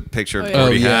 They use a picture of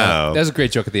Gordie Howe. That was a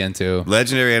great joke at the end, too.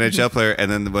 Legendary NHL player, and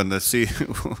then when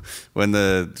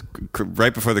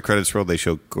right before the credits rolled, they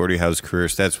show Gordie Howe's career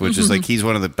stats, which is like he's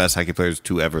one of the best hockey players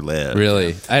to ever live.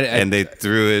 Really? And they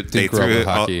threw it. They didn't grow up threw with it.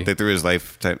 hockey. They threw his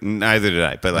lifetime. Neither did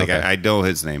I, but like Okay. I know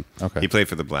his name. Okay. He played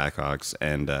for the Blackhawks,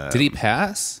 and Did he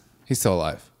pass? He's still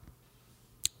alive.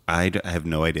 I have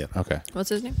no idea. Okay. What's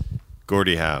his name?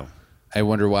 Gordie Howe. I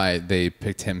wonder why they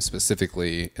picked him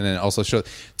specifically, and then also showed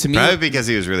to me. Probably because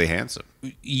he was really handsome.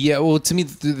 Yeah, well, to me,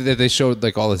 that they showed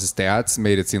like all his stats,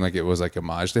 made it seem like it was like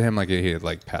homage to him, like he had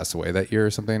like passed away that year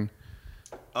or something.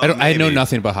 I know maybe.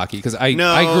 nothing about hockey because I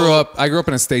grew up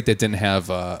in a state that didn't have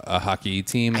a hockey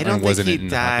team. I don't and think wasn't he in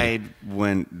died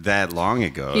when that long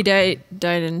ago. He died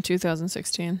in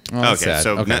 2016. hockey. Oh, that's Okay, sad.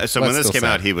 so Okay. so Well, when that's this still came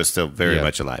sad. out, he was still very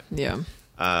much alive. Yeah.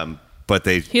 But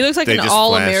He looks like they an just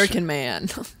all-American man.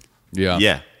 Yeah,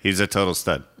 Yeah, he's a total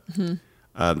stud.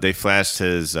 They flashed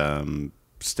his stats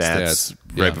Stats,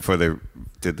 right yeah. before they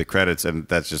did the credits, and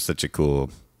that's just such a cool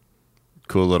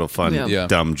little fun, Yeah.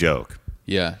 dumb joke.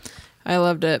 yeah. I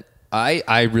loved it.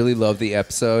 I really loved the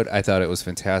episode. I thought it was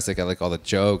fantastic. I like all the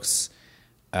jokes.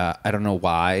 I don't know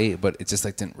why, but it just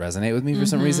like didn't resonate with me for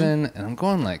some reason. And I'm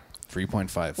going like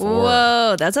 3.54.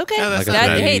 Whoa, that's okay. Yeah, that's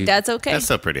That's okay. That's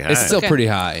still pretty high. It's still Okay. pretty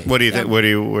high. What do you think? Where do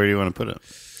you want to put it?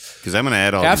 Because I'm going to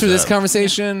add all After these this up.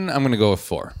 conversation, I'm going to go with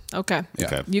 4. Okay. Yeah.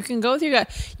 Okay. You can go with your gut.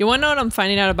 You want to know what I'm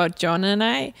finding out about Jonah and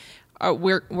I?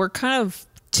 We're kind of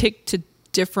ticked to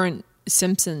different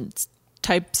Simpsons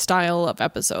type style of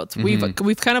episodes. We've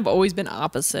kind of always been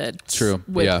opposite. True.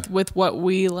 With Yeah. with what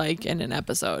we like in an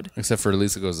episode. Except for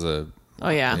Lisa goes the. Oh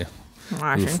yeah. Yeah.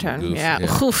 Washington. Goof, yeah.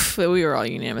 yeah. Oof, we were all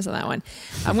unanimous on that one.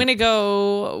 I'm gonna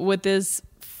go with this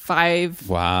 5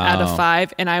 Wow. out of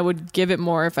 5, and I would give it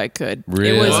more if I could.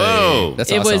 Really? It was. Whoa.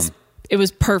 That's it awesome.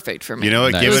 was perfect for me. You know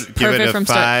what? Nice. Give It was it perfect a from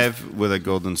start. 5 with a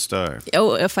golden star.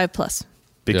 Oh, a 5+.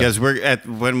 Because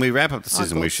when we wrap up the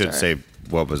season, we gold should star. say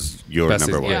what was your Best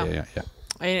number season. one. Yeah.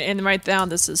 And right down,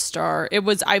 this is star. It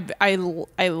was. I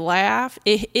laughed.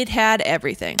 It had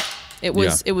everything. It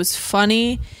was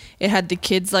funny. It had the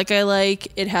kids like I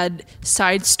like. It had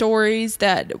side stories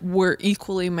that were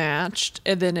equally matched,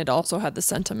 and then it also had the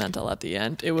sentimental at the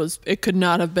end. It could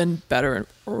not have been better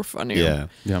or funnier.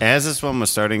 Yeah. As this one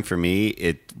was starting for me,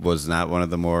 it was not one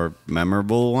of the more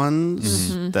memorable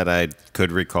ones that I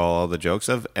could recall all the jokes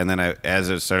of. And then as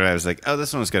it started, I was like, oh,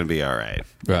 this one's going to be all right.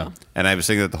 Yeah. And I was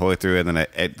thinking that the whole way through, and then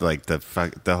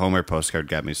the Homer postcard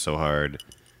got me so hard.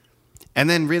 And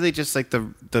then really just like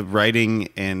the writing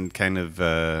and kind of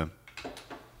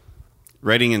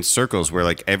writing in circles where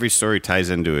like every story ties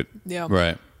into it. Yeah.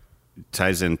 Right.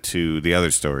 Ties into the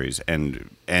other stories and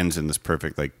ends in this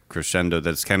perfect like crescendo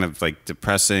that's kind of like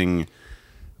depressing,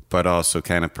 but also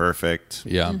kind of perfect.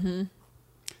 Yeah. Mm-hmm.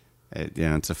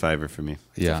 Yeah, it's a 5 for me.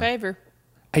 Yeah. It's a favor.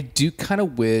 I do kind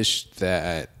of wish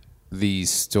that these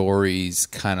stories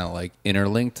kind of like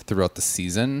interlinked throughout the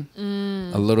season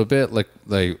a little bit. Like,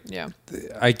 yeah.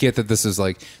 I get that this is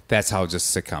like, that's how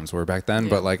just sitcoms were back then. Yeah.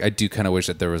 But like, I do kind of wish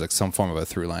that there was like some form of a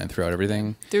through line throughout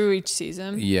everything. Through each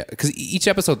season. Yeah. Because each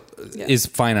episode is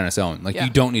fine on its own. Like, Yeah.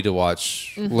 you don't need to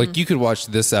watch, like, you could watch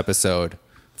this episode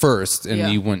first and Yeah.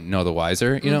 you wouldn't know the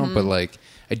wiser, you know? But like,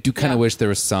 I do kind of wish there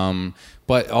was some,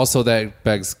 but also that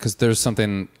begs, because there's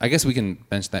something, I guess we can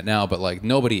mention that now, but like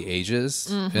nobody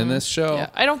ages in this show. Yeah.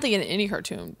 I don't think in any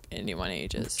cartoon anyone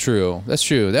ages. True. That's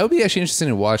true. That would be actually interesting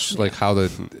to watch, like how the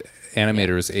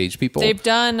animators age people. They've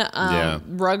done,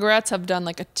 Rugrats have done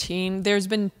like a teen, there's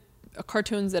been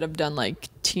cartoons that have done like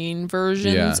teen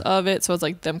versions of it. So it's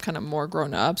like them kind of more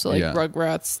grown up. So like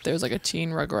Rugrats, there's like a teen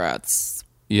Rugrats.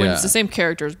 Yeah. When it's the same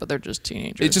characters, but they're just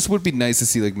teenagers. It just would be nice to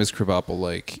see like Miss Krabappel,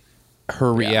 like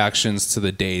her reactions to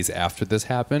the days after this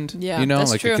happened. Yeah, you know,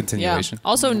 that's like true. a continuation. Yeah.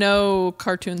 Also, no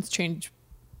cartoons change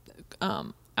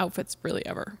outfits really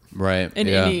ever. Right. In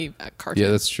any cartoon.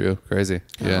 Yeah, that's true. Crazy.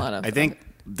 A lot of I think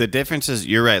the difference is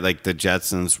you're right. Like the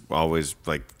Jetsons always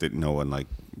like that. No one like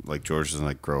George doesn't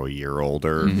like grow a year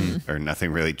older or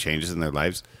nothing really changes in their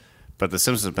lives. But the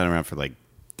Simpsons have been around for like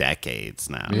decades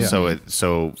now. Yeah.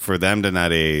 So for them to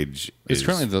not age, It's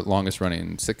currently the longest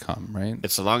running sitcom, right?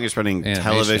 It's the longest running Animation.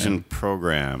 television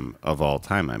program of all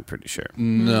time. I'm pretty sure.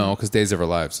 No, because Days of Our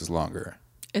Lives is longer.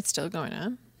 It's still going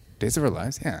on. Days of Our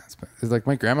Lives, yeah. It's like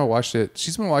my grandma watched it.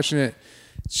 She's been watching it.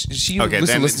 She Okay,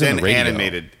 listens to then the radio.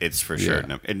 animated. It's for sure.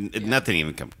 Yeah. No, nothing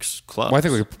even comes close. Well, I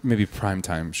think like maybe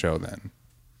primetime show then.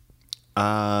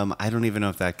 I don't even know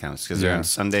if that counts because they're on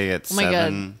Sunday at Oh my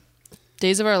 7. God.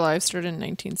 Days of Our Lives started in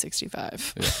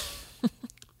 1965. Yeah.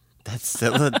 That's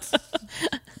still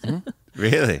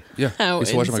really. Yeah, How I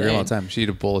used to watch my grandma all the insane. time. She ate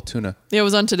a bowl of tuna. Yeah, it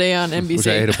was on today on NBC. Which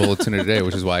I ate a bowl of tuna today,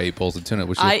 which is why I eat bowls of tuna.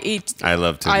 Which I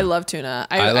love tuna. I love tuna.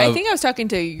 I think I was talking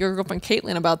to your girlfriend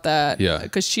Caitlin about that. Yeah.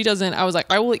 Because she doesn't. I was like,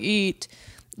 I will eat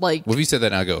like. What if you said that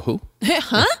and I go, who?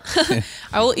 Huh?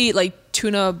 I will eat like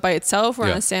tuna by itself or on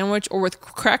Yeah. a sandwich or with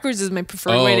crackers is my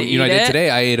preferred way to eat you know, I it. did today.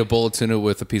 I ate a bowl of tuna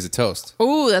with a piece of toast.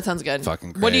 Oh, that sounds good. Fucking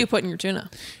What do great. you put in your tuna?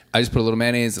 I just put a little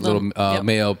mayonnaise, a little Yep.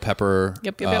 mayo, pepper,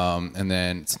 Yep. and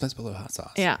then sometimes put a little hot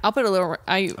sauce. Yeah, I'll put a little.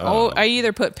 I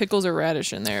either put pickles or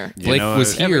radish in there. Blake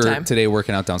was Every here time. today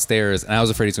working out downstairs, and I was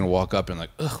afraid he's going to walk up and like,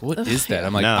 ugh, what is that?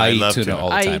 I'm like, No, I eat love tuna all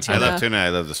the time. tuna. I love tuna. I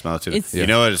love the smell of tuna. It's- You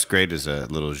know what is great is a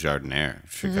little jardiniere.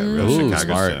 Real Ooh, Chicago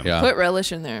smart. style. Yeah. Put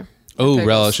relish in there. Oh, Pickles.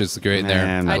 relish is great in there.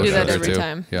 Man, I do Relish that is every good, too.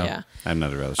 time. Yeah. I'm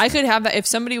not a relish. I could have that if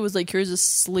somebody was like, "Here's a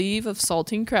sleeve of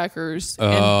saltine crackers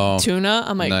Oh, and tuna."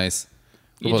 I'm like, nice.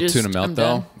 you What about just- tuna melt I'm though?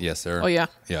 done. Yes, sir. Oh yeah,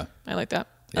 Yeah. I like that.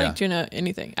 I Yeah. like tuna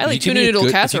anything. I If like you give tuna me a noodle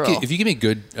good- casserole. If you give me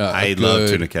good, I love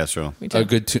tuna casserole. Me too. A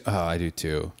good, I do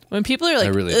too. When people are like, I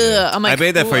really "Ugh," do. I'm like, I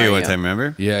made that "Who for you are one time.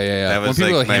 Remember? Yeah, yeah, yeah. That When was people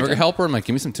like are like my- hamburger helper, I'm like,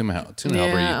 give me some tuna helper.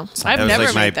 Yeah. You I've That was never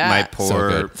like made that. So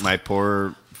good. my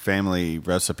poor family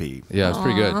recipe. Yeah, it's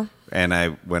pretty good. And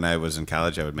when I was in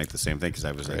college, I would make the same thing because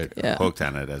I was like Yeah. hooked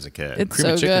on it as a kid. It's Cream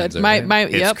so of chicken, good. is it, My right?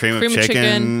 It's yep, cream of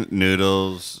chicken,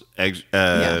 noodles, eggs.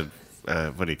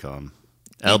 What do you call them?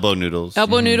 Elbow noodles.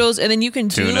 elbow noodles, and then you can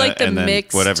do Tuna, like the and then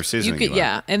mixed whatever seasoning you you could, want.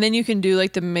 yeah, and then you can do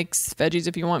like the mixed veggies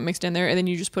if you want mixed in there, and then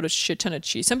you just put a shit ton of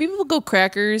cheese. Some people will go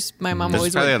crackers. My mom This always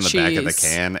is probably went on the cheese. back of the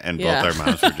can, and Yeah. both our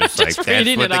moms were just like, "That's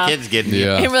reading what it the off. kids getting."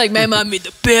 Yeah. And we're like, my mom made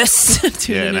the best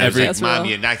tuna Yeah, and I was noodle like, casserole. "Mom,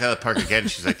 you knocked out of the park again."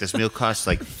 She's like, "This meal costs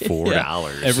like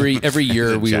 $4." Every year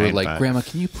It's a we were giant like, pot. Grandma,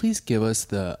 can you please give us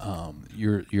the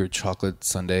your chocolate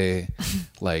sundae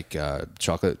like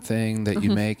chocolate thing that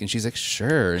you make? And she's like,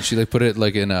 sure. And she like put it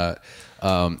like in a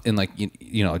like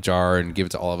you know a jar and give it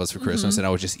to all of us for Christmas. And I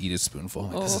would just eat a spoonful.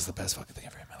 I'm like, this is the best fucking thing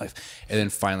I've ever had in my life. And then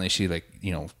finally she like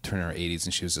turned in her 80s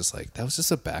and she was just like, that was just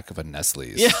the back of a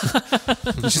Nestle's. Yeah.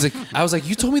 And she's like, I was like,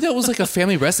 you told me that was like a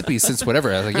family recipe since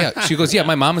whatever. I was like, yeah. She goes, yeah,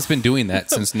 my mom has been doing that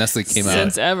since Nestle came out.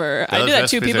 Since ever. I Those do that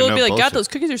too. recipes People are would be no like, God, bullshit. those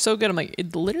cookies are so good. I'm like,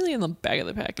 it's literally in the back of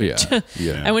the package. Yeah,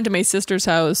 yeah. I went to my sister's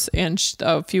house and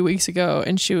a few weeks ago,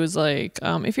 and she was like,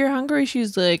 if you're hungry,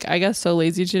 she's like, I got so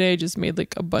lazy today. I just made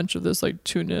like a bunch of this like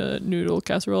tuna noodle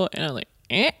casserole. And I'm like,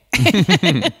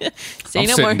 Say I'm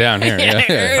no sitting more. down here. Yeah,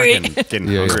 yeah. Hurry. Getting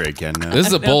Yeah, hungry yeah. again now. This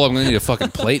is a bowl. I'm gonna need a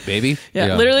fucking plate, baby.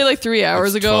 Yeah, literally like 3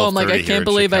 hours It's ago, I'm like, I 12:30 here can't in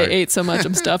believe I Chicago. ate so much.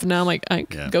 I'm stuffed. Now I'm like, I Yeah.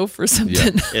 could go for something.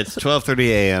 It's 12:30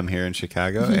 a.m. here in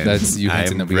Chicago, and That's you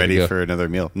hinting I'm that we gotta ready go. for another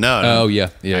meal. No, Oh, yeah.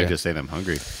 Yeah, I'm yeah. just saying I'm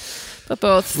hungry. But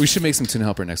both. We should make some tuna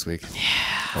helper next week.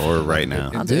 Or right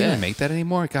now. I'll Do do they it. make that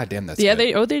anymore? God damn, that's Yeah,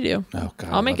 good. they do. Oh, God,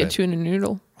 I I'll make a love it. tuna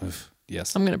noodle. Oof.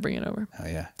 Yes. I'm gonna bring it over. Oh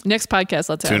yeah. Next podcast,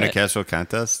 let's have Tuna it. casserole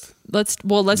contest? Let's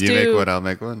You do. make one, I'll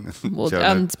make one. Well,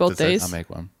 Jonah it's both decides. days. I'll make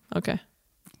one. Okay.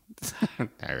 All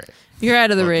right. You're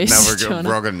out of the race. Now we're Jonah.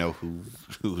 all going to know who's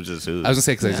who's. I was gonna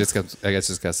say because I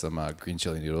just got some green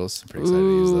chili noodles. I'm pretty excited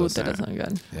to use Ooh, those. that does sound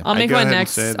good. Yeah. I'll I'd make go one ahead and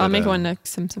next. say I'll that, make one next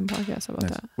Simpson podcast. How about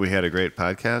that? We had a great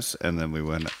podcast, and then we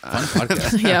went Fun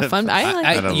podcast. Yeah, fun. I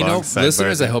like And a you know, long sidebar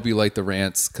listeners, I thing. hope you like the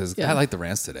rants because Yeah. I like the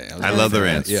rants today. I love the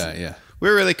rants. Yeah, yeah. We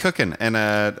were really cooking, and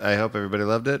I hope everybody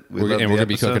loved it. We're loved the gonna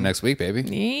be episode. cooking next week, baby.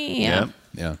 Yeah. Yep.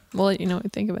 Yeah. We'll let you know what you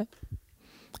think of it.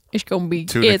 It's gonna be.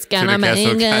 Tuna- it's gonna tuna be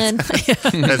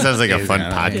casserole good. That sounds like a It's fun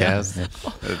gonna-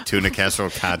 podcast. A tuna casserole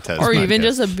contest. Or even podcast.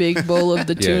 just a big bowl of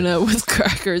the Yeah. tuna with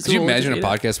crackers. Could you We'll imagine a eat it.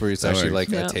 podcast where it's actually like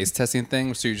Yeah. a taste testing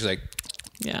thing? So you're just like,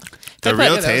 Yeah. The I put- real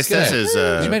that was taste good. test is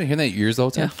Did you imagine hearing that ears the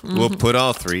whole time? Yeah. we'll put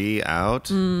all three out,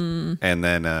 Mm. and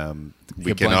then we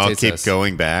Get can blind all taste keep test.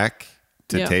 going back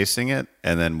to Yeah. tasting it,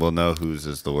 and then we'll know whose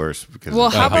is the worst. Because Well,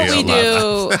 it'll how about be we a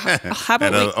lot. do? How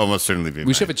about It'll we? almost certainly be.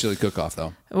 We should have a chili cook-off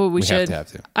though. Well, we should. have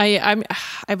to.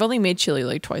 I've only made chili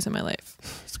like twice in my life.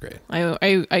 It's great.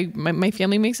 My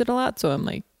family makes it a lot, so I'm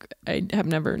like, I have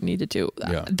never needed to.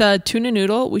 Yeah. The tuna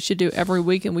noodle we should do every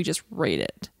week, and we just rate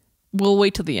it. We'll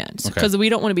wait till the end Okay. because we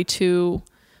don't want to be too.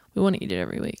 We want to eat it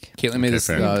every week. Caitlin made this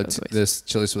fair. this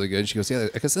chili's really good. She goes, yeah,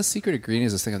 I guess the secret ingredient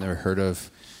is this thing I've never heard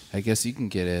of. I guess you can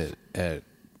get it at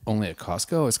only at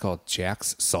Costco. It's called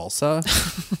Jack's Salsa,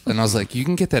 and I was like, you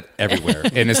can get that everywhere,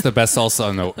 and it's the best salsa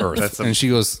on the earth. And she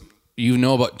goes, you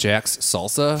know about Jack's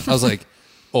Salsa? I was like,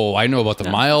 oh, I know about the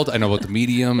mild, I know about the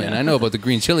medium, and I know about the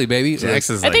green chili, baby. Jax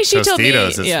is I like think she told me-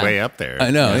 Tostitos. It's yeah. way up there. I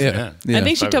know, yeah. I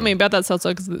think she told me about that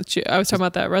salsa because I was talking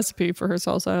about that recipe for her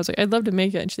salsa. I was like, I'd love to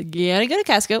make it. And she's like, yeah, I go to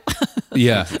Costco.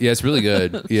 yeah, it's really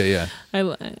good. Yeah. I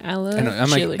love And I'm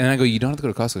like, chili. and I go, you don't have to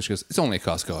go to Costco. She goes, it's only at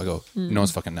Costco. I go, no,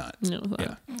 it's fucking not. No, it's not.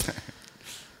 Yeah.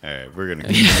 All right, we're gonna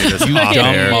continue this You off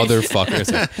dumb air.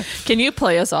 motherfuckers. Can you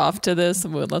play us off to this?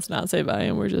 Well, let's not say bye,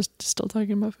 and we're just still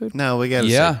talking about food. No, we gotta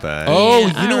Yeah. say bye. Oh,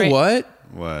 Yeah, you know all right. what?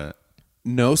 What?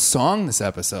 No song this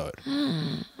episode.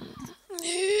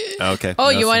 Okay. Oh,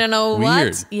 you want to know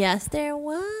Weird. what? Yes, there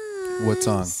was. What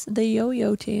song? The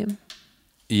Yo-Yo Team.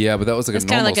 Yeah, but that was like It's a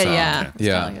kinda normal like a- song. yeah, it's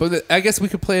Yeah, kinda like but I guess we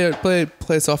could play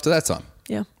us off to that song.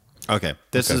 Yeah. Okay.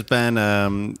 This Okay. has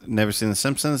been Never Seen The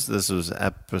Simpsons. This was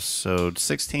episode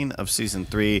 16 of season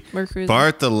 3. We're cruising.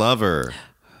 Bart the Lover.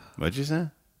 What'd you say?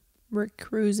 We're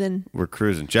cruising. We're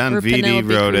cruising. John We're Vitti Penelope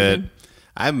wrote cruising. it.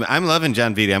 I'm loving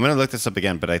John Vitti. I'm going to look this up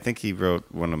again, but I think he wrote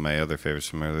one of my other favorites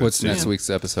from earlier. What's this next season. week's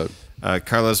episode?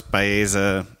 Carlos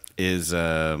Baeza is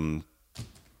the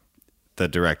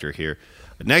director here.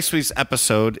 Next week's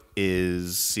episode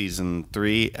is season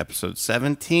 3, episode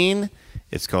 17.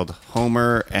 It's called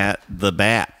Homer at the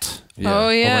Bat. Oh,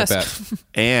 Homer yes. Bat.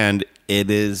 And it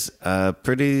is a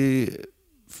pretty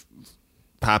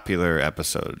popular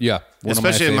episode. Yeah, one of my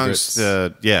especially amongst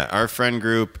favorites. our friend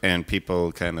group and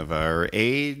people kind of our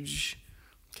age,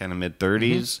 kind of mid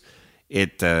 30s.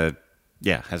 It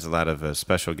has a lot of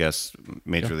special guest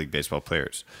Major League Baseball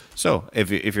players. So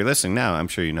if you're listening now, I'm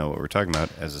sure you know what we're talking about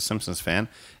as a Simpsons fan,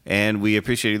 and we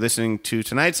appreciate you listening to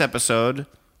tonight's episode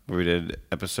where we did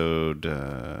episode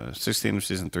 16 of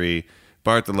season 3.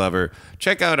 Bart the Lover.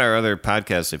 Check out our other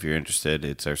podcast if you're interested.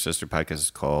 It's our sister podcast. It's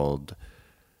called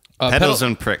Pedals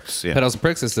and Pricks. Yeah. Pedals and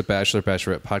Pricks is the Bachelor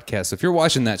Bachelorette podcast. If you're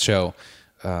watching that show,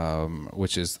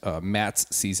 which is Matt's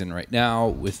season right now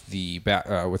with the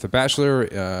Bachelor,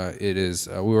 it is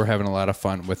we were having a lot of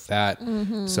fun with that.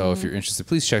 Mm-hmm. So if you're interested,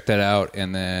 please check that out.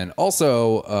 And then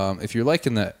also, if you're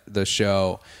liking the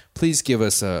show, please give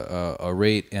us a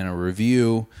rate and a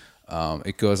review.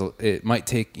 It might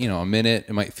take a minute.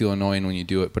 It might feel annoying when you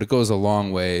do it, but it goes a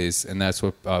long ways, and that's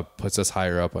what puts us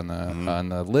higher up on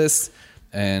the list.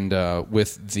 And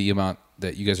with the amount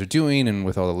that you guys are doing, and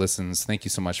with all the listens, thank you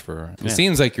so much for. It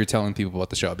seems like you're telling people about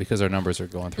the show because our numbers are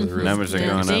going through the roof. Numbers are going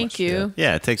up. Thank you.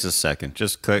 Yeah, it takes a second.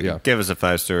 Just click, Yeah. give us a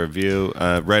 5-star review.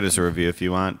 Write us a review if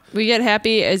you want. We get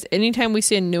happy as anytime we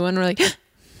see a new one, we're like,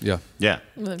 Yeah. Yeah.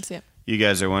 let's see it. You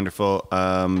guys are wonderful.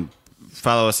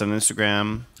 Follow us on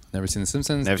Instagram. Never seen The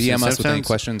Simpsons. Never Seen DM The us with any Simpsons?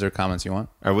 questions or comments you want.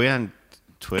 Are we on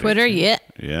Twitter? Twitter, too? yeah.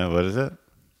 Yeah, what is it?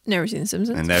 Never seen The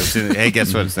Simpsons. And never seen. Hey,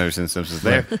 guess what? It's Never Seen The Simpsons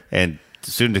there. And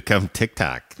soon to come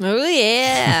TikTok. Oh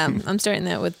yeah, I'm starting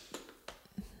that with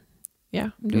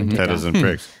Yeah, I'm doing TikTok. Pedals and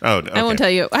Pricks. Oh, okay. I won't tell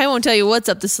you. I won't tell you what's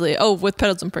up the sleeve. Oh, with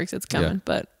Pedals and Pricks, it's coming, Yeah.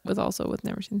 but with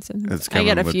Never Seen Simpsons. It's I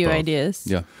got a coming with few both. ideas.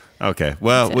 Yeah. Okay.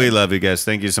 Well, we love you guys.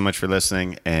 Thank you so much for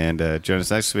listening. And join us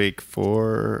next week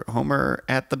for Homer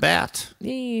at the Bat.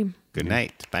 Yay. Good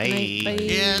night. Bye. Bye.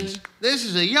 Kids, this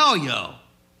is a yo-yo.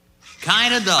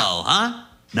 Kinda dull, huh?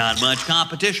 Not much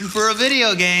competition for a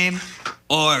video game.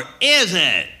 Or is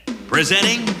it?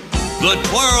 Presenting the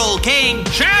Twirl King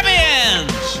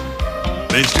Champions!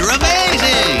 Mr.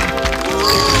 Amazing!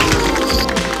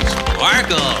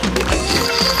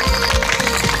 Sparkle!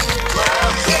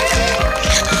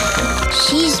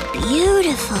 She's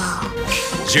beautiful.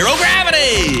 Zero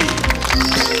Gravity!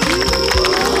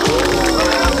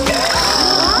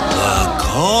 The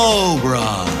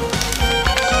Cobra!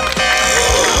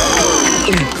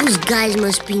 Those guys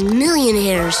must be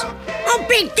millionaires. I'll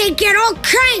bet they get all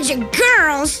kinds of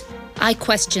girls. I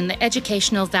question the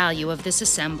educational value of this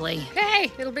assembly.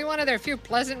 Hey, it'll be one of their few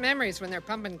pleasant memories when they're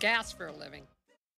pumping gas for a living.